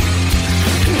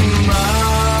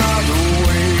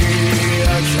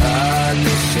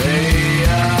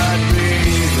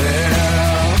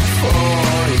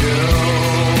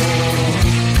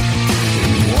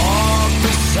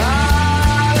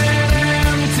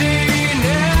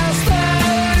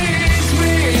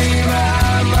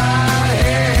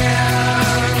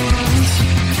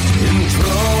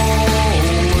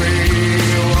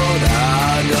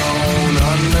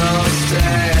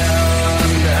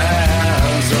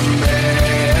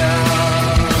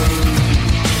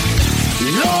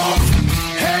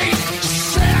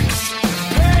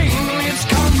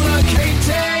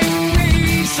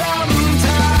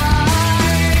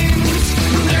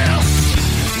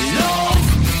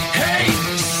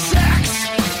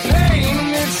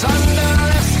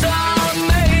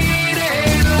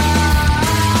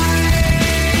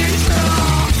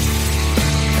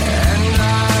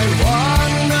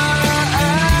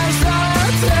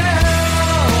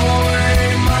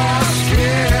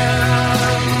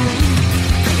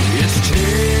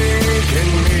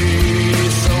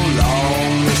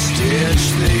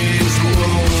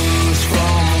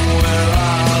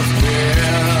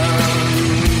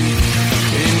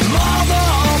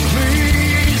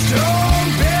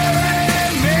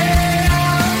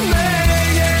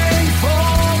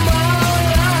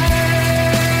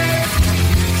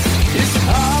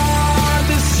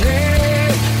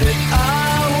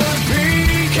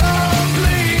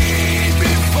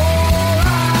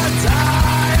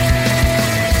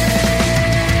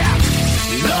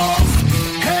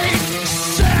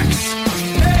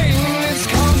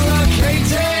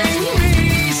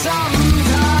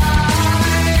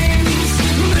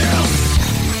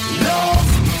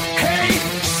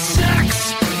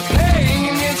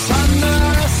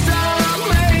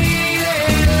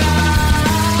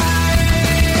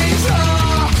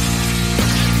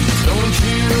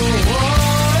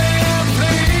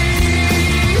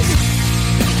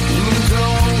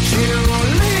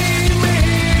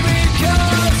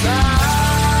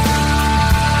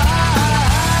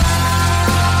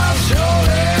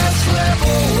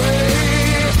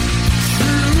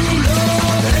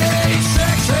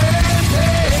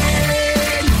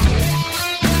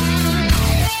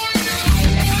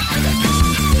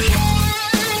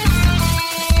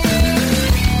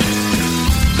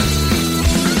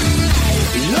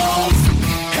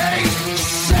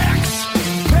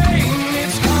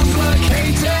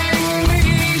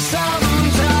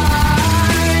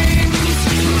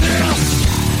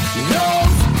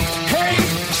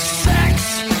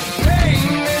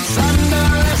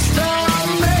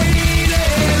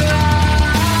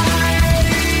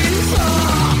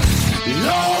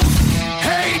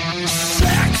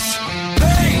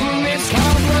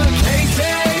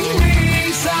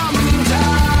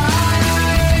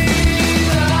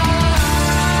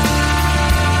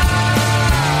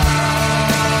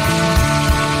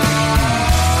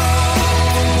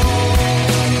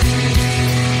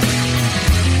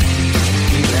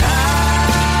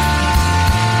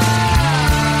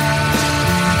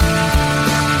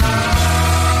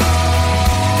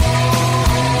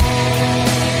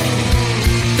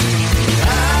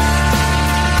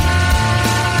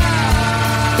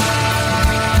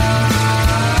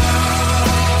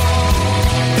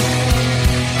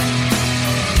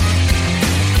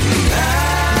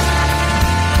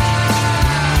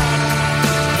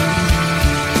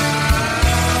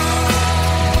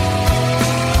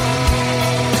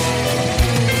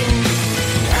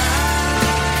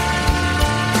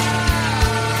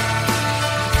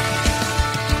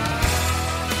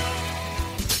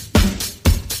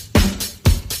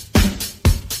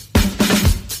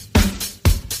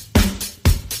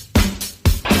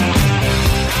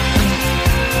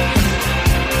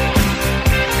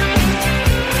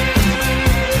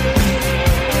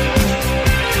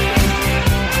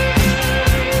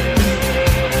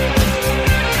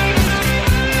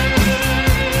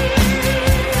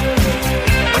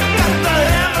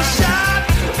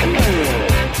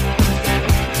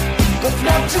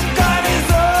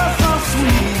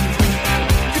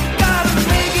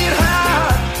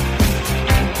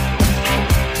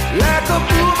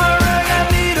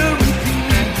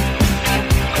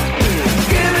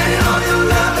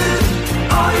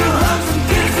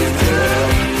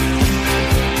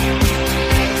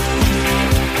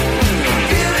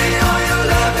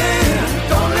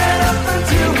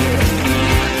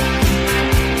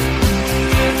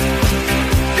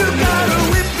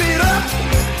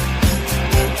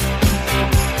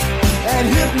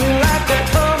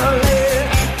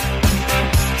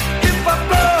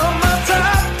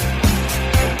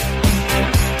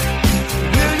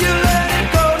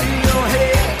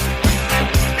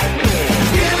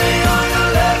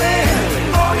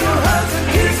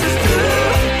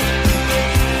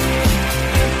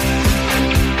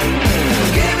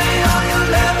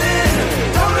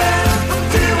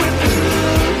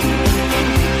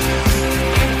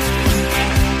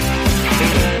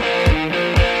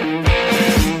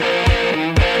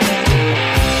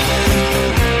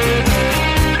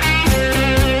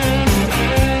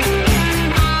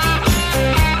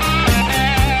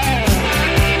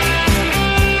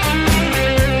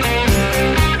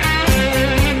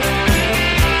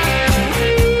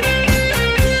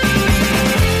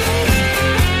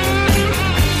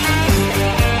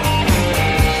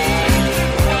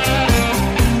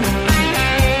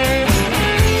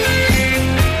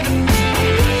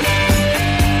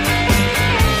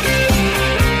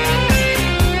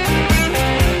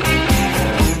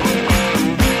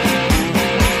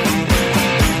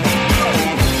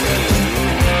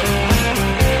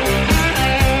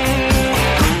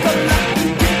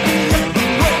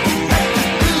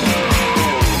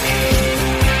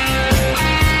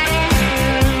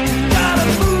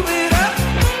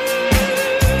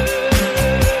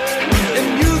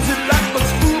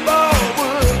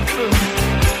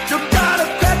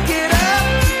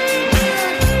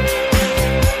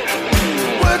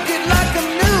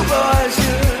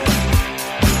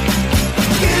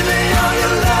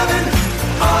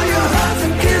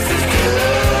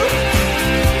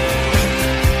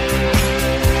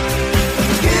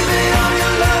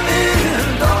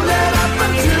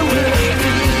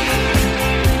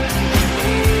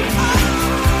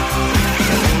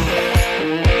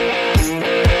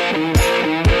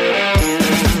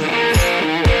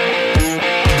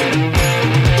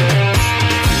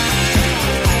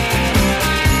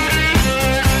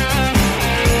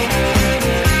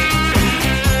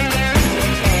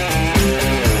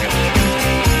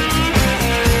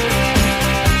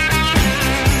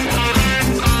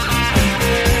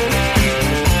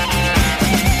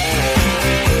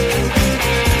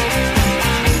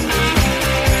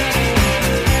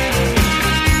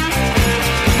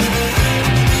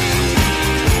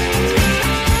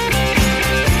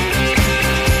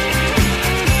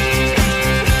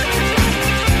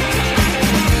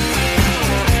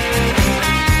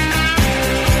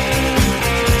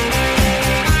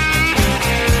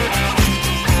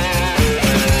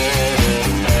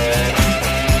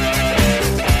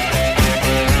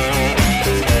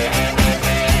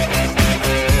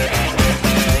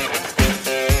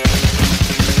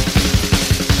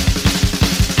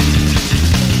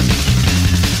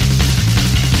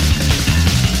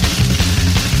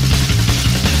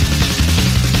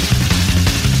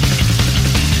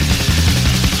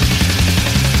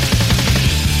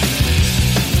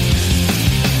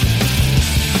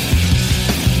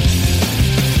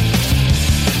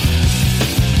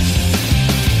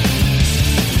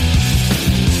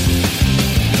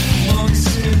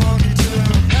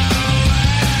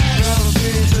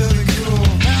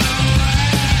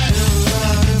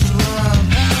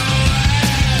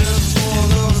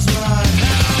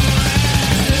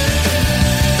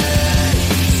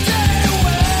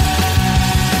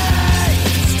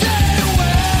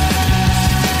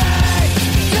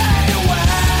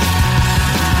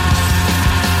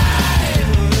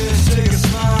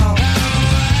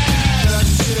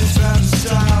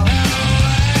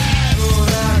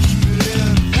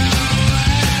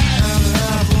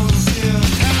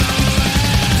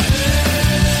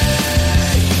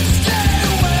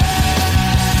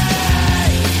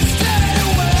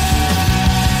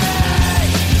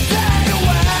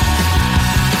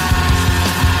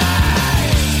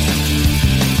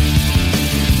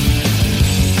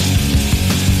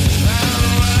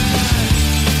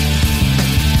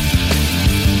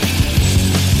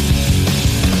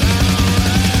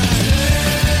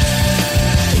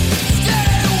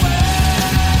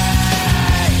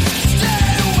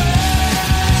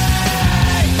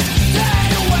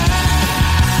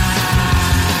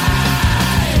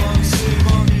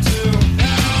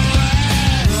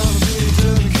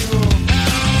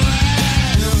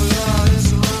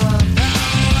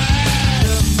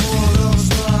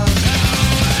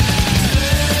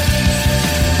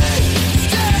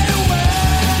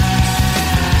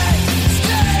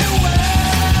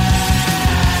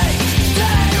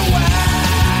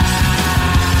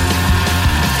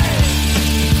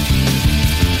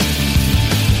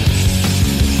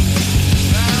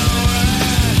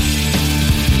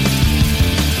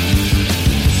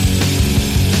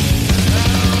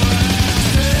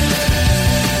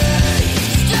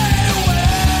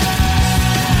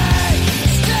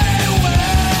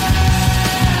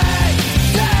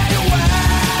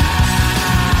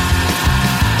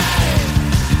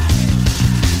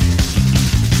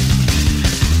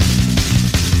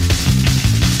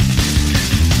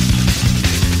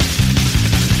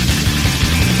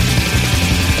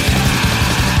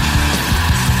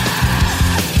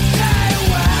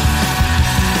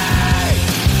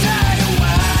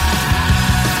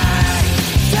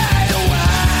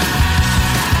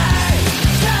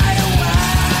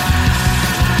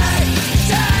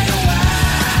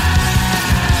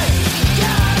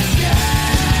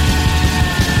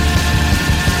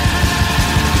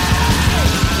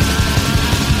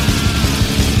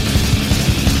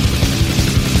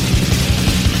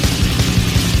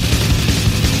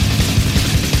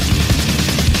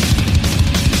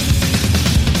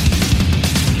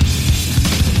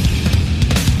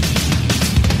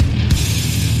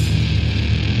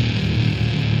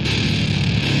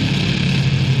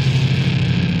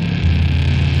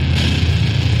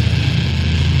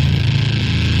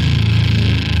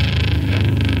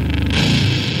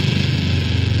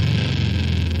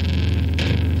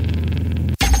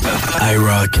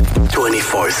 Rock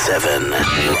 24/7.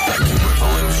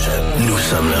 Nous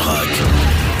sommes le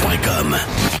rock.com.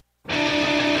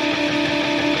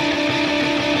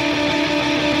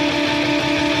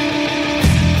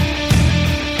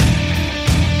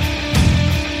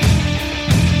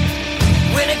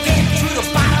 When I get to the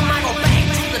bottom, I go back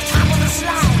to the top of the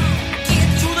slide. I get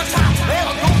to the top, well,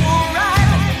 I go for a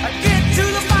ride. I get to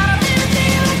the bottom and I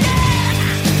feel again.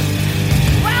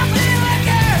 Well, I feel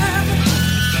again.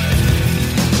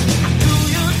 Do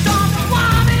you don't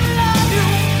want me to love you?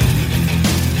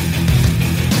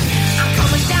 I'm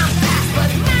coming down fast,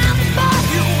 but now before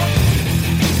you.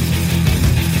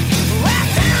 Well,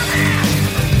 tell me,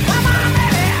 come on,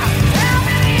 baby, tell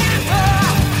me the answer.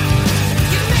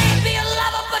 You may be a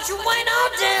lover, but you ain't no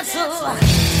dancer.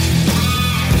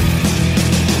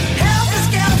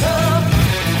 Helter-skelter,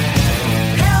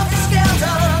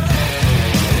 helter-skelter,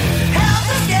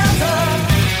 helter-skelter.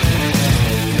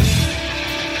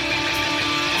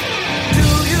 Do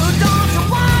you, don't you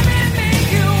want me to make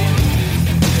you?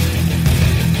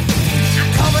 I'm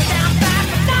coming down fast,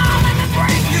 but now let me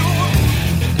break you.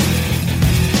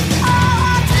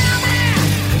 Oh, tell me,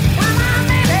 come on,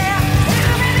 baby,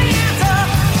 tell me the answer.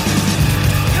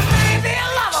 You may be a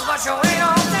lover, but you ain't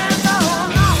no dancer,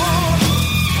 no.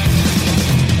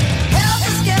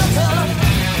 Helter-skelter,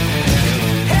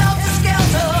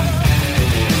 helter-skelter,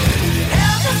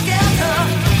 helter-skelter.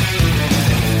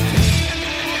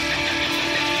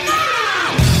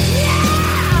 Yeah,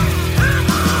 come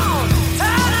on,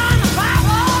 turn on the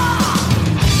power.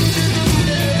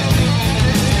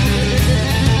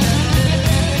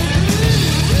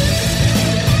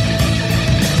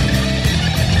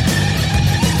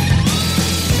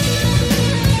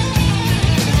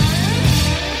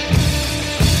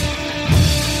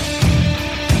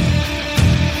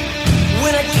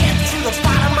 When I get to the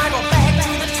bottom, I go back to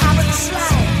the top of the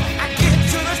slide. I get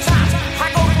to the top, I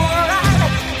go for a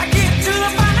ride. I get to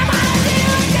the bottom, I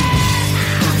feel again.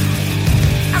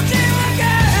 I feel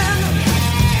again.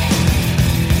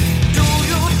 Do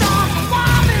you don't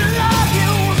want me to love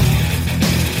you?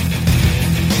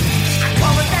 I'm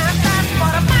coming down fast,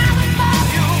 but I'm out above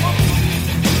you.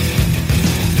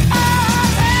 Oh,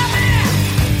 tell me,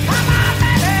 come on,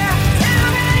 baby, tell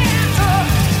me the answer.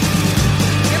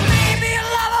 You may be a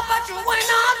lover, but you ain't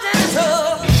no dancer.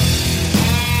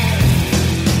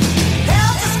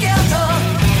 Helter-skelter,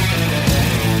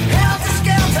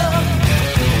 helter-skelter,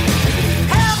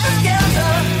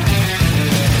 helter-skelter.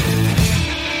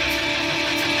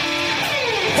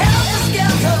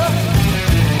 Helter-skelter,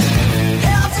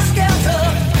 helter-skelter,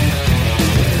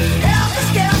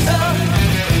 helter-skelter.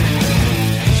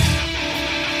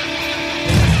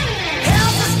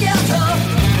 Helter-skelter,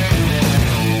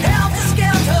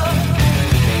 helter-skelter,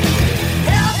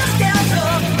 helter-skelter.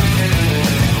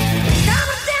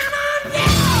 Coming down on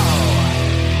you.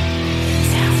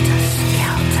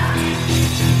 Helter-skelter.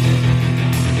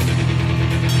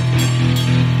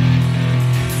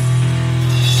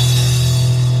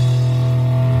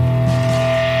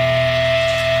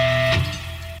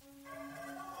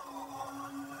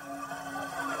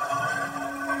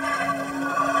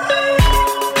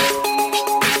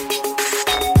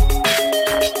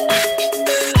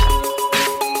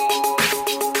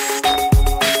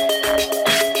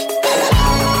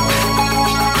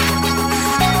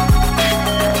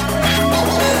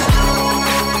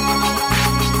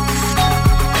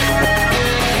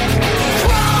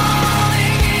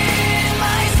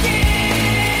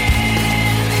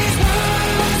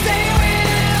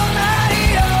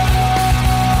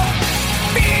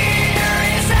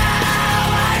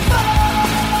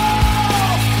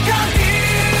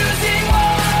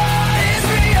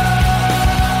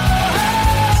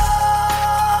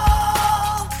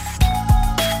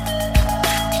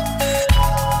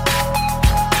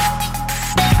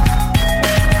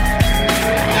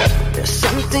 There's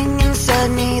something inside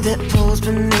me that pulls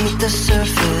beneath the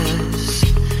surface,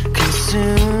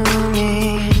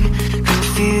 consuming,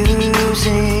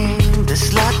 confusing.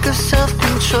 This lack of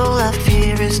self-control I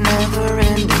fear is never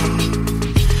ending,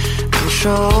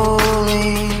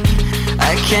 controlling.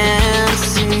 I can't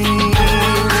seem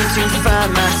to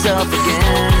find myself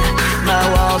again. My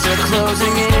walls are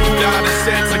closing in. Not a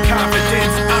sense of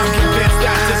confidence. I'm convinced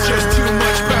that there's just too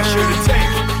much pressure to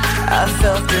take. I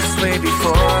felt this way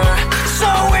before.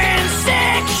 So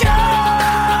insecure.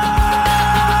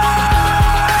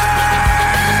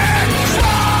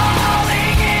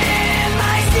 Crawling in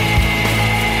my skin.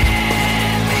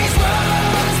 These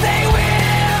wounds, they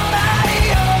will not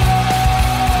heal.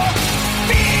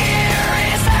 Fear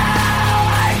is how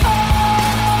I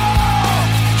fall.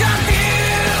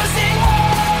 Confusing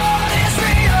what is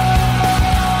real.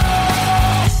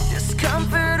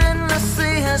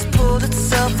 has pulled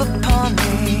itself upon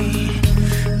me,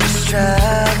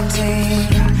 distracting,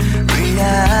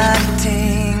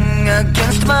 reacting.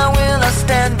 Against my will, I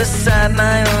stand beside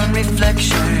my own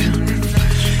reflection.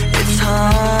 It's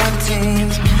haunting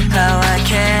how I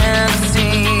can't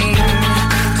seem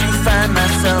to find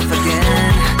myself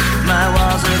again. My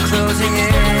walls are closing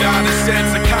in. Not a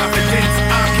sense of confidence.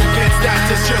 I'm convinced that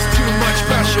there's just too much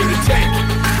pressure to take.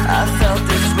 I felt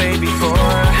this way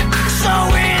before. So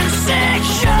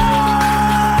insecure.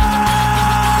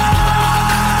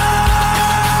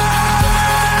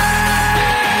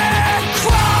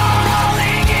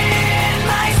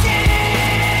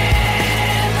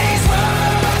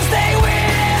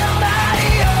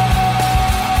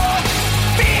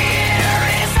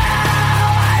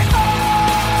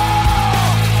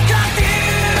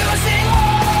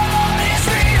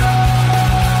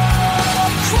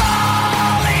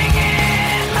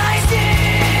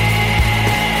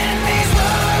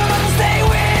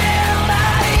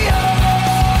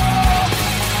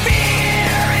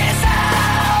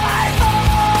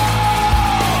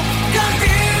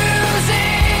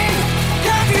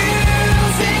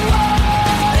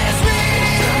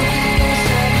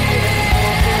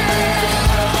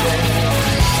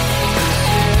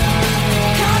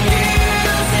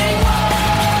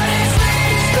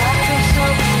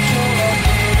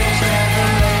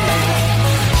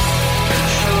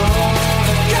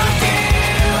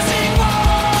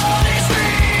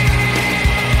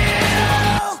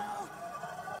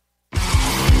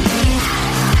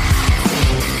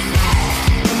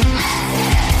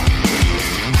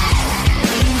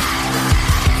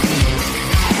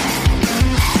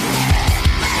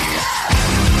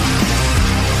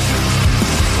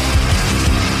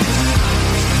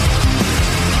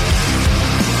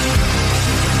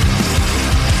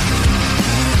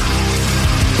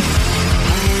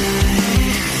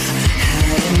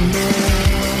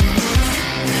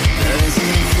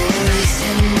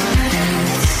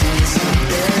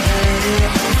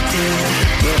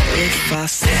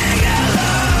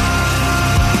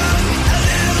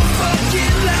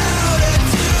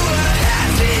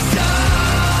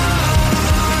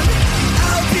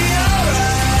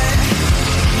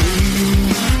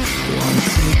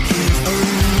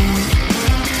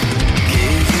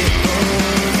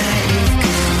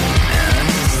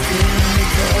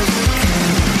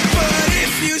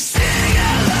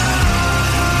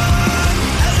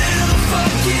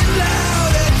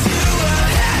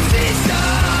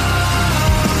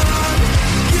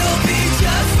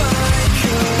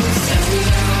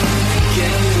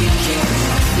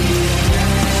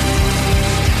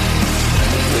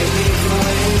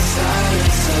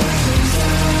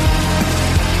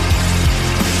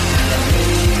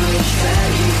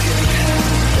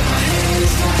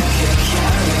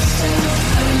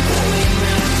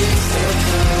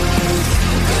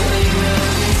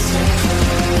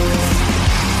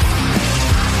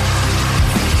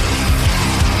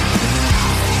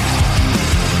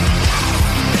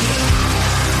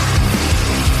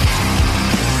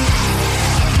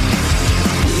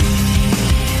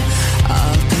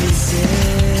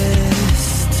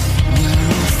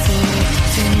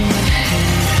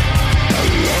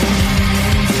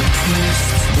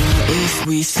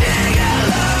 We sing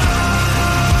along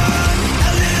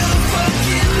a little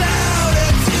fucking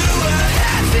louder to a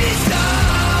happy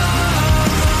song.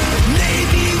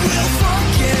 Maybe we'll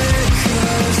forget,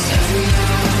 'cause every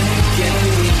now and again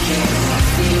we get our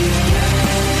feeling.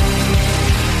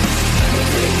 And the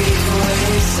baby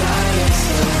voice silence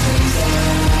opens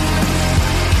up.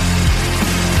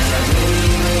 And I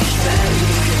really wish that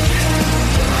you could help,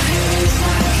 but my head is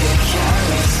like a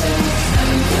carousel, and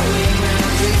I'm going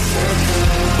round in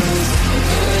circles.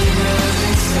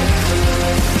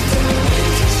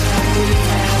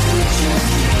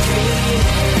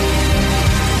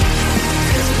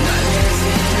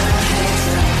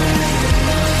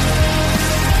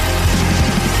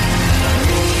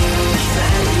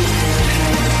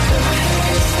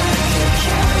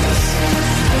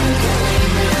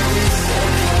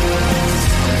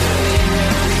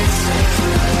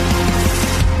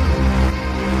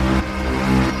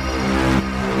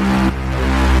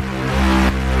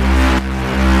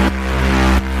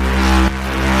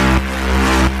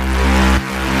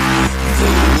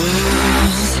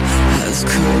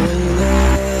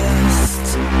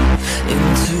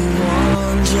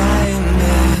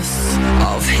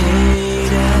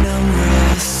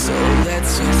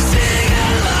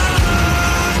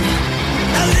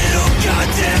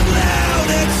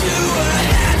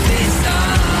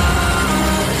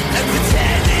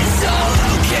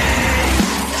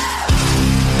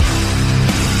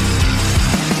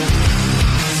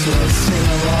 So let's sing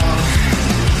along.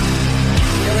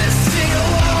 Yeah, let's sing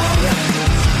along.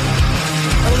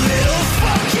 A little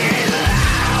fucking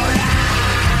louder.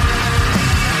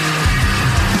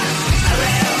 A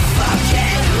little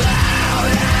fucking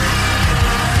louder.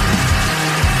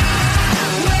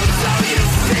 Wait till you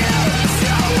feel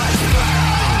so much better.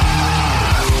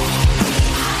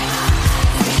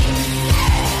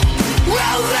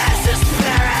 Well, that's the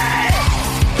spirit.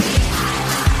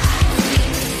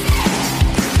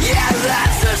 Yeah,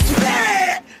 that's the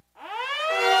spirit.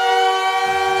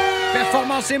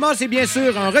 Performance Emma, c'est bien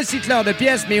sûr un recycleur de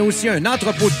pièces, mais aussi un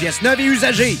entrepôt de pièces neuves et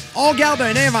usagées. On garde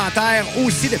un inventaire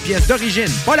aussi de pièces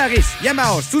d'origine. Polaris,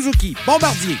 Yamaha, Suzuki,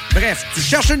 Bombardier. Bref, tu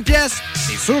cherches une pièce,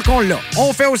 c'est sûr qu'on l'a.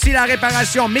 On fait aussi la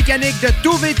réparation mécanique de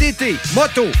tout VTT,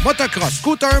 moto, motocross,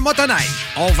 scooter, motoneige.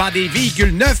 On vend des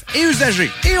véhicules neufs et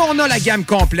usagés. Et on a la gamme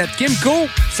complète Kimco,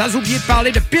 sans oublier de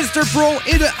parler de Pister Pro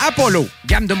et de Apollo.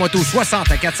 Gamme de motos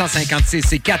 60 à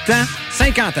 456 et 4 temps,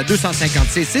 50 à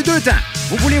 256 et 2 temps.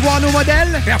 Vous voulez voir nos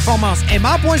modèles?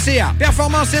 PerformanceEmma.ca.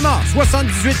 Performance Emma,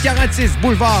 7846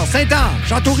 Boulevard Sainte-Anne,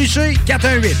 Château-Richer,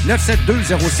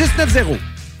 418-972-0690.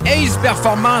 Ace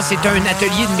Performance est un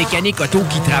atelier de mécanique auto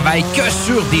qui travaille que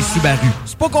sur des Subaru.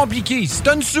 C'est pas compliqué. Si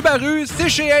t'as une Subaru, c'est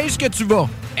chez Ace que tu vas.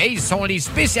 Ace sont les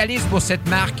spécialistes pour cette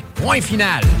marque. Point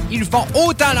final. Ils font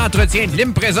autant l'entretien de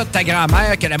l'Impreza de ta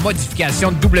grand-mère que la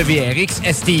modification de WRX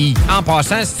STI. En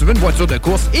passant, si tu veux une voiture de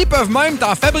course, ils peuvent même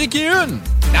t'en fabriquer une.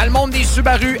 Dans le monde des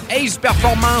Subaru, Ace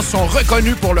Performance sont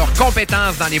reconnus pour leurs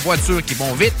compétences dans les voitures qui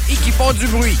vont vite et qui font du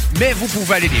bruit. Mais vous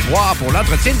pouvez aller les voir pour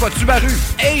l'entretien de votre Subaru.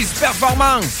 Ace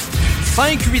Performance.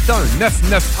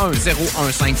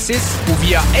 581-991-0156 ou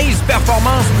via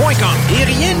aceperformance.com. Et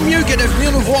rien de mieux que de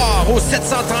venir nous voir au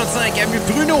 735 avenue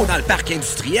Bruno dans le parc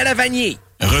industriel à Vanier.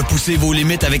 Repoussez vos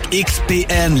limites avec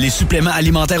XPN, les suppléments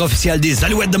alimentaires officiels des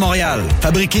Alouettes de Montréal.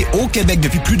 Fabriqués au Québec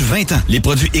depuis plus de 20 ans, les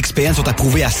produits XPN sont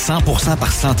approuvés à 100%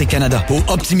 par Santé Canada pour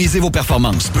optimiser vos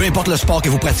performances. Peu importe le sport que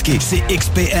vous pratiquez, c'est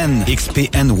XPN.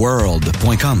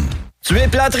 XPNWorld.com. Tu es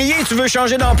plâtrier et tu veux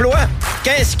changer d'emploi?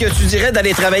 Qu'est-ce que tu dirais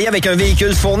d'aller travailler avec un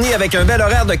véhicule fourni avec un bel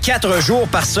horaire de 4 jours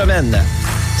par semaine?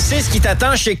 C'est ce qui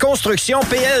t'attend chez Construction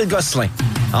PL Gosselin.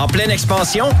 En pleine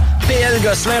expansion, PL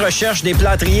Gosselin recherche des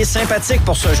plâtriers sympathiques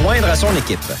pour se joindre à son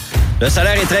équipe. Le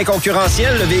salaire est très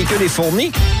concurrentiel, le véhicule est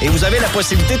fourni et vous avez la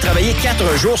possibilité de travailler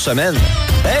 4 jours semaine.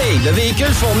 Hey, le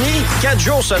véhicule fourni, 4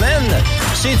 jours semaine,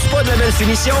 c'est-tu pas de la belle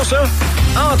finition, ça?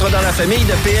 Entre dans la famille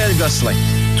de PL Gosselin.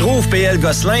 Trouve PL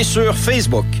Gosselin sur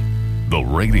Facebook. The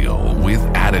radio with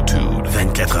attitude.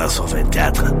 24 heures sur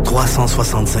 24,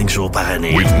 365 jours par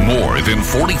année. With more than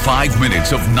 45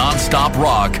 minutes of non-stop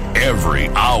rock every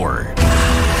hour.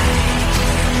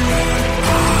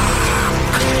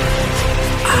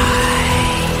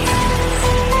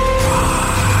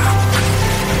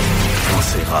 Quand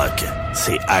c'est rock,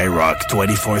 c'est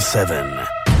IROCK247.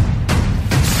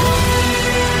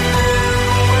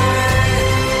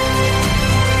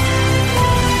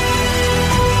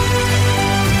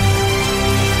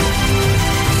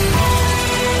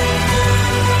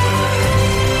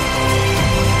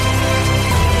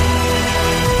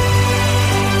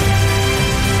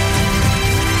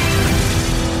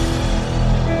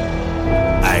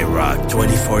 IROCK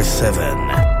 24/7.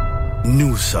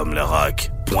 Nous sommes le rock.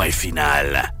 Point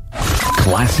final.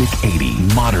 Classic 80,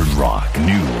 modern rock,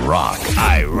 new rock.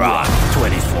 IROCK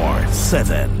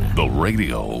 24/7. The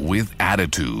radio with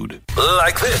attitude.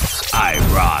 Like this.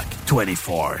 IROCK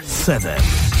 24/7.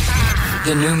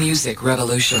 The new music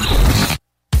revolution.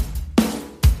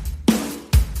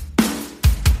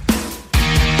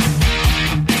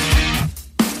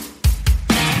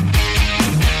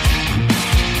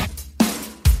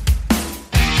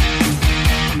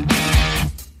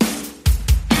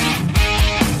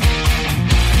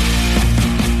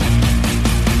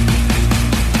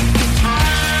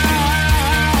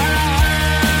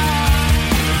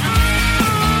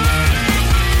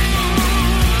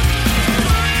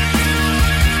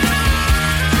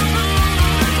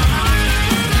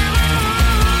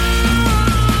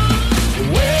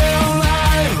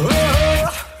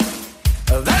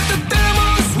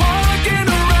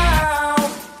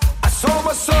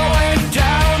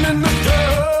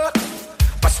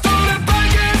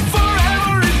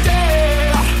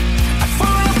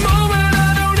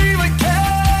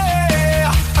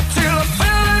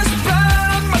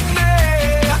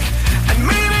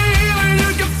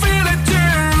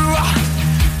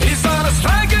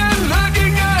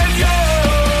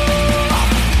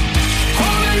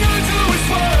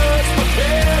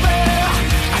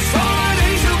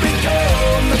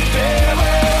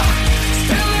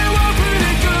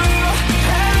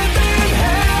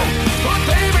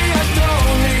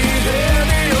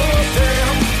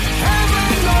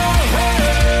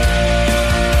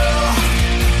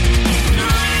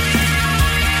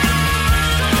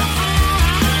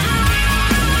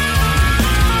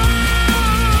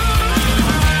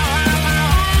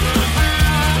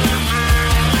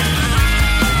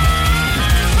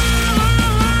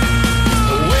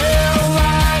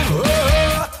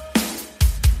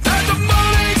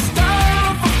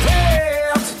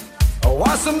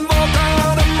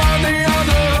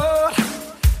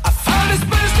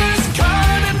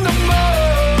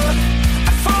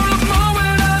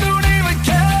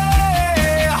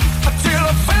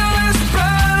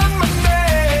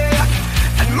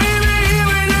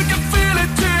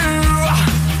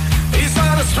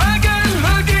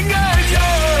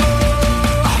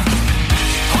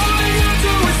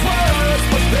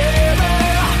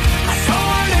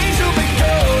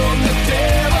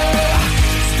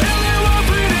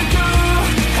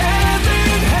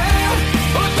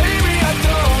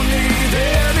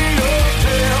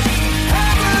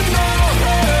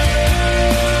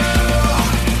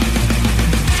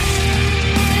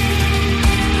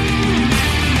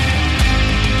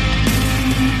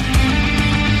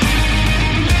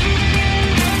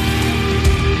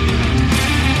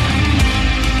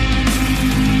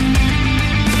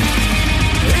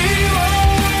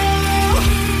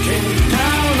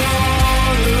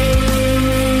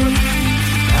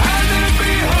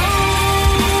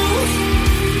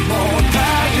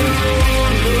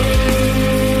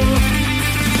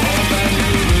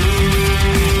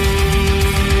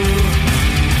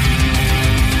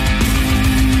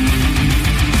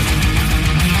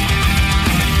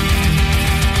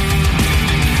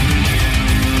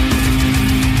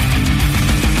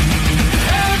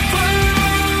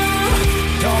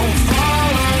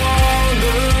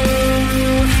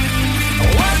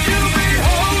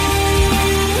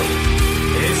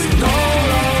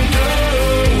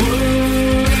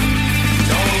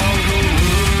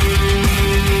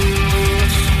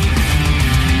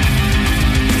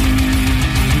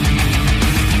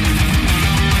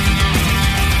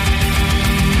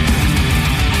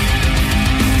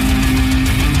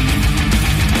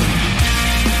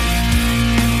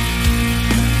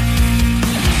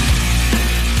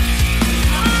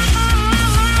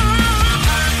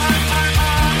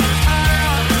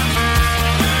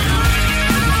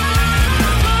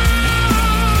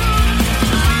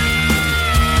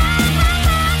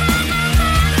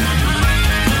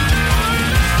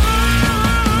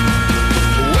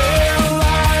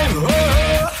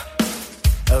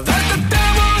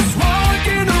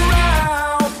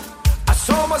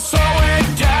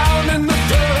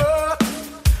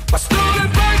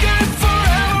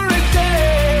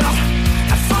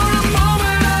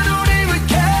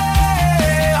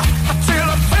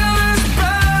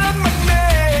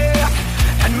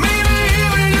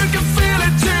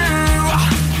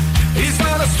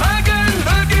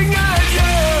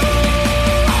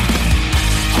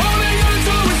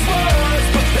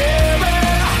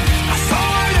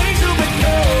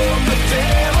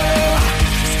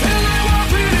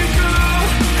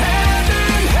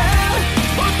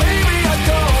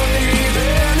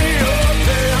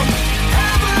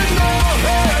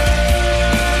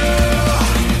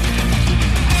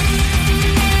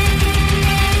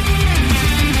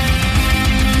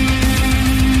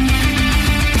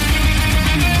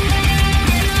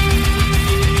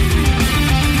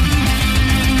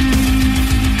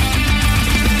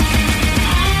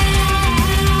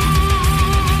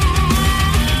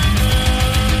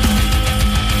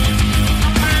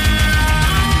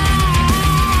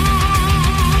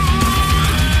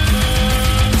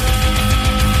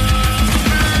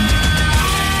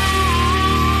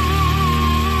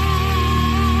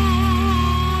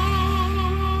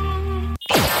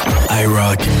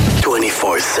 IROCK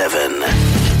 247.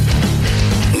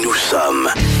 Nous sommes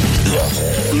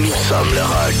le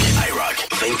rock. IROCK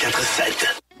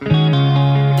 24/7.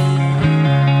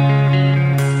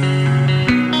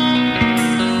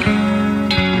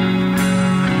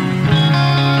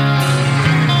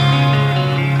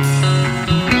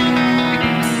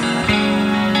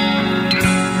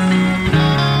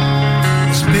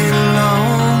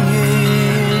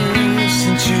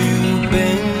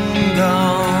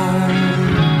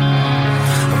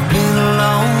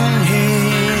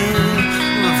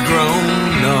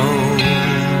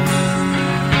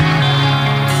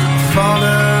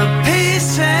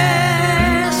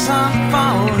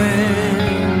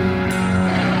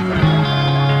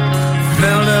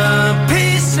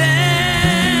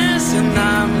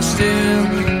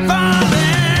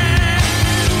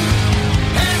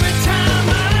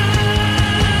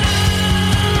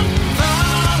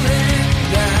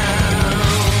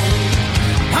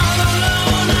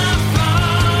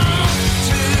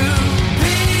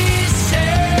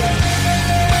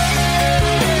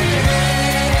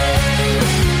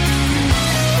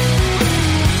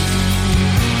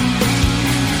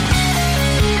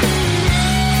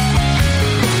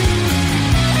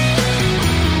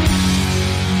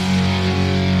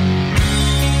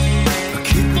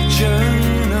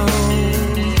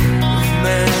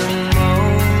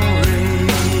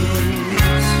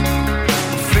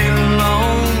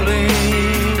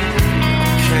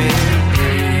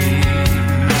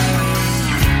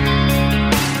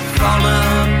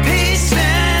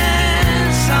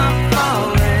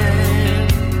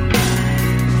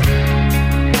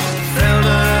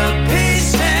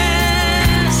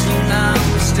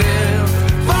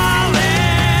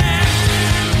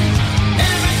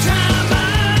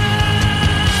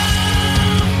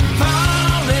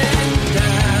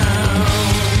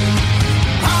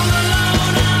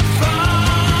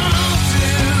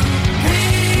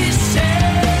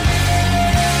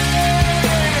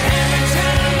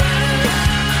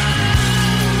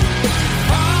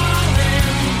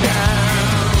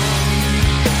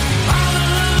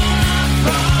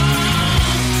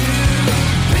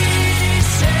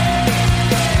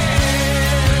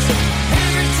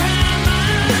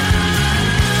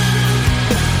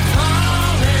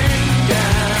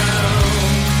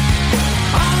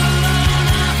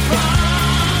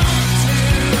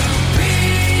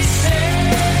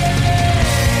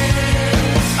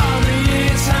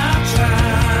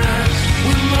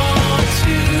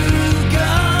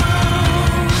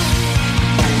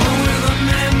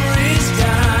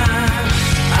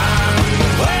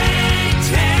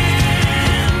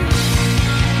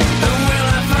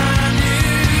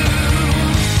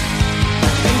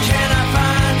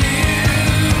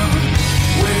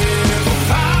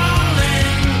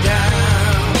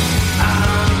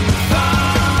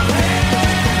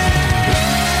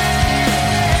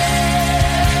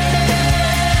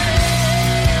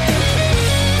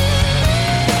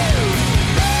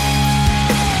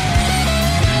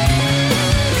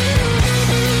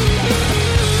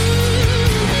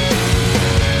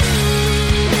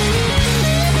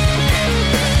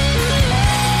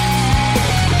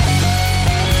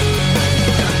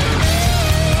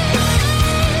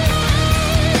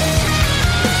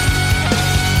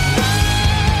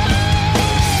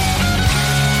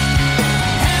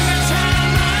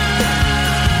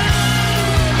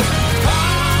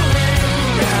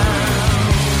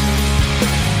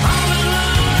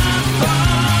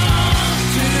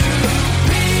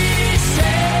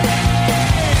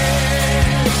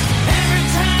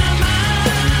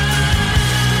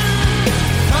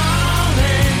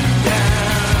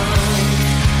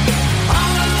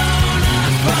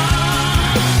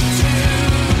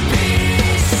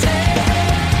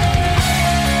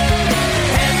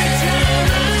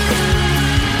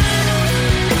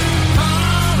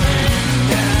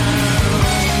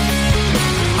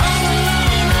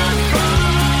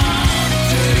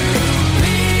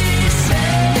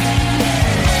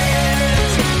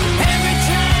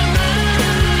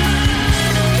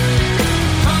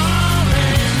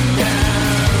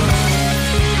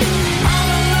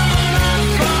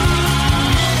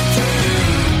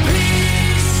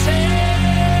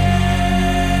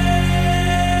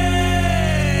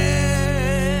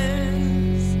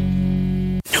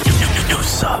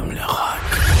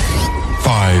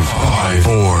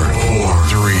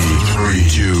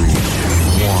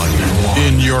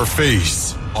 your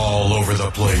face, all over the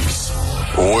place.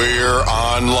 We're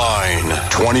online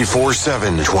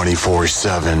 24/7.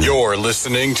 24/7. You're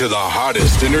listening to the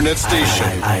hottest internet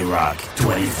station.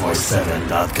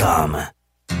 IROCK247.com.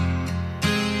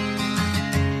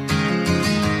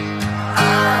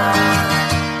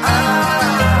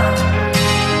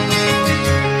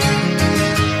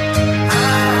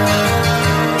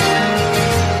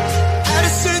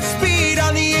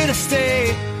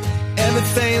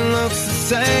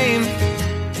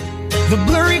 The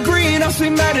blurry green helps me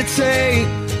meditate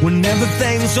when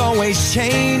everything's always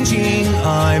changing.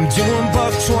 I'm doing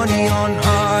 $1.20 on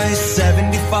ice,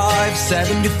 75,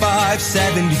 75,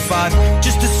 75,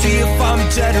 just to see if I'm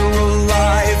dead or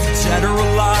alive, dead or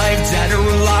alive, dead or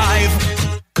alive.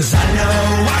 'Cause I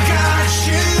know I got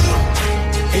you,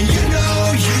 and you know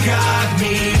you got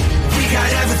me. We got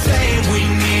everything we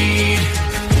need.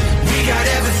 We got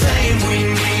everything we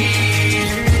need.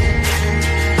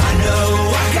 I know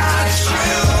I got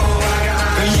you,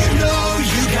 and you know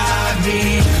you got me.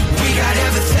 We got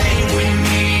everything we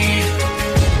need.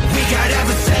 We got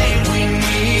everything we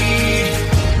need.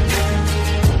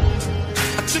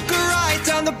 I took a ride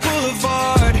down the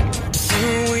boulevard to see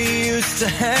where we used to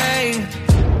hang.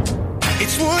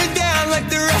 It's worn down like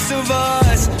the rest of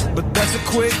us, but that's a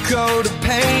quick coat of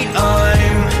paint.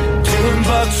 I'm doing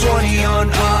 $1.20 on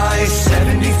ice,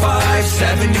 75,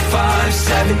 75,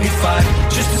 75,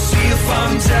 just to see if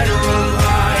I'm dead or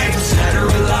alive, dead or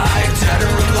alive, dead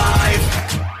or alive.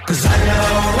 'Cause I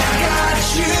know I got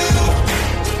you,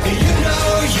 and you know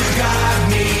you got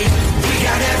me. We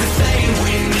got everything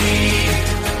we need.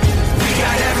 We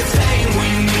got everything we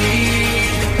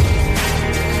need.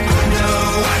 I know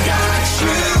I got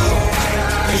you,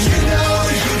 and you know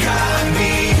you got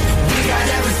me. We got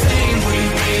everything we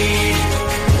need.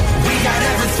 We got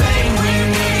everything we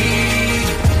need.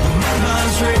 My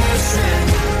mind's racing.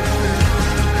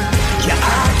 Yeah,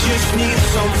 I just need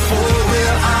some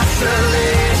for-real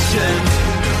isolation.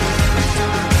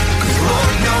 'Cause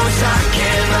Lord knows I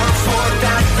can't afford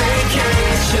that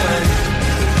vacation.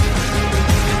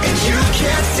 And you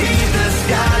can't see the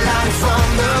skyline from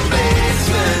the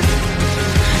basement.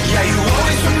 Yeah, you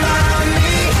always remind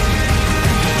me.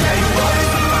 Yeah, you always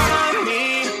remind me.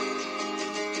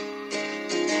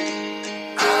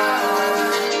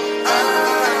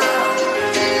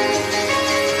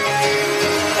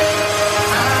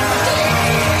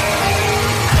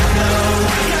 I know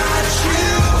I got you,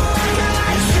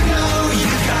 and you know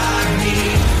you got me.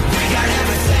 We got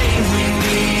everything we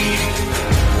need.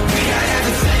 We got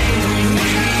everything we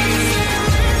need.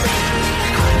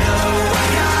 I know I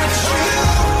got you,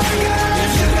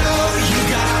 and you know you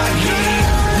got me.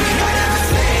 We got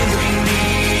everything we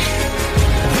need.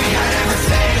 We got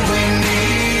everything we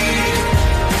need.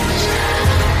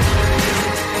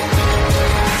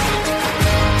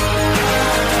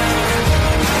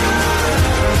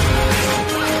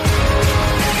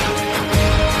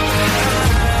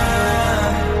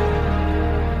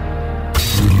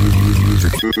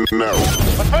 No.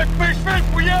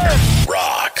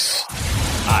 Rocks.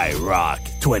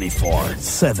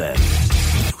 IROCK247.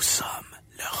 Nous sommes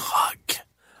le rock.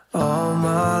 All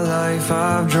my life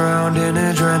I've drowned in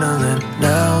adrenaline.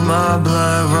 Now my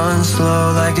blood runs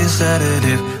slow like a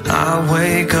sedative. I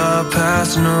wake up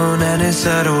past noon and it's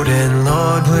settled in.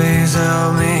 Lord, please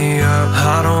help me up.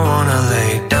 I don't wanna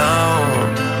lay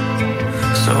down,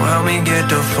 so help me get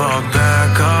the fuck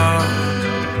back up.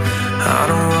 I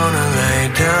don't wanna lay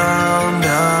down,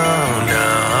 down,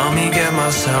 down. Help me get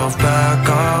myself back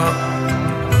up.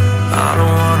 I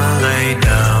don't wanna lay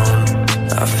down.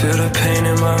 I feel the pain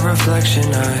in my reflection.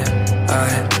 I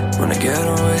wanna get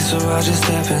away, so I just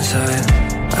step inside.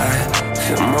 I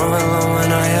feel more alone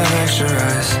when I have extra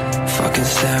eyes fucking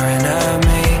staring at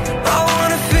me. I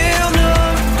wanna feel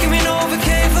numb, give me no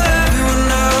Novocaine for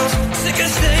everyone else. Sick of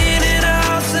staying in a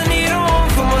house, I need a home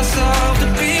for myself. To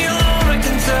be alone, I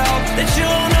can tell that you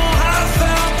don't know how I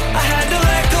felt. I had to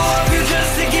let go of you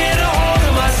just to get a hold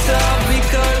of myself.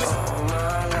 Because all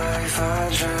my life I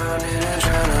drowned in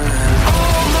adrenaline.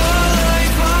 All my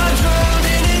life I drowned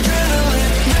in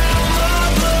adrenaline. Now my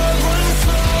blood runs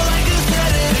slow like a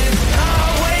sedative. I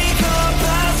wake up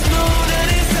past noon and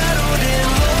it's settled in.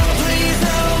 Lord, please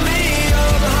help me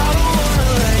up. I don't wanna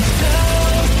lay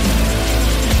down,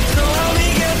 so help me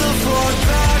get the fuck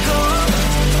back up.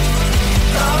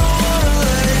 I don't wanna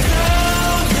lay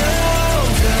down, down,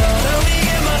 down. Help me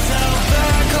get myself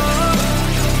back up.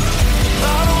 I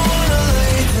don't wanna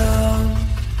lay down.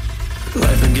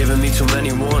 Life been giving me too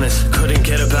many warnings. Couldn't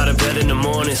get up out of bed in the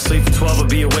morning. Sleep for 12 or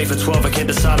be awake for 12. I can't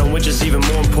decide on which is even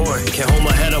more important. Can't hold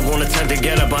my head up, won't attempt to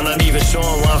get up. I'm not even sure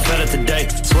on why I'm fed it today.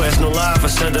 Swear it's no lie if I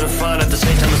said that I'm fine. At the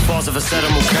same time it's false if I said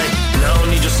I'm okay. And I don't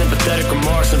need your sympathetic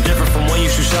remarks. I'm different from when you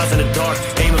shoot shots in the dark.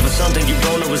 Aiming for something you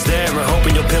don't know is there, and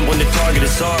hoping you'll pinpoint the target.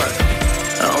 It's hard.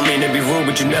 I don't mean to be rude,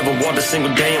 but you never walked a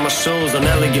single day in my shoes. Don't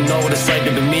act like you know what it's like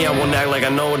to be me. I won't act like I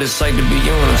know what it's like to be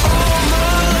you. And I'm still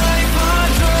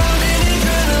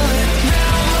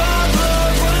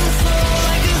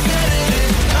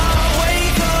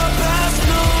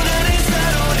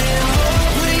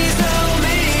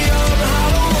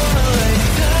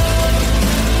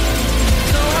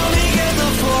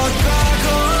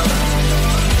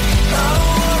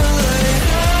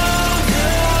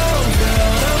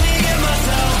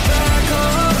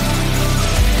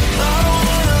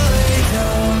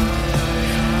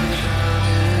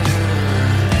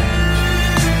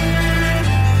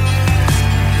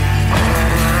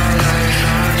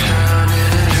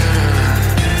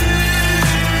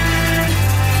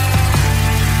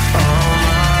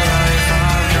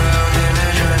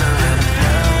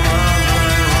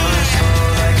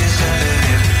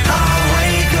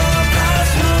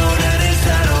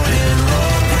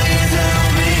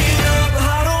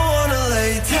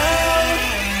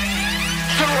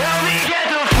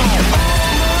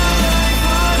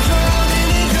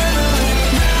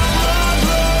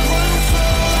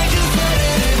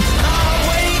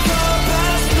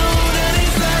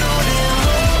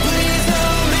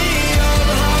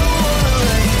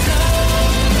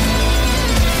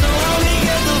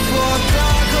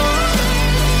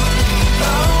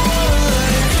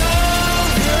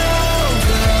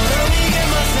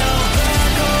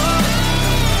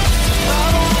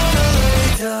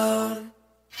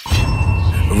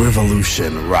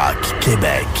Revolution Rock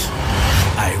Québec.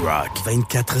 IROCK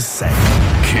 24/7.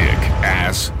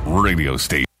 Kick-Ass Radio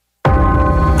Station.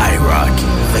 IROCK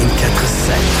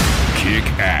 24/7.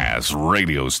 Kick-Ass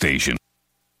Radio Station.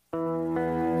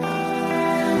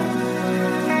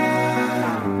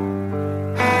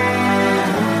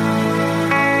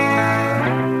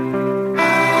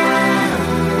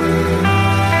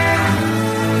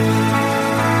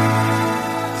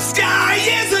 Sky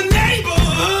is a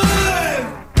neighborhood,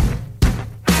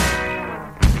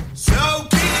 so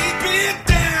keep it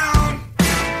down.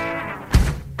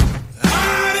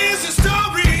 Art is a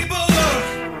storybook,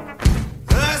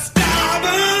 a star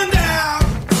burned out.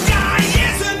 Sky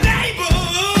is a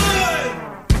neighborhood,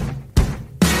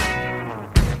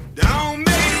 don't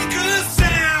make a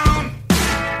sound.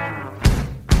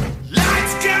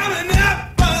 Lights coming up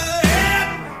ahead,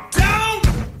 don't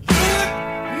look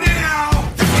now.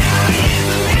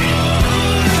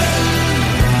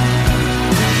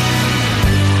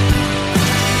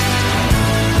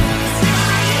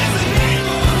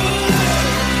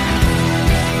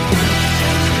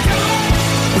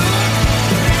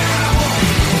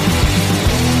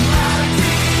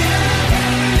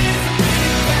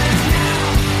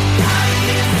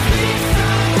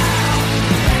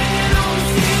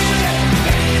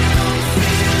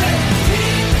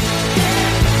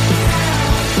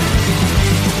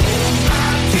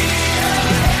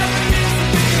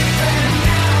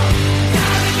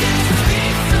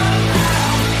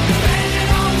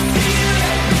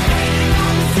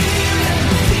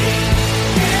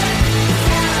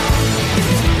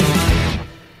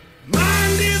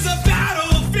 Mind is a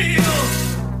battlefield,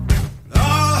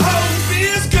 all hope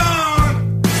is gone.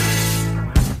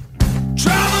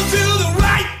 Travel to the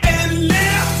right and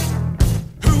left,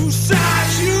 whose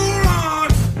side you're on.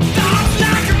 Thoughts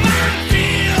like a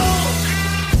minefield,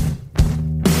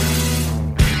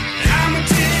 I'm a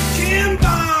ticking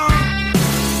bomb.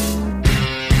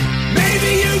 Maybe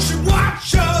you should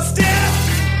watch your step,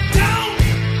 don't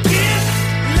get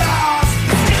lost.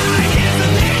 The sky is a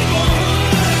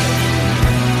neighborhood.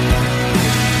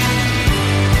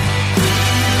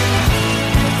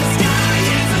 The sky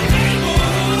is a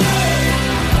neighborhood.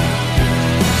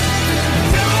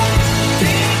 Don't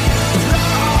get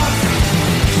lost.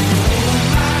 Oh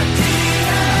my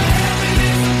dear, heaven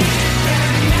is bigger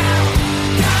now.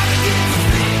 Gotta get to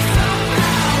sleep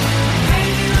somehow.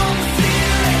 Hanging on the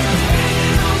ceiling, hanging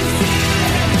on the ceiling.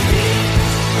 Keep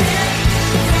it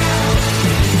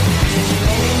down.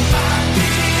 Oh my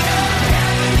dear,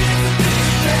 heaven is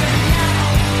bigger now.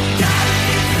 Gotta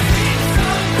get to sleep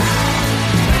somehow.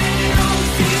 Hanging on the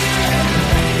ceiling,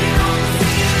 hanging on the ceiling. Keep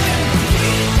it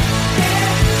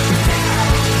down.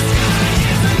 Sky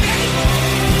is a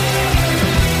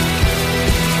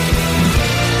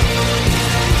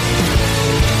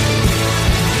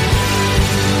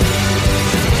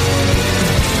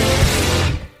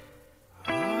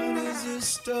Heart is a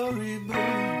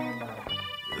storybook,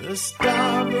 the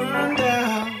star burned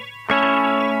out.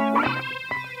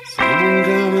 Someone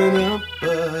coming up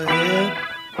ahead,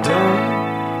 don't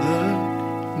look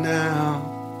now.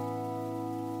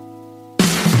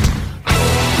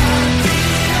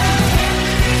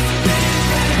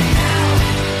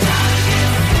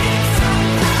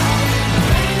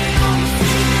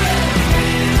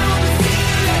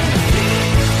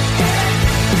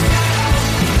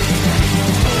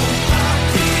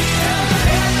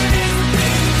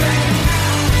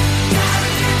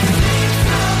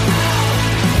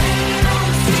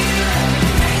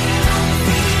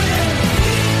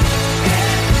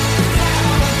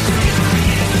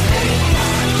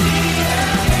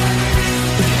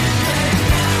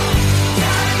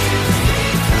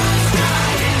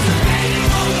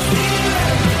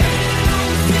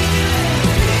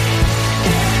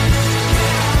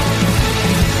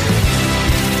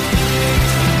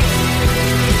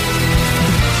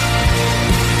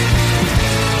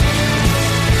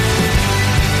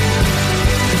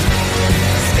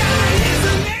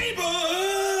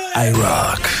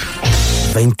 IROCK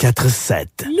 24/7.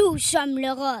 Nous sommes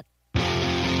le rock.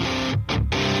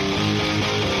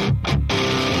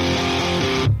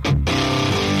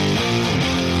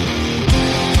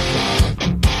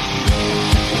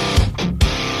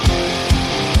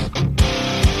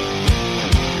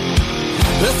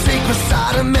 The secret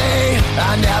side of me,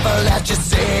 I never let you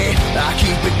see. I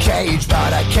keep it caged,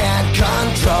 but I can't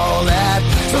control it.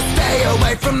 So stay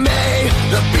away from me,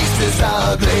 the beast is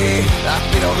ugly. I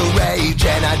feel the rage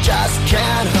and I just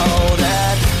can't hold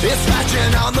it. It's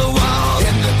scratching on the walls,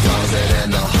 in the closet, in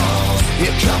the halls.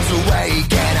 It comes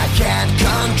awake and I can't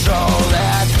control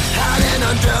it. Hiding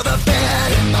under the bed,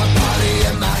 in my body,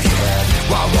 in my head.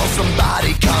 While wolves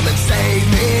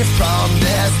from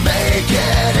this, make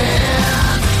it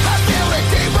in. I feel it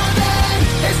deep within,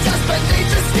 it's just beneath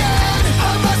the skin.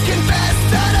 I must confess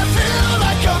that I feel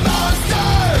like a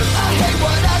monster. I hate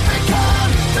what I've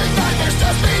become, the nightmare's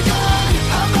just begun.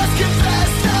 I must confess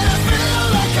that I feel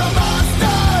like a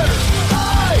monster.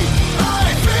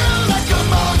 I feel like a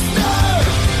monster.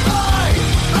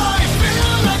 I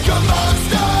feel like a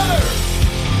monster.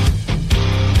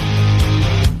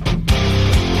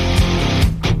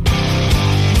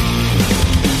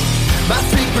 My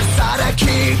secret side I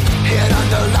keep hid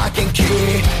under lock and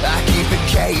key. I keep it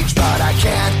caged, but I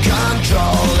can't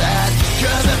control it.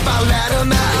 Cause if I let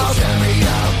them out, they tear me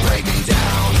up, break me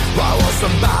down. Why won't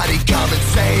somebody come and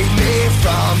save me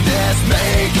from this?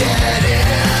 Make it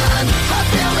in. I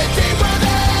feel it deep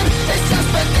within, it's just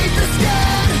beneath the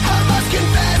skin. I must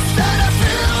confess that I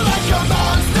feel like a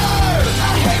monster.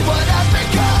 I hate what I've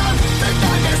become, the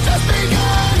nightmare's just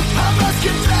begun. I must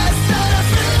confess that I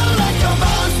feel like a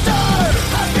monster.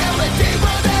 I feel it deep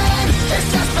within, it's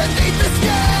just beneath the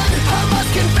skin. I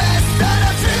must confess that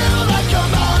I feel like a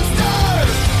monster.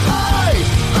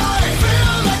 I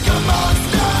feel like a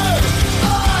monster.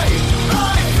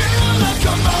 I feel like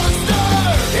a monster.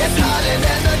 It's hiding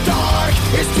in the dark,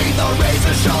 its teeth are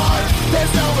razor sharp.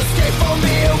 There's no escape for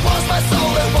me, it wants my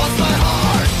soul, it wants my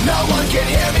heart. No one can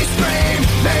hear me scream,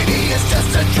 maybe it's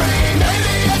just a dream.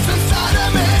 Maybe it's inside of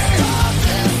me. Stop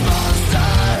this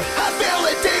monster. I feel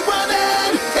it deep within,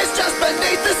 it's just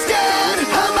beneath the skin.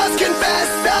 I must confess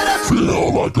that I feel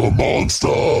like a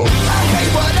monster. I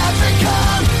hate what I've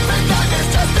become, the nightmare's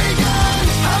just begun.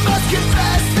 I must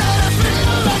confess that I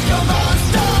feel like a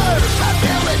monster. I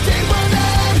feel it deep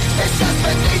within, it's just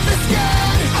beneath the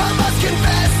skin. I must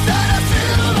confess that I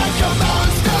feel like a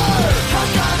monster. I'm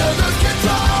gonna lose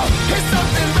control, it's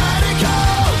something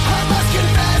radical. I must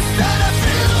confess that I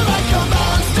feel like a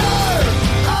monster.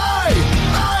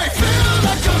 I feel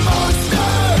like a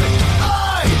monster.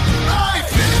 I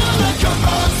feel like a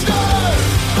monster.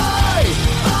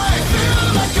 I feel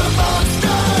like a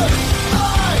monster.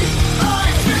 I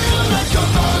feel like a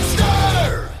monster.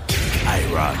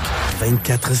 IROCK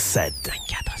 24/7.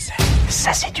 24/7.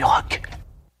 Ça c'est du rock.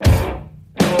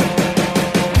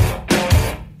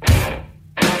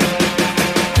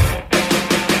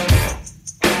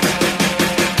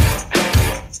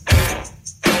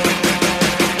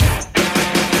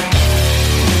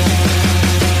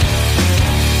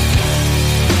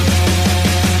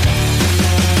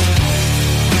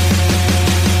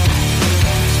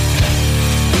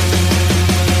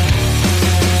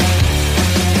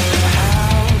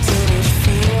 How did it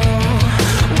feel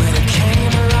when it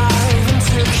came alive?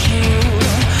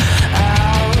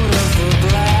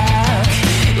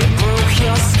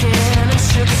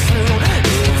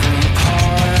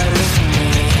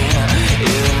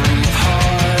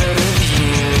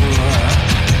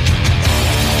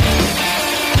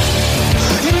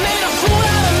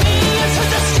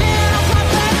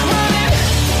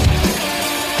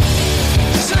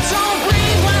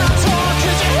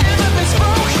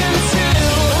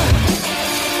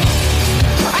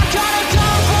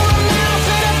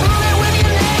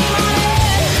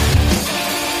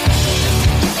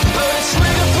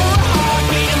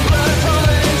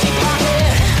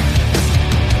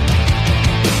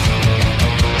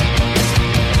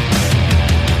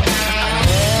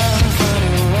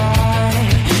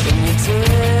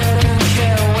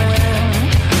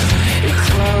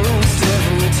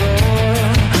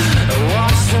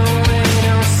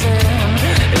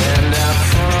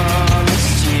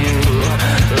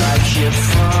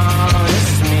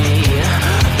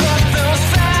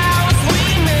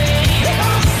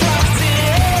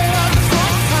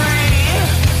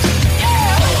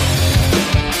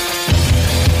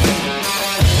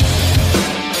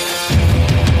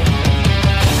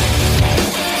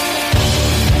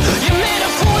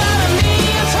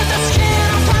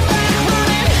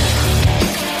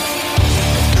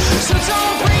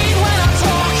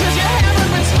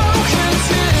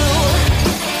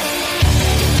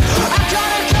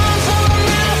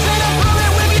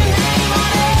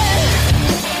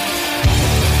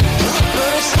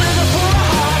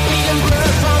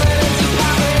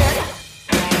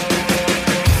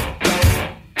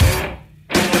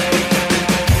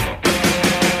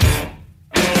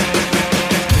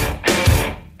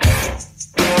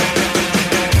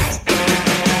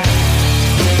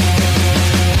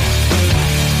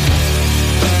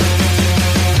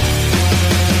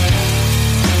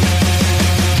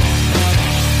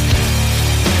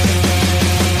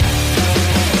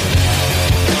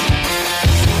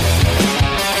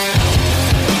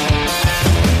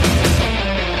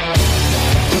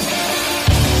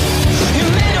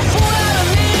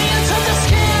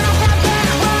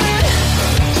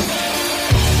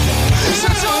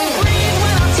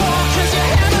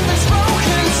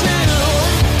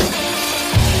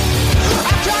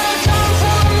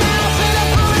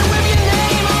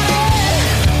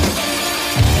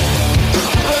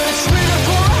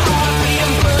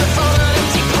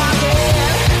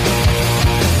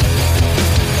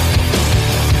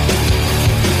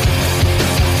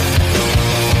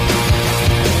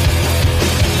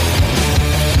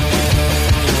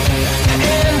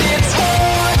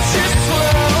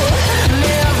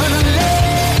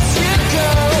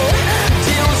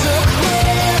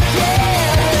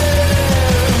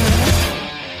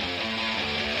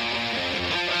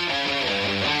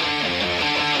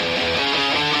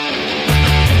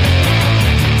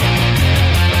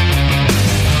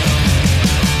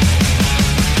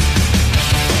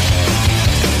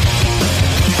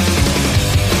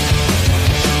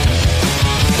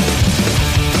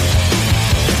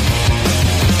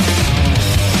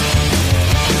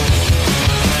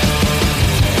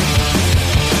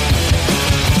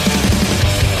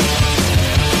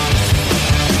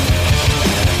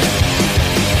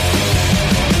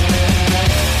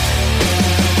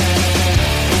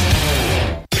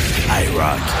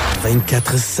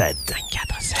 24/7.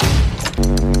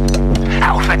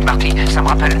 Ah, au fait, Marty, ça me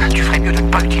rappelle, tu ferais mieux de ne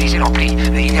pas utiliser l'ampli.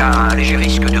 Il y a un léger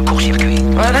risque de court-circuit.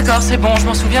 Ouais, d'accord, c'est bon, je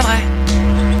m'en souviendrai.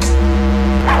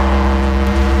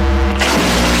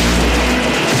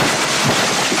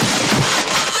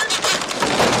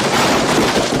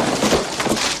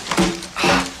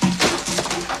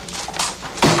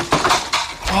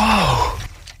 Oh,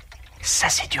 ça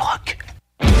c'est du rock.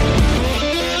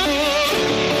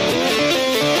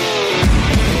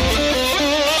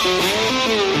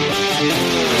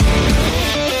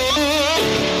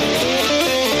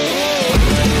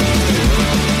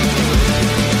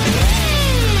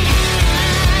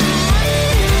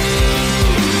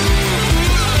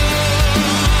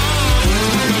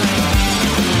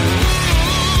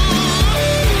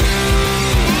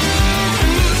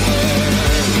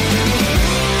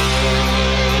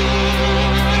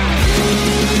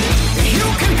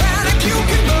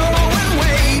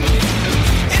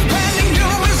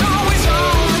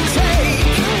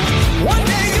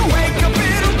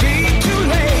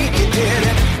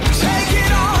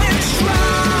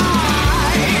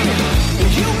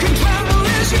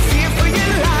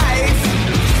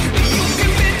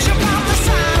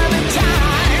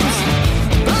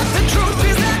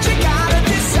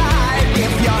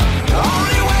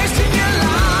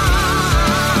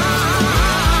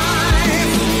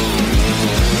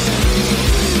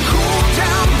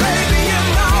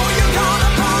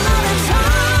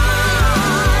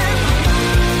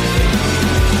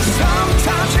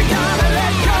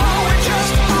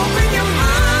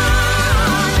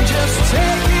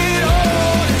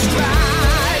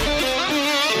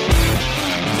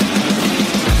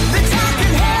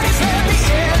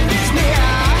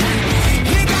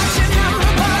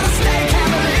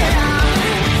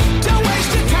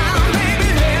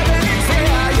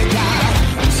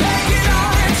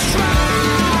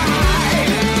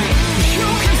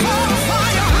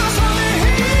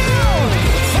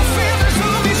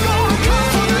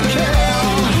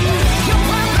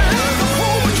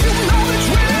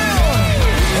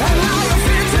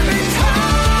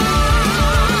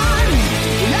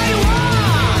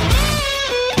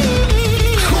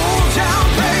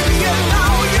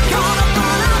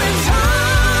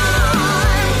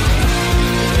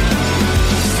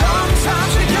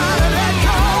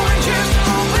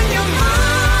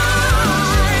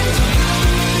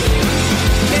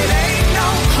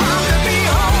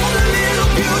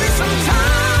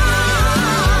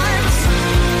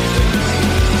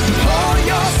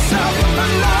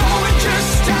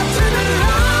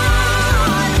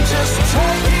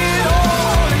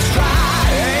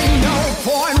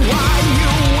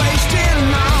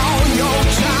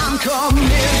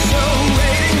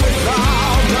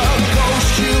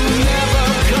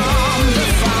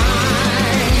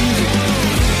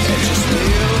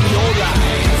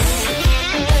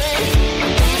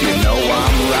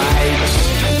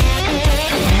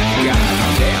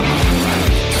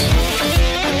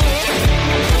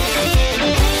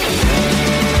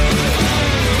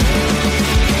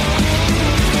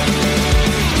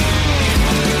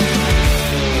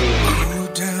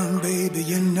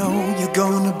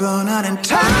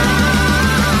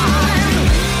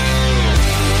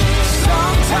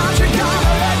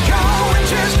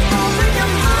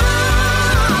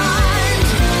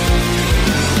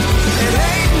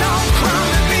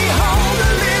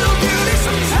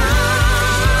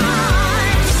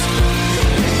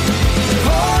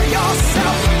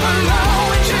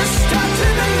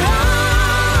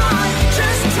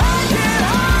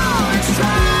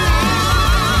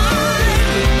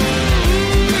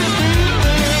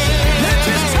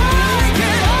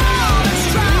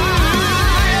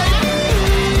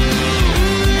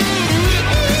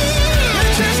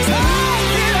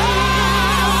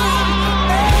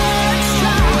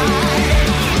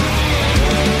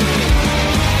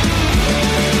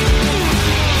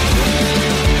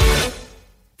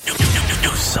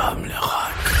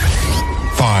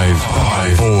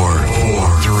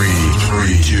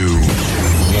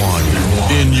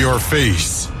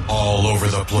 Face all over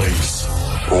the place.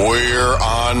 We're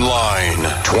online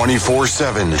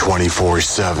 24/7.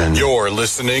 24/7. You're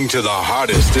listening to the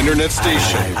hottest internet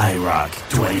station.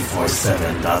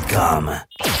 IROCK247.com.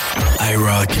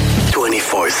 IROCK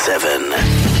 24/7.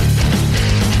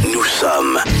 Nous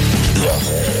sommes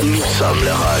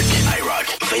le rock.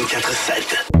 IROCK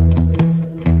 24/7.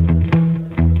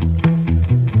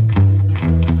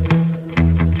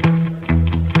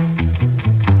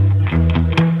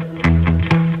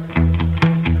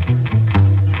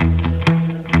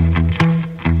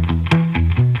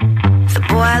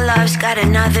 Got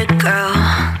another girl.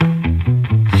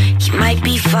 He might might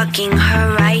be fucking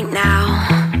her right now.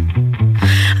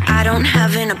 I don't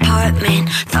have an apartment.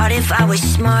 Thought if I was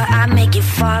smart I'd make it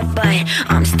far, but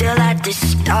I'm still at the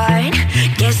start.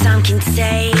 Guess I'm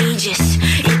contagious.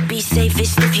 It'd be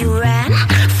safest if you ran.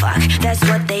 Fuck, that's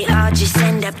what they all just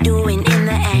end up doing in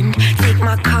the end. Take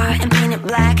my car and paint it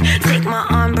black. Take my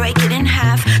arm, break it in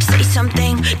half. Say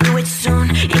something, do it soon.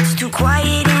 It's too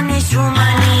quiet in this room.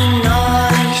 I need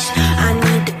noise. I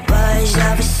need the buzz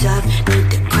of a sub. Need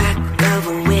the crack of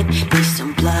a whip. Need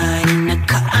some blood in the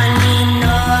cup. I need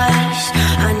noise.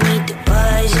 I need the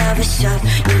buzz of a sub.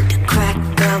 Need the crack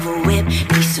of a whip.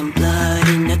 Need some blood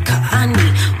in the cup. I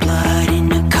need blood in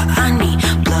the cup. I need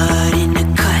blood in the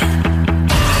cut.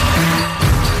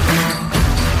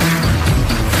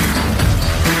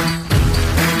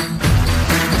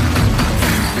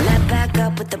 Met back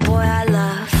up with the boy I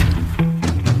love.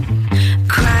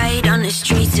 Cried on the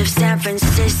streets of San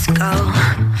Francisco.